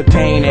 The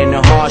pain and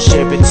the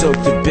hardship it took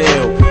to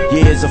build.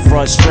 Years of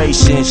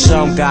frustration,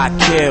 some got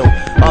killed.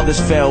 Others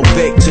fell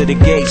victim to the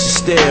gates of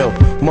steel.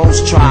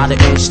 Most try to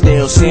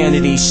instill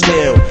sanity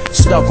still.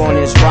 Stuck on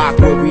this rock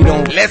where we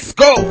don't. Let's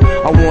go.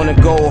 I wanna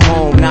go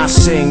home, not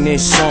sing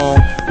this song,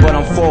 but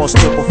I'm forced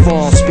to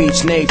perform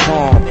speech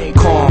napalm.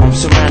 Calm,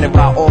 surrounded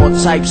by all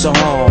types of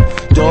harm.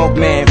 Dog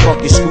man, fuck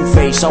your screw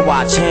face, I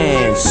watch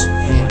hands.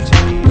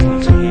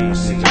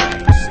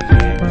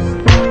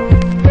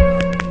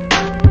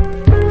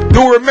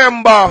 Do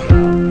remember,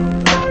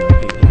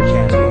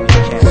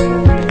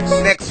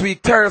 next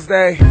week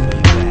Thursday,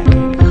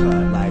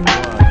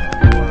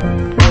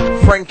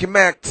 Frankie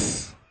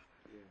Max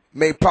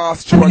may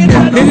pass through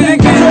again.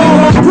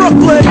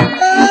 Brooklyn,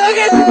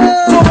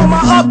 all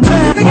my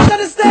uptown, niggas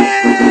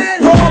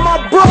understand. All my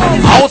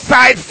bros,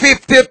 Outside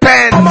 50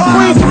 pence. all my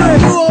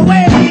Queensland,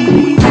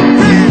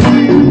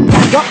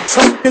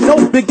 you know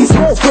Biggie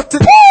Smalls whipped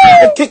it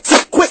and kicks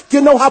it quick.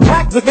 You know how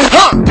blacks are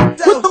getting with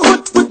the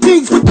hoods, with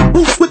these, with the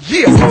boots, with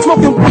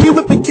smoking weed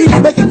with the keys,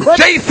 making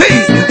credit. JC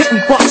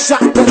Hitting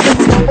buckshot,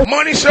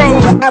 Money Show.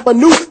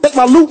 Avenue, take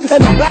my loot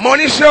and back.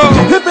 Money Show.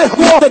 Pippin'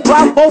 war, they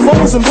drive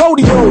Volvos and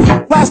rodeos.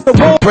 Blast the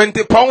road.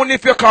 £20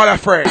 if you call a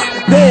friend.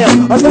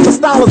 Damn, another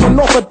style is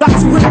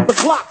unorthodox grip the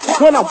clock.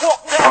 When I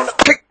walk down the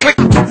Click.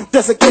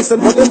 just in case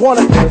another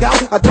wanna pick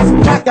out, I just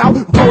back out,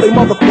 blow they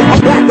motherfucker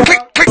back out.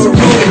 Click.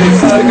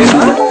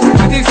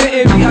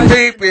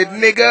 Keep it,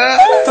 nigga.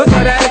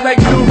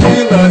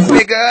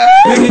 Nigga.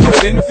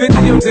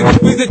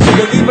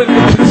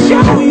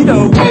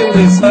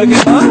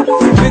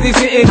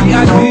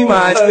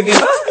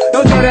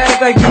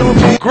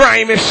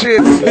 Grimy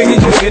shit. When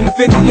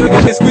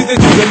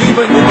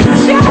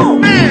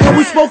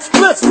we smoke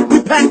spliffs,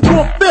 we pack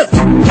 4 fifths.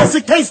 Just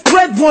in case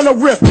Greg wanna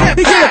rip.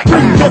 He get a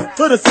free gift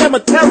to the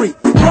cemetery.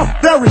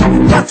 Rough berry,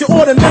 not your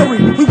ordinary.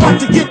 We want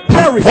to get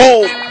buried.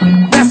 Oh.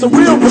 That's a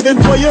real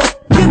nigga for you.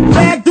 Get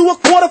back, do a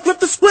quarter, flip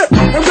the script,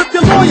 and rip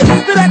your lawyer.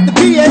 Spit at the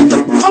DA,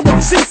 just I'm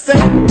what she say.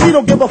 We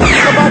don't give a fuck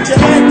about your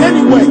hand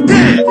anyway.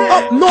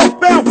 Up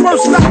northbound,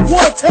 first stop,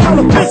 Watertown,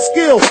 a bitch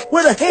skill.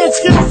 Where the hand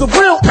skills are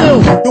real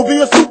ill. You'll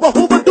be a super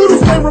hoover, doodle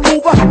stain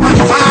remover.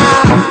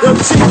 Yo,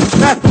 chief,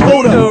 that's the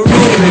holder.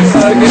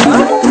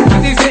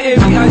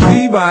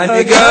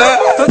 Nigga.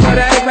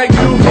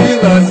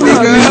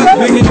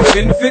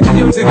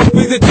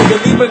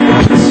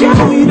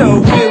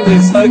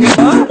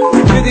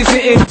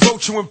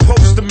 Approach you and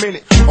post a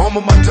minute. Arm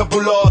of my double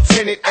R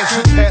tenant. As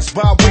you pass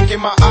by, winking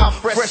my eye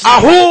fresh.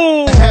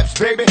 Ahoo. Perhaps,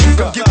 baby,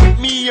 come get with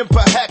me and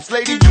perhaps,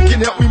 lady, you can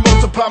help me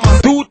multiply my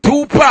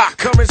Tupac.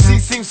 currency.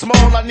 Seems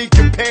small, I need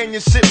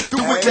companionship.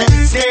 Through with that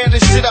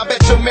scandalous shit, I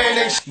bet your man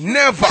ain't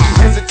Never.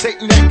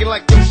 hesitating, acting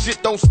like your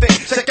shit don't stink.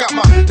 Check out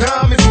my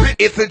diamonds, bitch.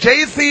 It's a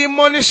JC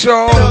Money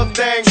Show. Love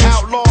thing,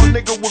 outlaw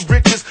nigga with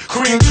riches.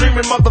 Cream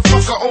dreaming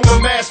motherfucker on the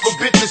mask for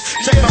bitches.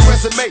 Check my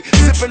resume,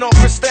 sipping on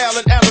Cristal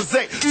and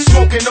Alizé.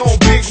 Smoking on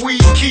big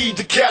weed, key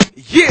to cap.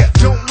 Yeah.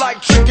 Don't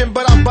like tricking,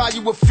 but I'll buy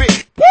you a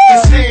fit.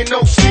 Staying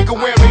no shit.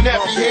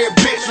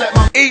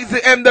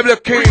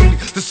 MW King,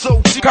 the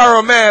soul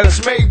Caramel,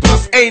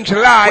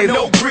 Angel Eyes.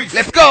 no grief.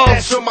 Let's go.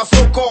 Show my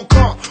so-called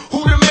calm. Who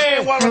the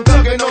man while I'm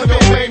thugging on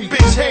your main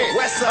bitch head?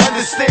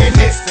 Understand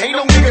this, ain't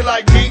no nigga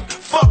like me.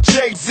 Fuck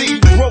Jay-Z,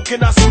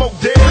 broken, I smoke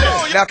dead.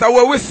 That's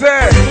what we say.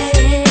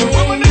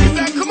 Where my niggas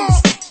at? Come on.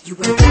 You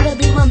ain't gotta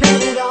be my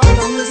baby doll,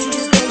 long as you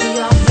just be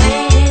your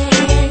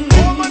friend.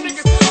 All my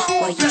niggas,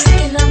 While you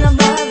tricking on the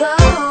mother,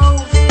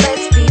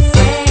 let's be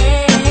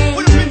friends.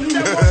 what the bitches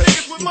that want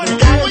niggas with money? You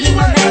gotta Where be you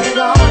my at? baby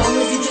doll, long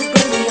as you just be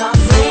your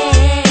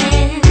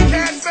friend.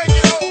 Can't make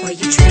it over. While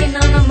you tricking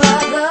on the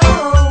mother,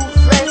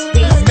 let's be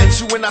friends. Met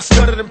you when I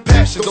stuttered in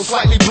passion, though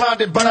slightly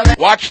blinded, but I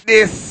Watch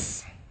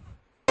this.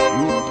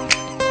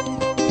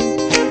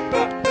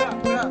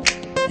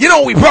 You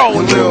know we roll,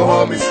 little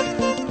homies.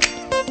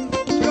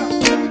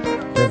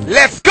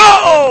 Let's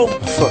go.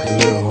 Fucking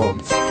little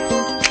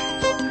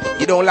homies.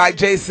 You don't like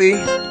JC?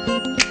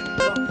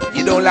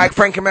 You don't like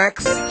Frankie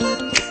Max?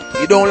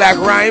 You don't like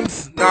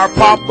rhymes? Nor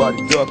pop?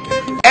 Everybody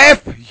ducking.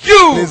 F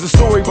you. There's a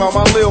story about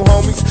my little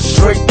homies,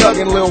 straight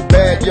thuggin' little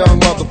bad young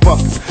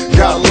motherfuckers.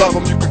 Gotta love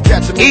them, you can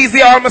catch them.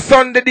 Easy on my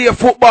Sunday day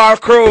football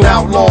crew.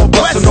 Outlaw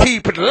bustin' Let's on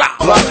keep it loud.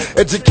 block.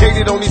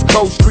 Educated on these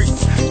cold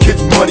streets,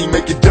 getting money,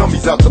 making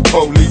dummies out the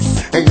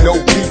police. Ain't no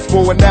peace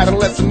for an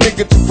adolescent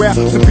nigga to rap,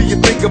 to be a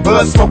thinker,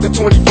 blood smoking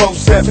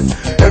 24/7.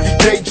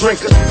 Everyday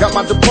drinker, got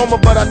my diploma,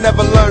 but I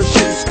never learned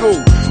shit in school.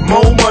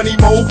 More money,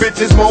 more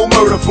bitches, more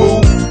murder, fool.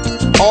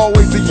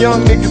 Always the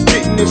young niggas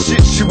getting this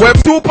shit. She When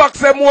Tupac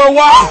said more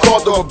what?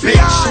 called her a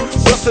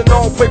bitch. Bustin'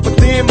 on paper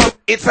thin, my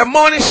It's a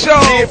money show.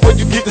 before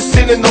you get to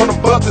sitting on the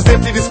buses,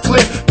 empty this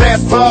clip.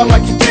 Pass by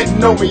like you didn't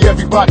know me,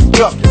 everybody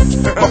ducking.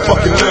 My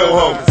fucking little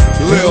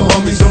homies. Little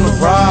homies on the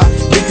ride,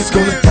 niggas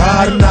gonna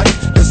die tonight.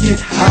 Let's get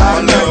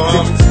high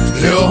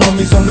tonight. Little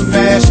homies on the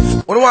mash.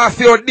 When you want to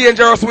see how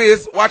dangerous we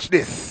is, watch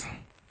this.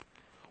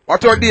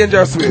 Watch how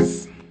dangerous we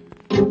is.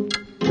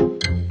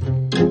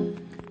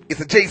 It's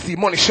a JC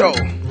Money Show.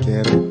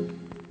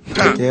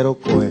 Quiero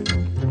coger,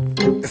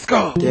 Let's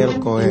go. quiero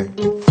coger.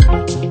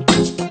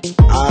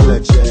 I'll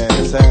let your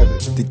ass have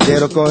it. Te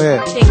quiero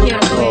coger. Te quiero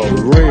Oh,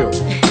 coger.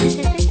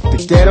 real.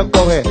 Te quiero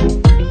coger.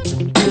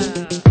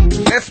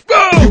 Let's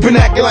go. You been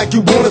acting like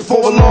you want it for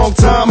a long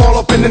time, all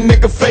up in the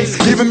nigga face,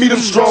 giving me them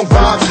strong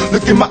vibes.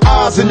 Look in my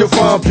eyes and you'll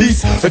find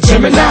peace. A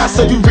Gemini,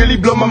 so you really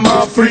blow my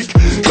mind, freak.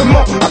 Come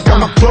on, I got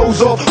my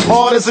clothes off,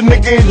 hard as a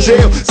nigga in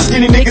jail.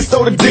 Skinny niggas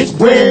throw the dick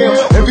well.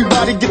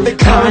 Everybody get their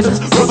condoms,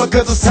 rubber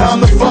cause it's time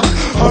to fuck.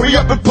 Hurry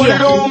up and put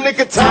it on,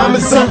 nigga, time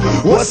is up.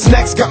 What's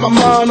next? Got my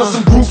mind on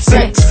some group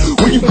sex.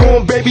 Where you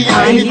going, baby?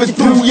 I ain't even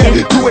through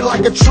yet. Do it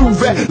like a true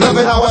vet, love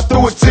it how I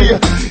threw it to you.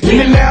 In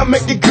and out,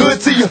 make it good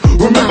to you.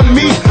 Remember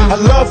me? I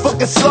love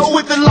fucking slow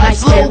with the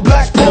lights low.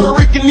 Black, Puerto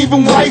Rican,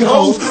 even white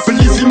hoes.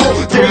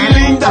 Bellissimo, que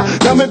linda,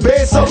 dame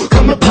beso,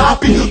 come to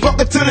poppy. Fuck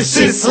it till the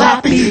shit is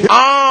sloppy.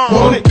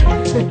 Want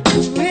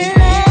it?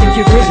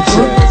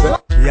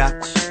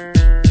 Yacht.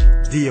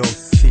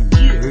 DOC.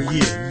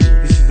 Yeah.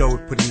 This is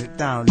always putting it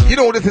down. You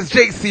know this is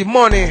JC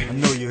Money. I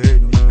know you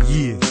heard me.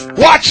 Yeah.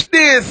 Watch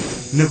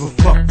this. Never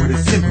fuck with a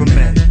simple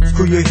man.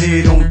 Screw your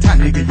head on top,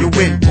 nigga, you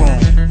went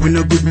wrong. When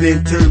a good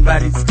man turn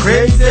bad, it's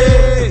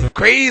crazy.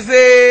 Crazy.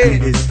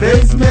 Niggas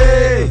face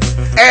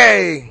me.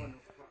 Hey.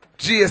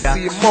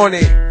 GSC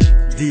Money.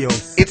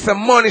 DOC. It's a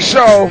money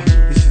show.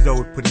 This is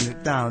always putting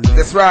it down.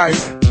 That's right.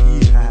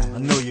 Yeah. I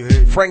know you heard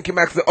me. Frankie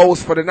Max the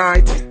host for the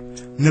night.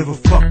 Never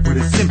fuck with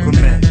a simple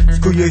man.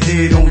 Screw your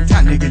head on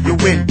top, nigga, you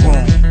went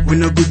wrong.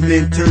 When a good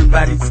man turn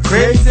bad, it's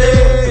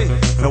crazy.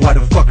 So why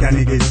the fuck y'all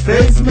niggas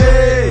face me?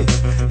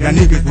 Y'all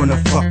niggas wanna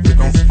fuck, we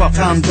gon' fuck.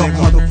 Time's up,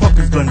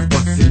 motherfuckers guns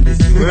bustin' this.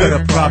 You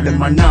got a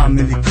problem, I now I'm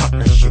really cock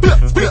that shit.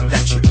 Spit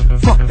that shit,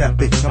 fuck that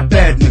bitch, a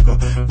bad nigga.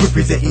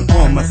 Representing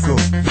all my soul.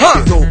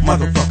 These old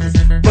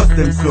motherfuckers, bust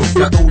them slow.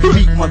 Got those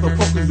weak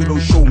motherfuckers who don't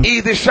show me.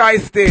 Easy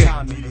shiesty.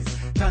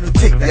 Time to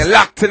take that You're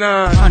locked in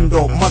on. hand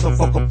off,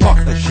 motherfucker,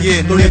 box that shit.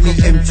 Yeah, don't let me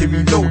empty,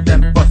 reload,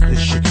 then bust the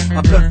shit.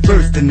 My blood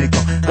burst the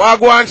nigga.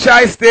 Wagwan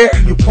shiesty.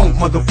 You punk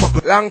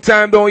motherfucker. Long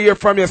time don't hear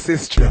from your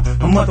sister.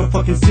 A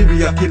motherfucking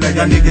serial killer,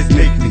 y'all niggas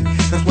make me.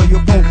 That's why you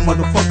punk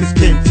motherfuckers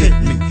can't take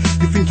me.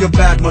 You think you're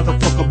bad,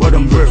 motherfucker, but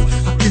I'm real.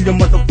 I kill your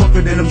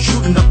motherfucker, then I'm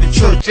shooting up the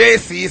church.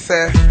 JC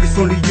said, it's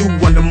only you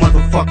on the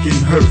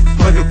motherfucking hurt.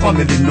 Cause your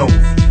family knows.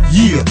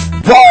 Yeah.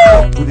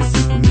 Whoa! With a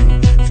simple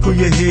name. Screw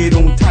your head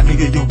on top,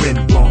 nigga, you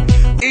went wrong.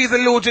 He's a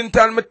Lugent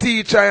and my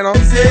teacher, you know.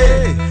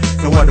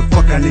 So why the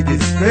fuck I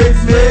niggas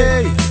face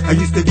me? I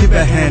used to give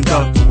a hand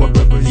out to a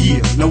brother, yeah.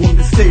 Now I'm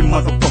the same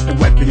motherfucker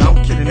weapon,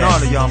 I'm killing all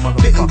of y'all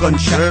motherfuckers. Hitting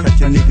gunshots at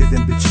your niggas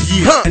and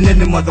bitches, yeah. And then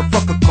the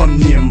motherfucker come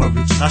near my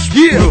bitch.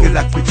 Yeah. Nigga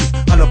like bitches,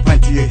 I'll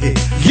point to your head.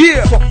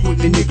 Yeah. Fuck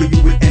with me, nigga,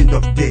 you will end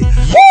up dead.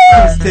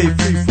 Stay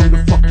free from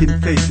the fucking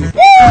faces.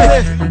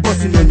 I'm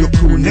busting on your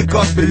crew,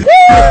 nigga, believe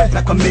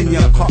like a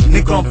maniac cop,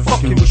 nigga, I'm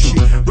fucking with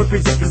you.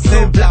 Representing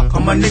same black,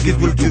 and my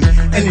niggas will do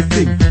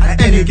anything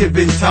at any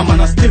given time,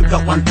 and I still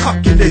got one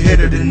cock in the head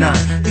of the nine.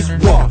 It's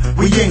war,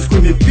 we ain't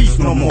screaming peace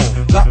no more.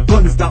 Got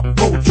guns that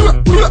bolt,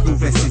 bulletproof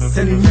vests,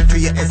 sending you to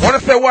your ass. Wanna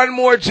say one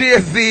more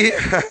JC,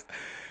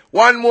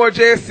 one more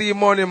JC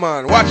Money,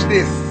 man. Watch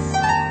this.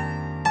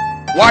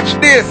 Watch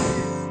this.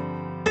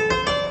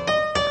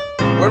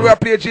 When we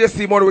play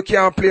JC Money, we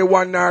can't play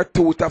 1 or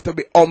 2. It have to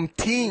be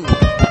umpteen.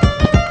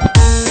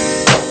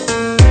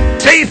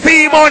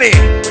 JC Money.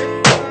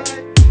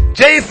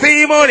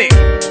 JC Money.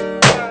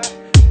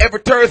 Every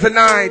Thursday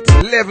night,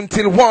 11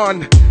 till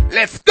 1.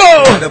 Let's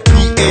go. The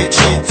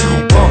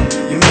PHAT bum.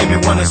 You made me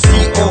wanna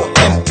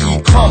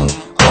COME come.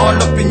 All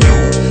up in you.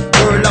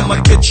 Girl,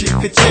 I'ma get you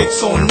if it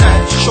takes all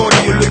night. Shorty,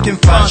 you looking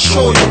fine.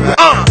 Show you like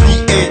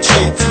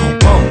PHAT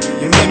bum.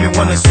 You made me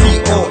wanna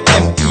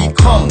COME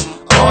come.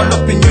 All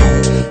up in you.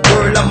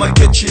 Girl, I'ma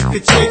get you if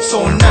it takes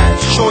all night.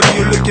 Shorty,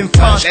 you looking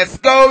fine. Let's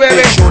go,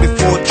 baby. Shorty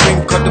for a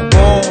drink, cut the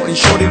ball. And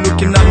shorty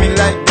looking at me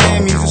like,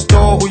 damn, he's a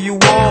star. Who you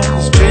are?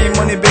 Straight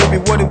money, baby,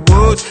 what it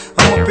was.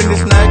 I'm up in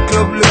this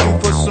nightclub looking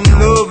for some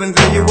love. And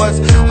there you was.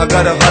 I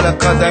gotta holler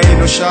cause I ain't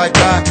no shy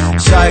guy.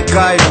 Shy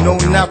guy, no,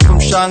 not from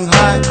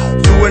Shanghai.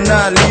 You and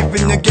I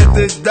leaving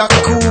together, is that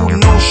cool?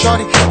 No,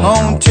 shorty, I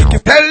don't take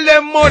it. Tell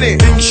them money.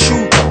 Pink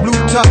shoe, blue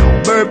top,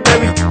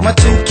 Burberry.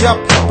 Matching cap,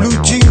 blue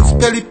jeans,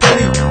 belly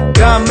belly.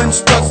 Diamond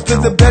studs to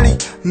the belly.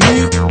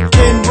 Me,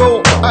 can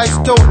roll,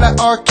 iced out like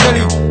R.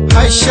 Kelly.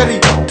 Hi Shelly,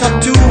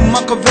 tattoo,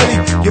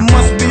 Machiavelli. You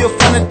must be a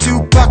fan of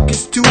Tupac,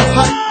 it's too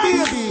hot.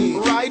 Baby,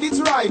 ride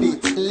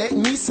it, let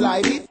me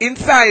slide it.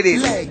 Inside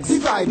it. Legs,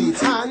 divide it,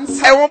 hands.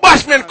 Hey, one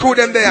bashman crew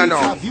them there now.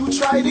 Have you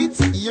tried it?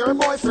 Your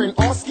boyfriend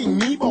asking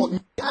me about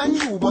me and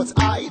you, but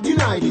I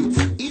denied it.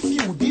 If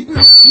you did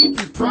not keep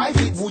it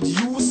private, would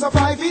you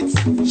survive it?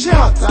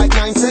 Shot like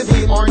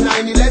 9/7 or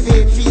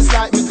 9/11. Feels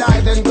like me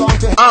died and gone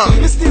to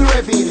heaven. Me still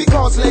revving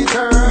because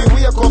later we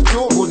wake up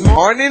to good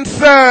morning,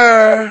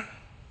 sir.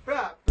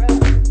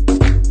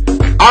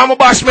 I'm a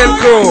bashman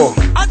crew.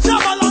 I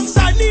jump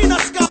alongside Nina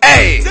Scott.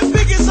 Hey. The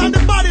biggest and the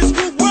baddest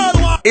group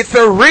worldwide. It's a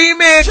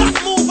remix.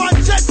 Just move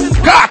and Jetson.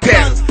 Got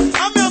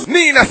it.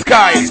 Nina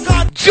Sky.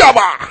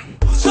 Jabba.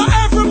 So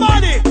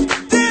everybody,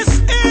 this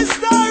is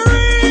the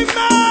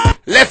remix.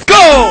 Let's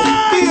go.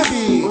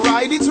 Baby,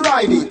 ride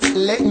it,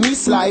 let me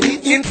slide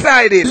it.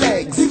 Inside it.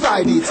 Legs,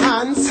 divide it,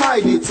 hands,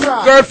 hide it,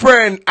 right.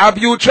 Girlfriend, have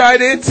you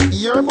tried it?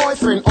 Your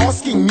boyfriend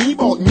asking me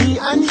about me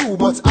and you,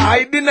 but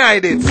I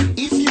denied it.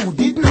 If you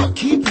did not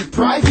keep it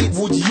private,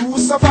 would you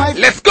survive?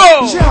 Let's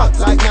go. Shot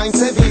like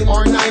 9/7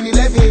 or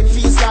 9/11.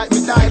 Feels like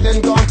we died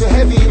and gone to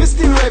heaven. We're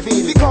still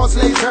revving because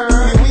later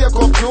we wake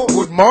up to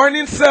good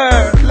morning,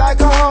 sir. Like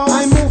a horse,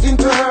 I move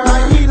into her.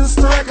 I needles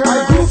to wreck her.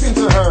 I groove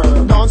into her.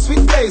 Dance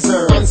with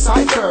blazer and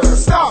cipher.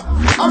 Stop.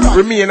 Alright.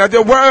 Remain at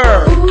your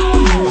word.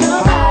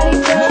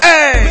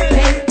 Hey.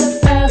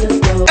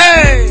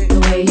 Hey.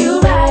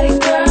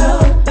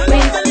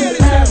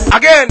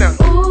 Again.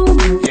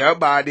 Your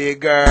body,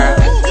 girl.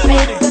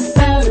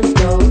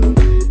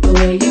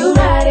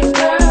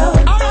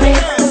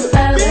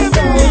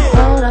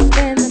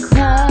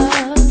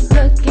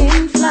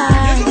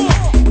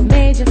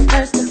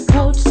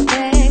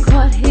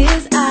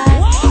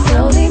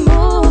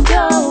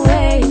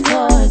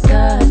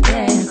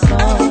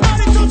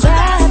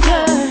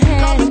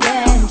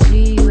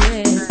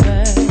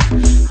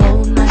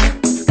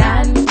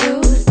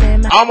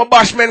 I'm a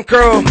bashman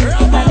crew.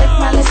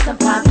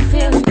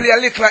 We play a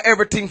little of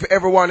everything for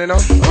everyone, you know.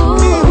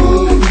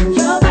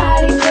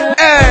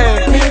 Hey.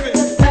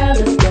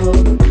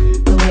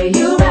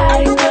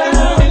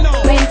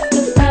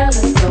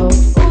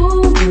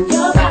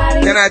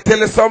 Can I tell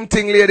you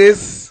something,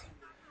 ladies?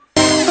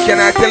 Can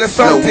I tell you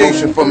something? Slow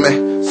motion for me.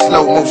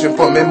 Slow motion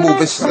for me.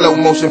 Moving slow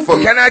motion for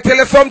me. Can I tell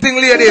you something,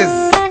 ladies?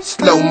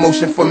 Slow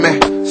motion for me.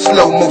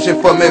 Slow motion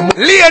for me.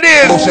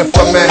 Ladies. Motion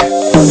for me.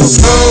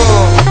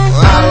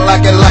 I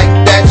like it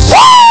like that.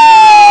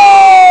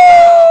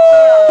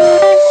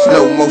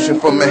 Slow motion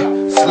for me.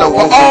 Slow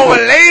motion for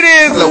me.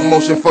 Ladies. Slow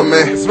motion for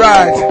me. That's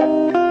right.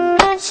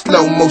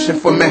 Slow motion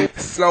for me.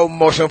 Slow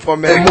motion for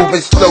me.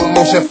 Moving slow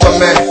motion for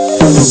me.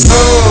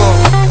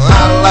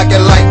 I like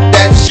it like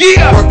that.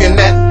 Yeah. Working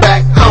that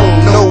back. I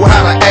don't know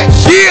how to act.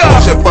 Yeah.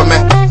 Motion for me.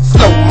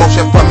 Slow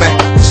motion for me.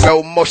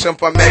 Slow motion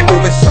for me.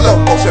 Moving slow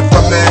motion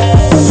for me.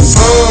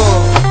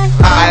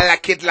 I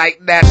like it like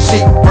that.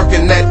 She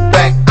working that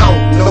back. I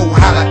don't know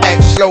how to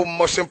act. Slow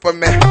motion for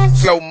me.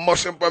 Slow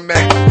motion for me.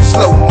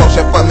 Slow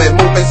motion for me.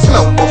 Moving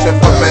slow motion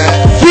for me.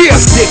 Yeah.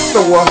 Dick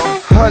throw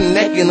her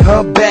neck and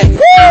her back.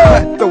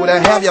 Cut through to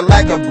have you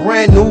like a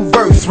brand new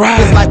verse. Right.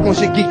 It's like once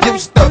you get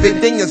used to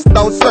it, then you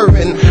start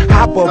serving.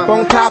 Hop up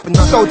on top and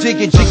so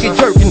jiggy jerking.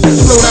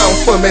 Slow down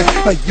for me.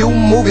 You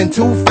moving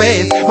too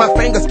fast. My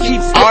fingers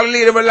keep. All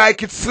ladies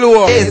like it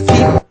slow. It's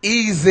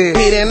easy.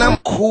 And I'm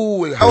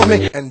cool. Oh,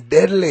 me. And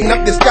deadly.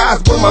 Up the skies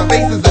with my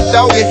face is a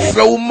doggy.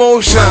 Slow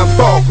motion.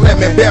 Falk, let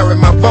me bury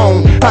my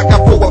bone. I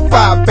got 4 or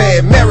 5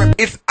 bad merit.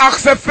 It's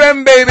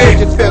AxeFM, baby.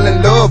 Just fell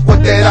in love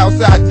with that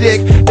outside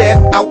dick. That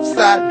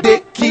outside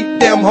dick keep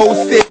them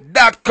hoes sick.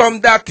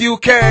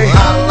 .com.uk.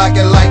 I like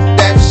it like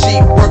that.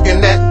 She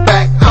working that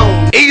back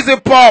on. Easy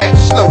pop.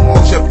 Slow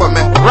motion for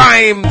me.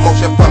 Rhyme.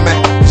 Motion for me.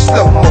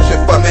 Slow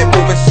motion for me.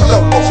 Moving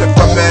slow motion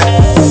for me.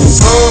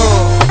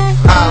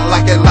 I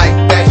like it like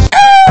that.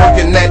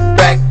 Working that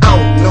back. I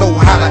don't know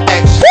how to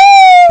act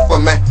for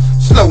me.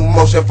 Slow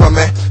motion for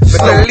me.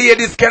 Slow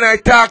ladies, can I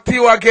talk to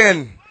you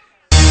again?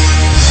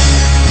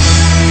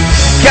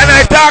 Can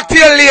I talk to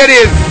you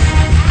ladies?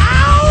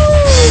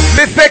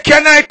 Me say,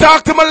 can I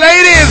talk to my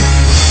ladies?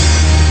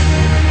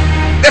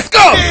 Let's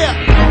go!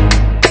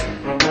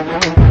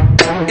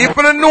 If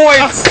you don't know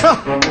it,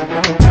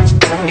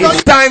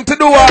 it's time to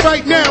do it.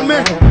 Right now,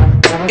 man.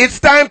 It's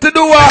time to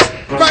do it.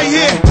 Right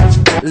here.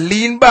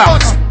 Lean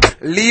back.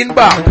 Lean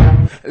back.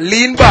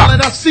 Lean back.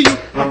 Let us see you.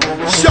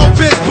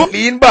 Showbiz.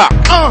 Lean back.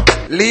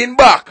 Lean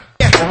back.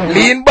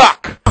 Lean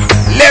back.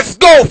 Let's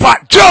go,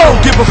 Fat Joe.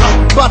 Give a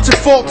fuck about your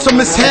faults or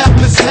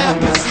mishaps.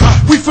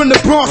 We from the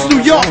Bronx,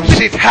 New York.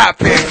 Shit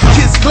happens.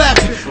 Kids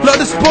clapping, love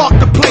to spark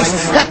the place.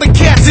 Half the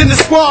cats in the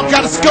squad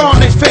got a scar on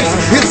their face.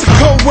 It's a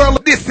cold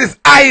world. This is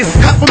ice.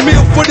 Half a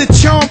meal for the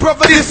charm,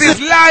 brother. This is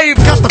life.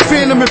 Got the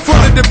Phantom in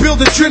front of the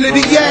building,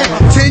 Trinity. Yeah,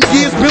 10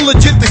 years been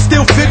legit. They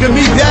still figure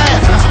me bad.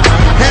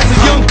 As a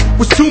young,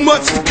 was too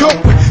much to cope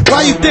with.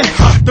 Why you think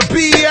the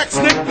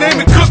BX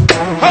nickname it Cook?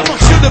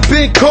 Should have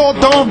been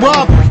called on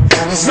robbery.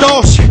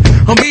 Stall shit.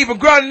 I'm even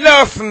grand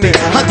larceny.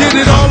 I did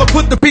it all, I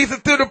put the pieces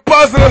to the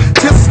puzzle.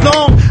 Just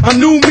long, I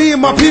knew me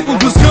and my people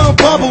was gonna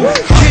bubble.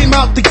 Came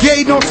out the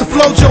gate on some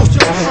flojo.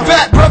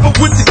 Fat brother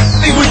with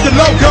the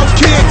logo.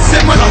 Kids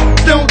said my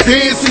don't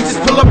dance, he just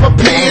pull up my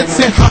pants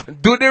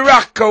and do the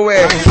rock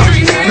away.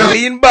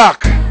 Lean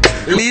back.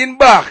 Lean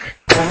back.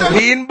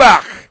 Lean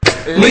back.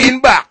 Lean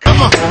back.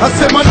 I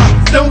said my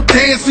don't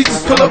dance, he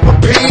just pull up my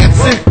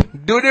pants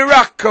and do the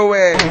rock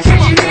away.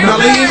 Now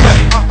lean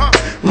back.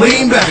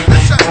 Lean back,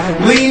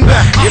 lean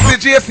back.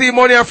 It's the JC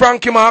Money and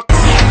Frankie Max.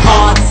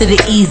 Hard to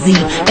the easy,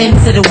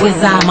 into the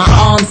wizard. My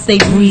arms stay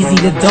breezy,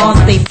 the dawn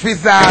stay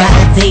fizz. Got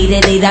a date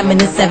at 8, I'm in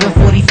the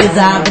 740 fizz.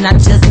 And I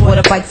just bought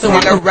a bike so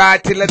I can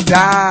ride till I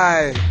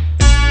die.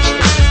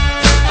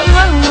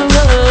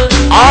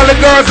 All the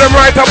girls them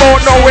right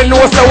about now when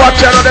know so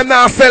watch out them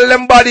now sell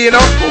them body, you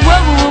know.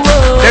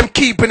 Them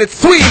keeping it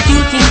sweet.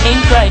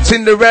 Ain't right.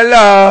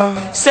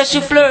 Cinderella says she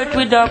flirt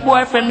with her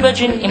boyfriend,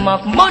 virgin him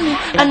up money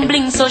and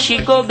bling, so she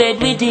go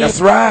bed with him.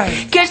 That's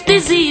right. Catch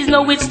disease,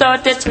 now it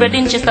started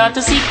spreading. She start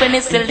to seek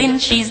penicillin.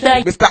 She's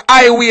like Mr.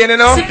 Highway, you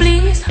know. See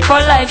please, for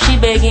life she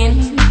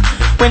begging.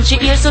 When she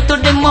hears her to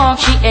the mark,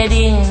 she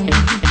heading.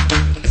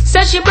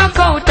 Says she broke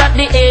out at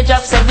the age of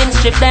 7,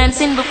 strip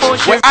dancing before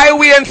she. When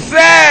Highway and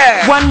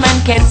say one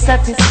man can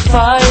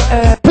satisfy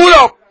her. Pull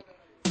up.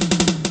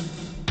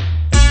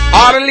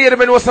 All the lady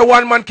men was a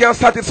one man can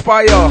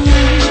satisfy you.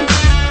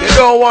 They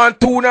don't want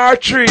 2 nor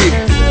 3,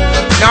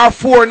 nor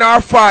 4 nor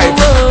 5.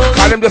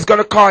 And them just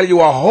gonna call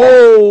you a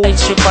hoe.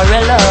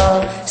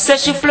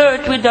 Says she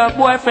flirt with her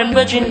boyfriend,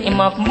 virgin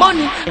him up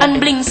money and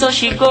bling, so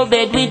she go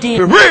bed with him.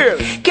 For real.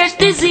 Catch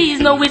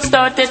disease, now it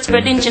started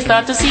spreading. She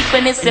start to seek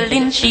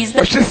penicillin. She's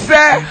what she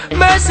say?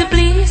 Mercy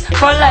please,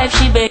 for life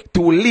she beg.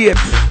 Too late.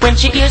 When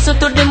she hears her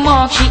to the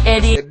mark, she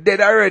headed. Dead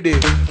already.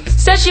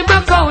 Says she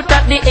broke out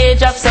at the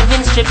age of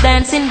 7, strip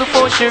dancing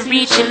before she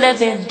reached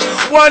 11.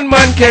 One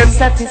man can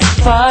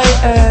satisfy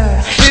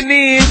her. She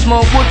needs more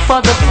wood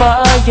for the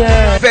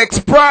fire. Sex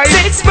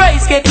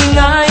price getting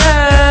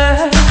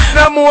higher.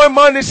 No more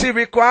money she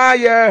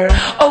require.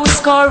 Oh,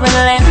 score and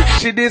land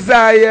she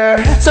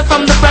desire. So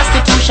from the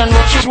prostitution,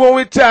 what she won't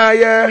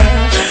retire.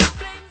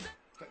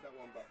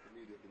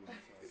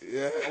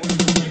 Yeah.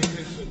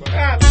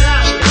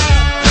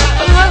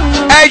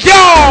 Hey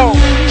yo!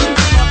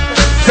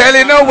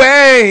 Selling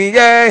away,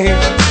 yeah.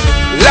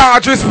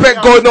 Large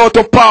respect going out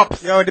to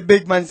Pops. Yo, the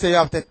big man say you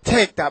have to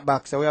take that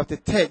back, so we have to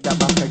take that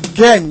back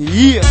again,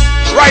 yeah.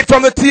 Right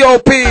from the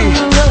T.O.P.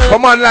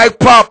 Come on like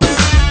Pops.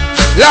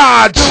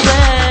 Large.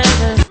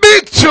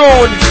 Big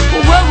tune.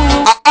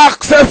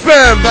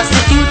 AxeFM.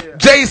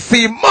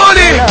 JC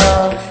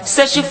Money.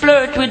 Says she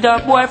flirt with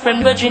her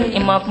boyfriend, virgin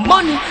him up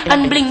money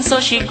and bling, so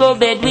she go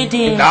bed with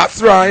him.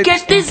 That's right.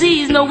 Catch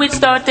disease, now it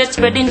started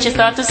spreading. She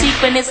start to seek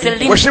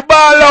penicillin. When she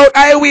ball out,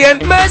 I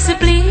win. Mercy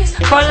please,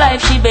 for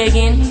life she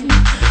begging.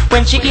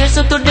 When she hears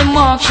her to the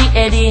mark, she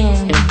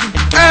heading.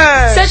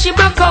 Hey. Says she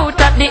broke out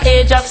at the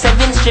age of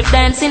 7, strip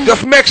dancing.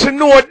 Just make sure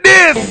know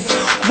this.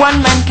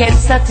 One man can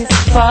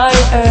satisfy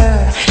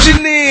her. She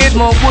needs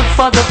more wood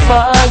for the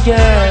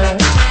fire.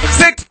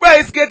 Sex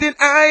price getting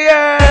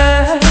higher.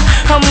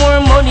 And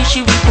more money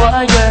she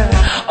require.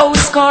 Oh,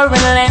 score and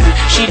land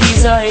she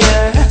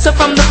desire. So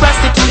from the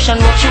prostitution,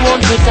 what she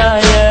won't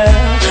retire.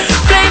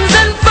 Flames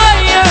and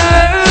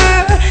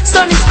fire.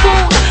 Sun is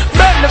cool.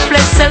 Burn the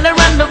flesh seller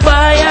and the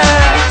buyer.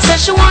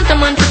 Says she want a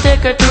man to take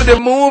her to the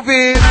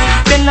movies.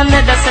 Then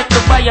another set to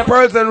buy her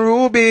pearls and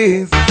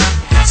rubies.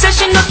 Says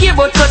she no care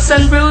about cuts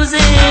and bruises.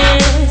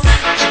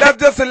 That's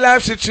just the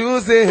life she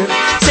chooses.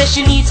 Says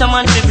she needs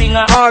someone to bring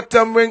her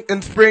autumn, ring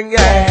and spring,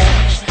 yeah.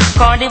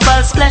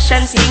 Carnival splash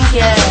and sing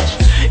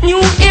cash. New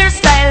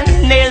hairstyle,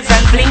 nails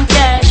and bling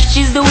cash.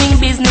 She's doing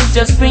business,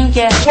 just bring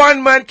cash.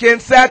 One man can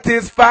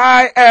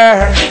satisfy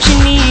her.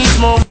 She needs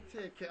more.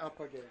 Take it up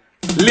again.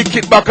 Lick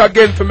it back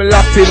again for me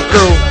Latin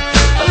crew.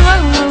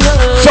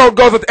 So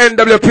goes with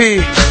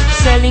NWP.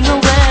 Selling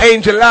away.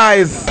 Angel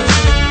Eyes.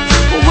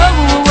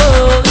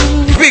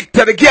 Big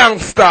to the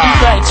gangster.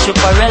 Right,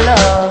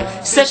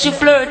 Chuparella. Says she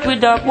flirt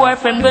with her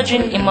boyfriend,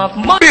 virgin him of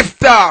money.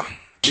 Bifta.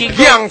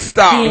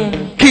 Gangster.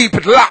 Keep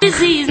it locked.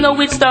 Disease, now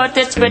it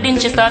started spreading.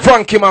 She started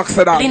Frankie Max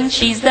said that.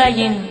 She's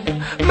dying.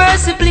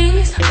 Mercy,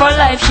 please. For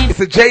life, she. It's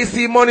a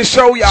JC Money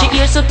show, yeah. She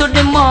hears her to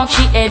the mark,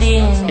 she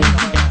heading.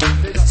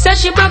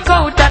 Says she broke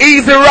out at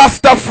Easy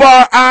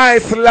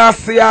Rastafari,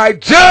 Selassie I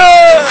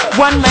just.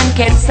 One man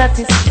can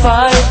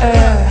satisfy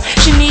her.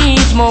 She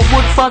needs more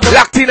wood for the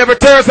locked in every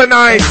Thursday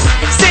night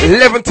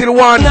 11 till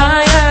 1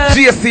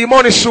 GSC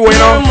Money show, you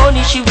know. More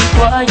money she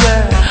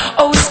require.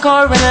 Oh,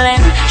 score and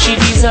land she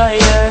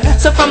desire.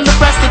 So from the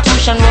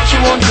prostitution work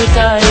she won't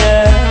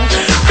retire.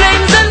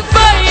 Flames and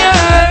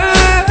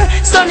fire.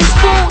 Sun is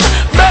cool.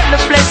 Burn the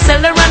flesh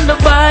seller and the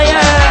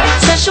buyer.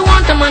 Says she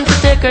want a man to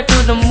take her to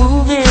the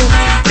movies.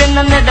 Then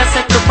another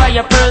set to buy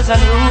her pearls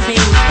and rubies.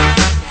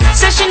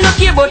 Says she no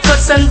care about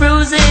cuts and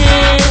bruises.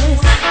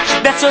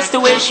 That's just the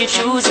way she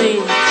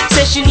chooses.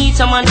 Says she needs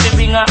someone to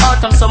bring her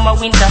autumn, summer,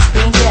 winter,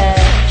 spring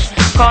cash.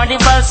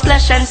 Carnival,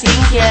 splash and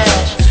sing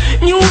cash.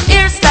 New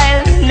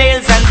hairstyle,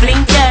 nails and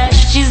bling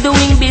cash. She's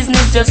doing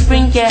business, just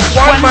bring cash.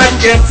 One man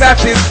can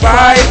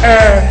satisfy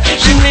her.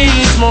 She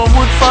needs more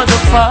wood for the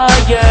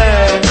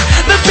fire.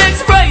 The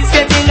sex price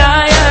getting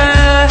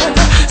higher.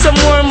 Some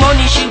more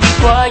money she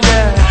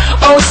require.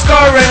 Oh,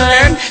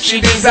 scoring she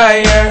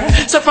desire.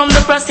 So from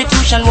the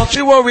prostitution work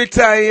she won't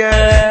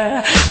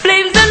retire.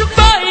 Flames and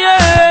fire.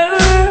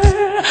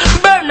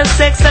 Burn the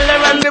sex seller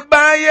and the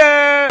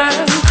buyer.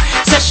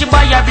 Says she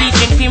buy a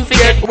bleaching cream to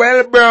get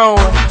well brown.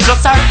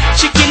 Plus her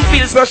chicken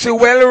feels so she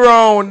well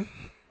round.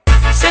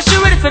 Says she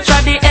ready for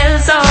try the L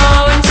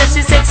zone. Says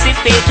she sexy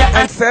page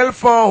and cell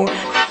phone.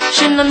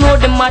 She don't know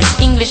the much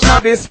English now.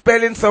 This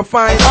spelling so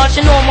fine. All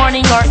she know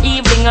morning or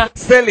evening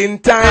selling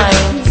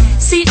time.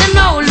 See the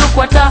now, look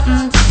what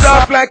happens.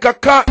 Soft like a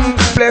cotton,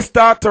 flesh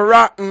start to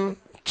rotten.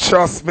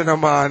 Trust me, no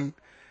man.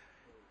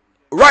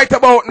 Right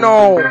about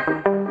now.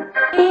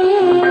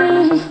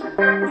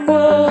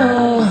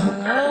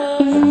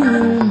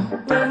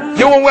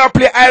 You want to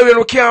play I win,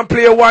 we can't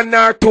play 1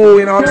 or 2,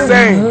 you know what I'm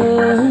saying?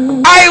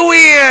 I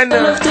win! I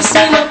love to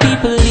see my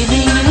people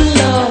living in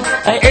love.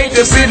 I hate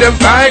to see them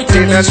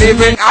fighting and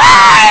living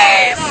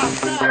ice!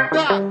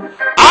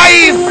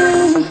 Ice!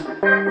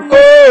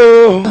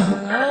 Oh!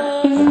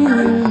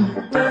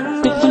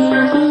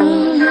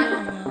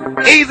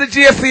 Easy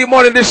GSC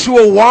Money, this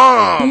show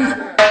warm.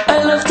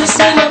 I love to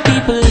see my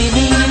people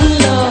living in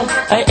love.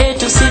 I hate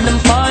to see them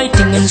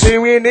fighting and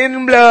swimming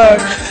in blood.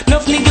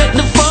 Enough neglect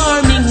the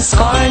farming,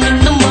 scarring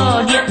in the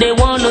mud. Yet they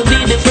wanna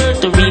be the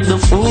first to reap the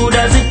food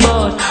as it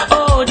bud.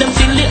 Oh, them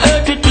fill the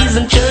earth with teas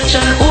and church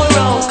and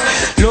orals.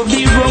 Love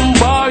the rum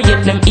bar,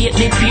 yet them eat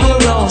the pure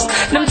rose.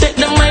 Them take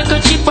the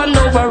microchip and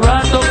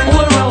override the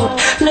oral.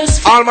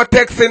 Let's all my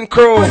texting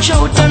crew,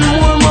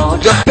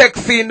 just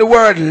texting the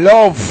word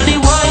love.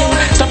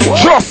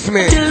 Trust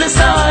me,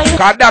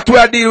 cause that's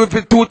where I deal with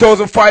it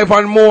 2005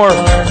 and more.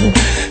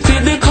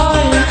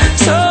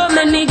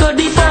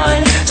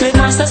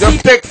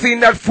 Just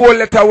texting that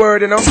 4-letter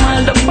word, you know.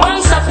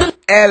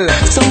 L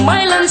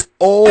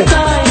O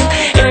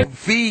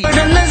V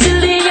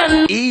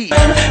E.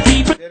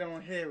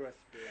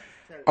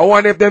 I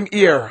want them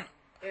here.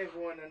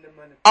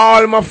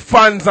 All my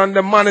fans on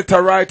the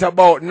monitor right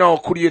about now,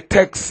 could you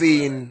text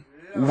in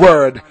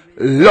word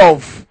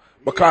love?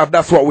 Because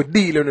that's what we're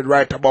dealing with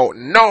right about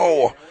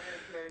now.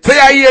 So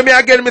you hear me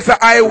again, Mr.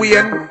 I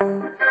win.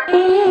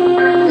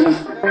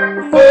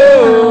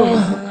 Oh.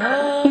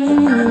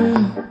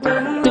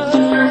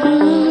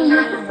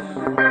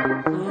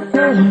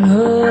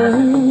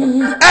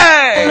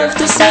 Hey. I love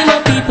to see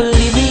my people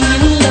living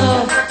in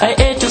love. I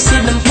hate to see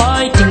them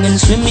fighting and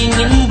swimming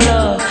in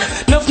blood.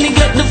 Enough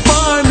neglect the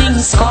farming,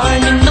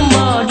 scarring in the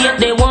mud. Yet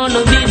they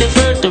wanna be the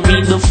first to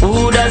reap the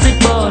food as it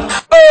bud.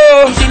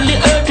 Oh. Fill the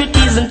earth with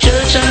teas and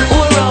church and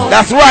oral.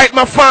 That's right,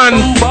 my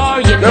fans.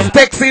 Just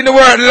texting the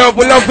word love.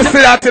 We love to see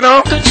that, you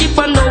know.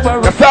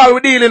 That's all we're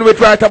dealing with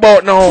right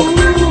about now.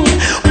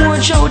 More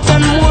shout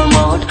and more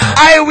mouth.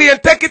 I win,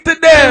 take it to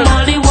them.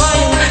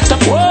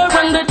 Stop war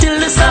and go till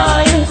the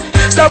side.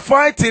 Stop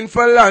fighting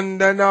for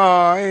London,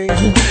 I.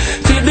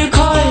 Feel the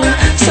coil,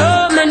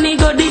 so many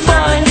go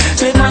define.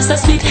 Slave master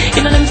speak,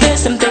 in them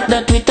face, them take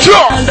that with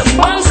and the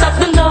one stop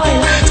the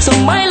Nile. So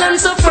my land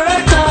so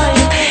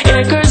fertile.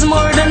 Acres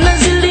more than a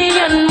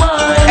zillion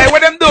miles. Hey,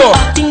 what them do?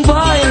 Acting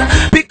vile.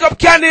 Pick up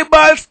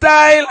cannibal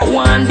style.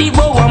 One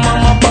devour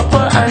mama,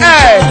 papa and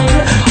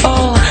child.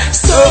 Oh,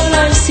 so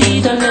life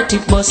seed and let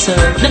it bust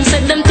her. Them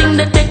said them think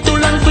they take too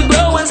long to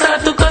grow and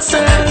start to cuss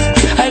her.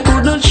 I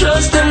couldn't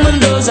trust them when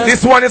those are.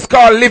 This one is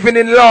called Living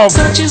in Love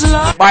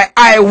by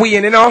I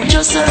Win, you know.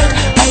 Just heard,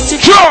 I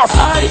take trust.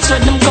 It's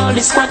what them call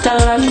the squatter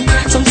land.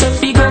 Some say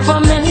fi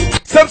government,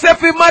 some say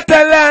fi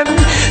matter land.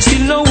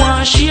 Still no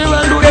one share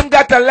alone. Them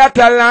got a lot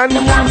of land.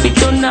 Them want fi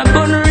turn a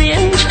gun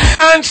range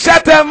and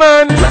shatter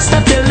man.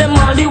 Rasta tell them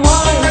all the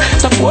while.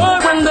 Stop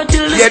war and go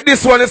till the. Yeah,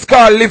 this one is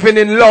called Living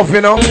in Love,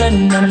 you know.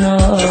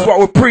 That's what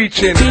we're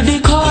preaching. Feel the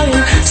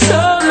coil,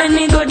 so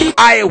many go the.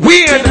 I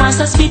win. They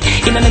master speak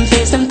in them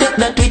face, them take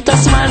that with a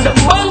smile. The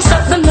bounce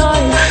of the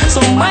Nile, so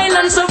mile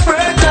and so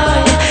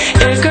fertile.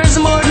 Acres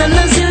more than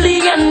a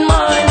zillion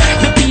mile.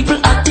 The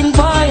people acting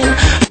vile.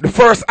 The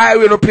first I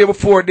will play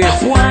before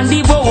this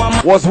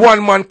was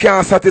One Man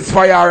Can't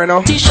Satisfy Her, you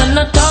know.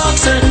 Not talk,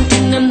 certain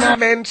thing them not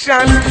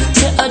mention.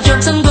 Say a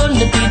drugs and gun,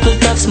 the people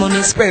tax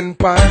money spend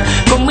pan.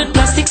 Come with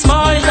plastic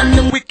smile and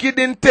them wicked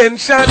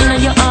intention.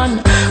 In your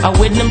hand, I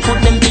with them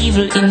put them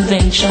evil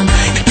invention.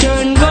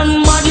 Turn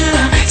gun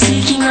model,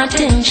 seeking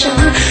attention.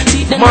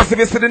 See them Massive,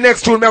 it's the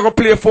next tune I'm gonna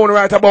play phone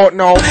right about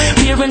now.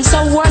 Parents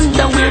are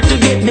wonder where to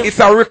get them. It's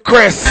a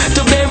request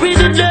to bury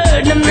the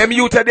dead. Them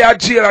youth at their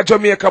jail at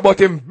Jamaica, but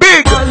him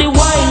big. All the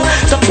while,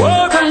 the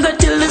poor hunger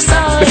till the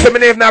sun. The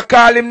feminine not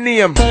call him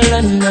name.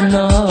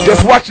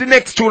 Just watch the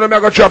next tune I'm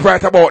gonna drop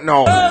right about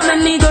now.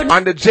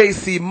 On the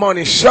JC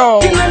Money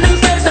Show.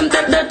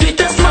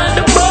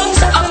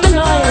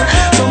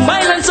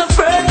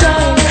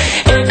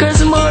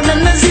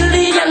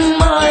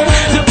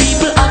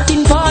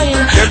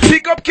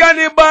 Pick up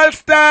cannibal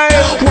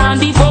style. One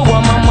devour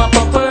mama,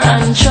 papa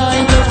and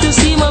child. Love to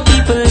see my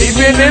people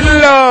living in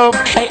love.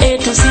 I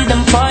hate to see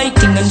them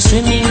fighting and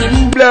swimming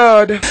in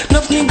blood.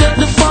 Nothing got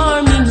the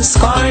farming,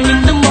 scarring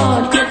in the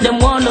mud. Yet them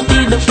wanna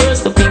be the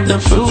first to pick the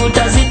fruit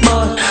as it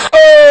bud.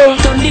 Oh,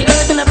 turn the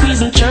earth in a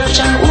prison, church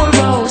and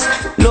whorehouse.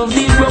 Love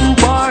the rum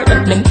bar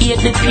and them eat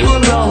the pure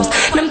rose.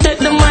 Them take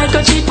the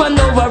microchip and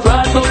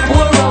override but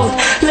pour out.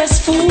 Less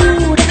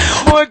food,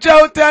 more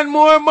out and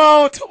more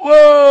mouth.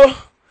 Whoa.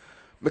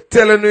 Me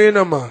telling you,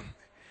 know, man.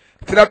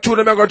 See that tune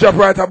I'm gonna drop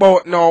right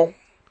about now.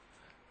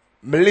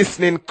 Me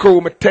listening crew,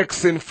 me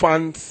texting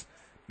fans.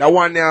 That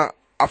one there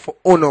are for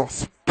Uno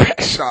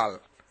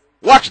special.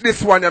 Watch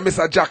this one, ya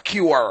Mr. Jack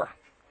Cure.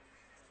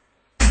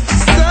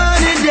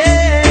 Sunny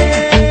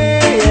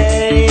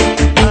day,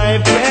 I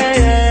pray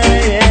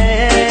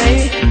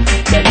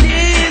that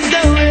leads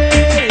the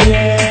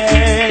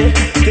way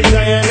to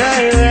Zion.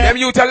 Them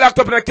youth are locked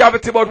up in a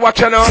cavity, but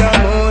watch now. The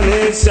moon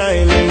is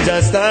shining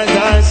just as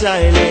I'm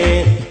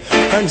shining,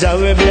 and Jah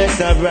will bless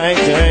a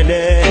brighter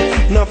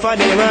day. No for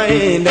them are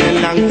in the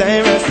long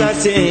time rest I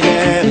see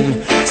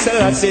them. So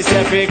let's see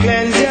if we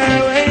cleanse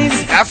your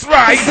ways. That's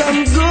right.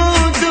 Some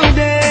good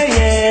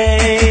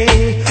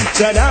today.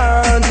 Shut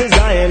down to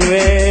Zion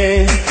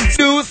way.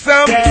 Do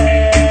some.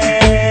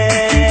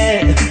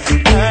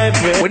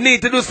 We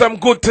need to do some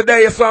good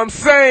today, that's what I'm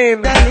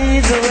saying.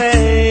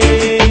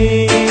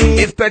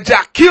 It's the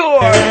Jack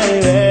Cure.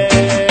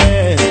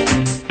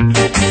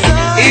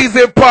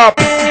 Easy pop.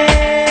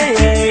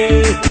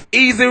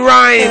 Easy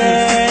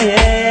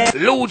rhymes.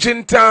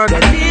 Lugington.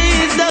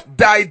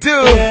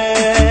 Daidu.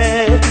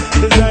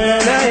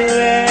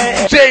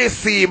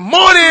 JC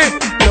Money.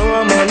 No,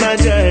 I'm on a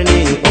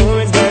journey. Who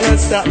is gonna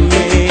stop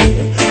me?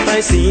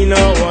 I see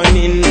no one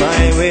in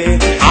my way.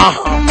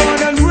 More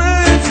than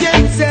words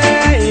can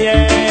say,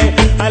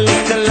 yeah. I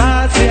left the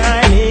last year,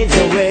 I need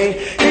the way.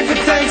 If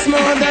it takes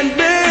more than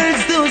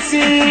birds to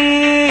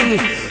sing,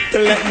 to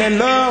let them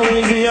know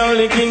he's the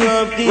only king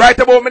of kings. Right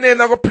about my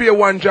name, I'm gonna play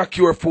one Jack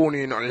Cure phone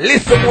in.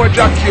 Listen more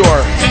Jack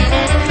Cure.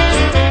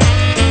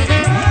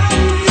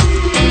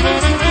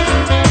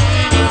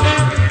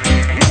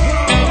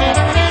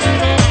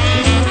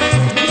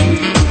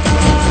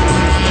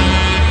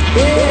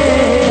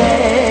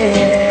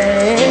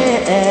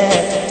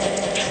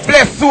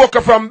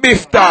 Soca from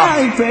Bifta.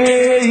 I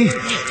pray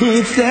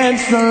it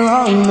steps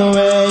along the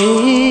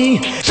way.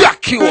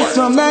 Jack Cure.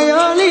 From my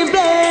only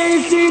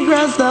place, he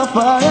grants the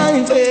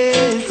fire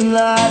face,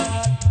 Lord.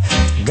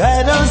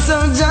 Guide us,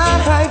 so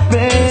Jah, I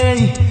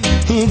pray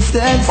it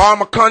steps.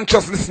 Farmer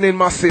conscious listening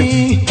massive.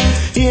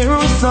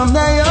 Heroes from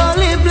my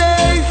only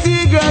place,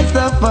 he grants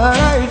the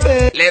fire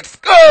face. Let's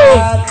go.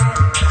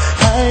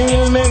 I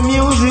will make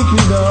music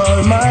with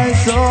all my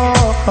soul.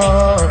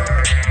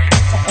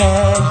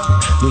 And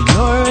the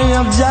glory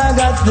of Jah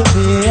got to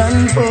be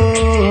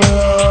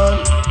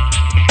unfold.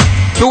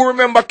 Do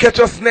remember, catch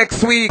us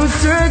next week.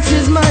 Search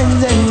his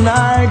mind and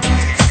heart,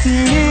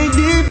 see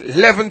deep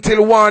 11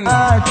 till 1.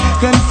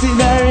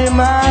 Consider him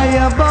high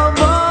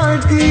above all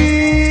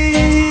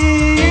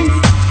things.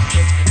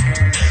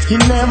 He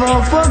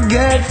never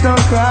forgets to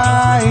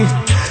cry.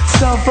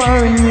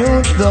 Suffering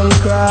youth don't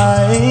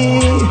cry.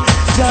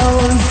 Jah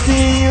will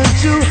see you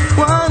through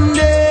one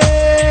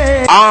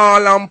day.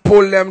 All and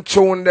pull them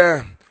tune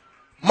there.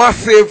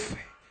 Massive.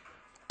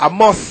 I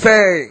must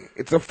say,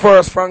 it's the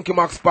first Frankie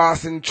Max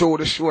passing through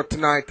the show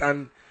tonight,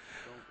 and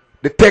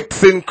the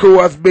texting crew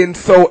has been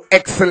so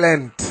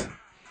excellent.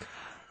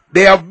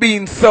 They have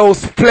been so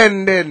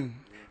splendid.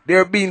 They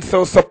have been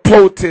so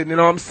supporting, you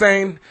know what I'm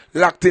saying?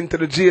 Locked into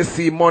the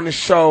JC Money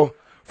Show.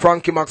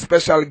 Frankie Max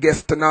special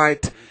guest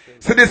tonight.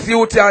 So this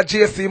youth here,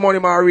 JC Money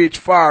might reach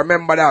far.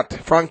 Remember that.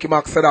 Frankie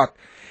Max said that.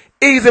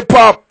 Easy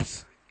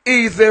pops.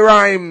 Easy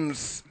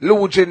rhymes,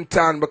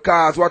 Lugington,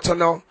 because what you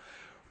know?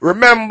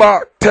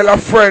 Remember, tell a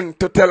friend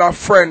to tell a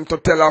friend to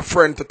tell a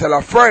friend to tell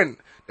a friend.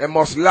 They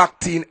must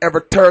lock in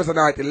every Thursday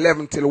night,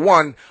 11 till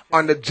 1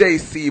 on the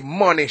JC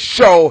Money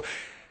Show.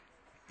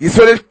 You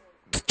saw the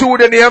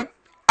studio name?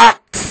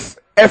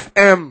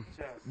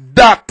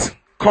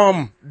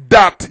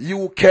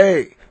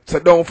 moneyrhymesteinxavier.com.uk. So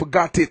don't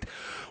forget it.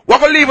 We're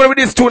going to leave it with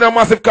this tune, a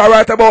massive car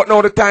right about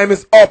now. The time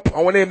is up.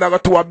 And we're not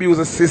going to abuse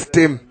the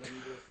system.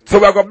 So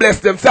we're going to bless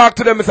them. Talk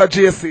to them, Mr.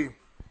 JC.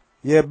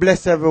 Yeah,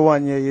 bless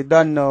everyone. Yeah, you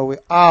don't know. We're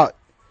out.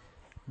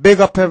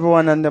 Big up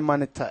everyone on the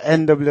monitor.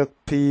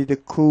 NWP, the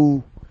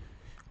crew.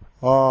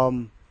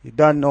 You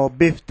don't know.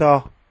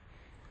 Bifta.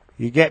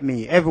 You get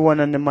me? Everyone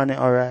on the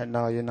monitor right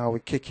now, you know, we're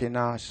kicking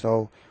out.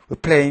 So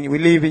we're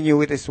leaving you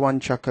with this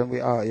one track and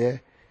we're out, yeah?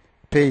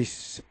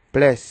 Peace.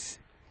 Bless.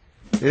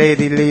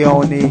 Lady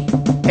Leone.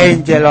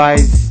 Angel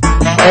Eyes.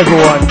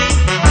 Everyone.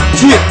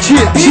 Cheer.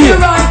 Here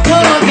I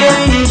come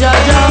again,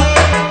 Jaja.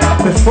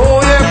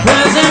 Before your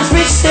presence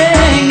we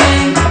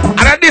singing.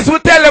 And at this we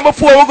tell them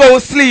before we go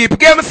to sleep.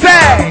 Give me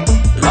say.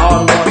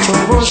 Lord, watch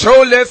over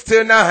shoulders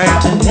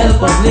tonight and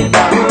help us live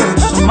our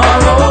words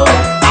tomorrow.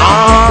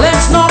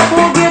 Let's not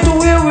forget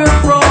where we're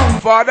from.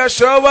 Father,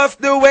 show us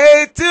the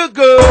way to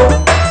go.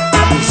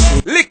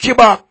 Lick you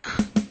back.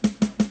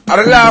 And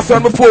the last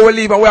one before we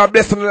leave, and we are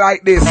blessing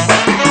like this.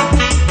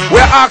 We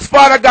ask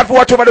Father God to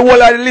watch over the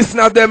whole of the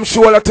listeners them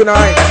shoulder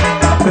tonight.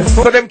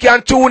 So them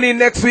can tune in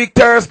next week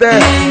Thursday.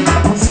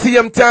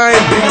 Same time.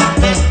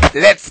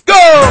 Let's go!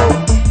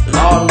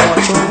 Lord,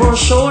 watch over our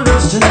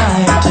shoulders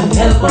tonight and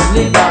help us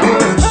live our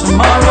words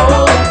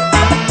tomorrow.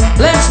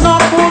 Let's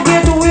not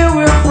forget where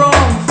we're from.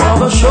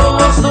 Father, show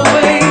us the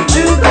way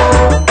to go.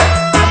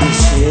 You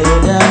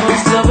said I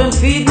must love and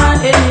feed my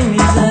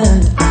enemies,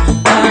 and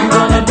I'm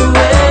gonna do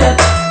it.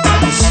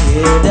 You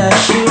said I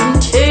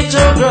shouldn't hate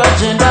or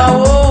grudge, and I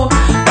won't,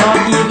 not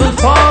even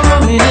for a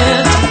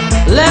minute.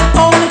 Let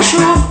only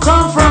truth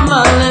come from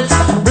my lips.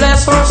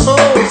 Bless our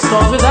souls,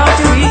 cause without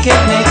you we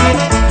can't make it.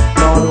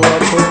 Lord,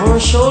 watch over our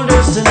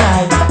shoulders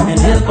tonight and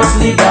help us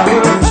live our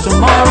words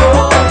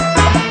tomorrow.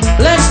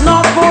 Let's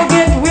not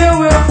forget where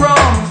we're from.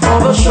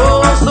 Father,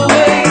 show us the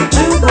way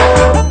to go.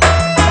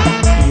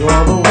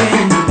 You're the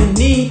wind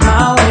beneath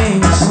my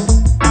wings.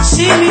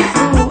 See me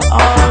through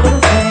all the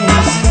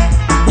things.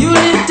 You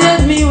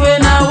lifted me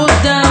when I was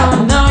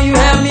down. Now you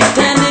have me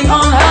standing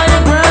on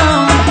higher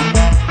ground.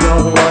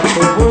 Lord, watch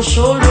over our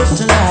shoulders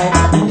tonight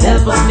and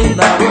help us live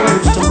our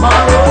words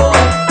tomorrow.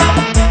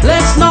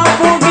 Let's not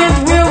forget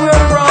where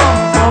we're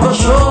from. Father,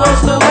 show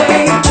us the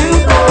way to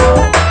go.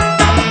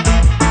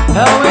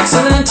 How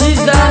excellent is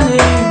thy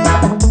name.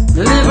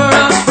 Deliver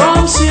us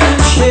from sin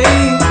and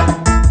shame.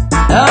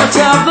 Out of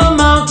the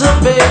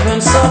mountain, babe,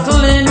 and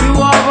suckle in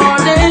you are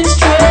ordained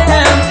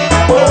strength.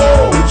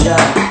 Oh,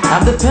 Jah,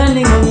 I'm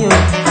depending on you.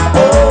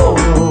 Oh,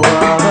 no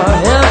other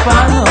help I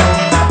know.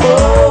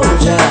 Oh,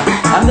 Jah,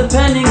 I'm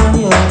depending on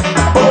you.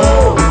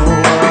 Oh,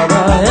 no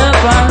other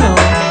help I know.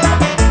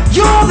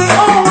 You're the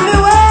only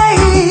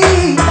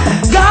way.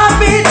 God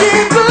be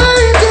deep.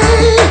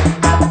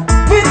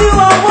 With you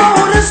I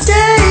wanna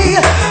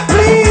stay.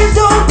 Please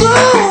don't go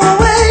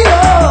away,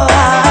 Lord.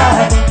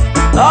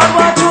 Lord,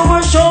 watch over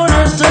our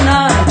shoulders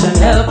tonight and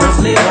help us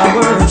live our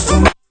words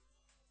tomorrow.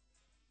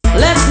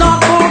 Let's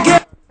not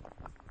forget.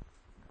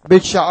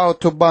 Big shout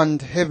out to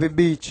band Heavy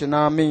Beach, you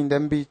know what I mean?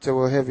 Them beats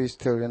were heavy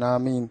still, you know what I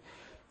mean?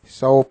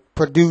 So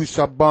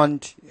producer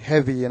band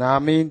Heavy, you know what I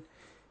mean?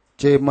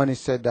 J Money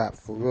said that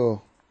for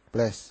real.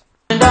 Bless.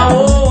 And I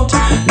won't,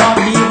 not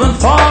even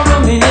for a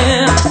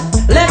minute.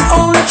 Let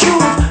only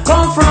truth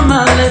come from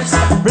my lips.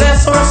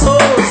 Bless our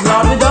souls,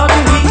 Lord, without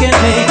you we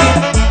can't make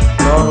it.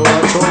 Lord,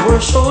 watch over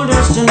our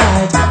shoulders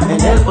tonight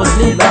and help us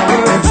live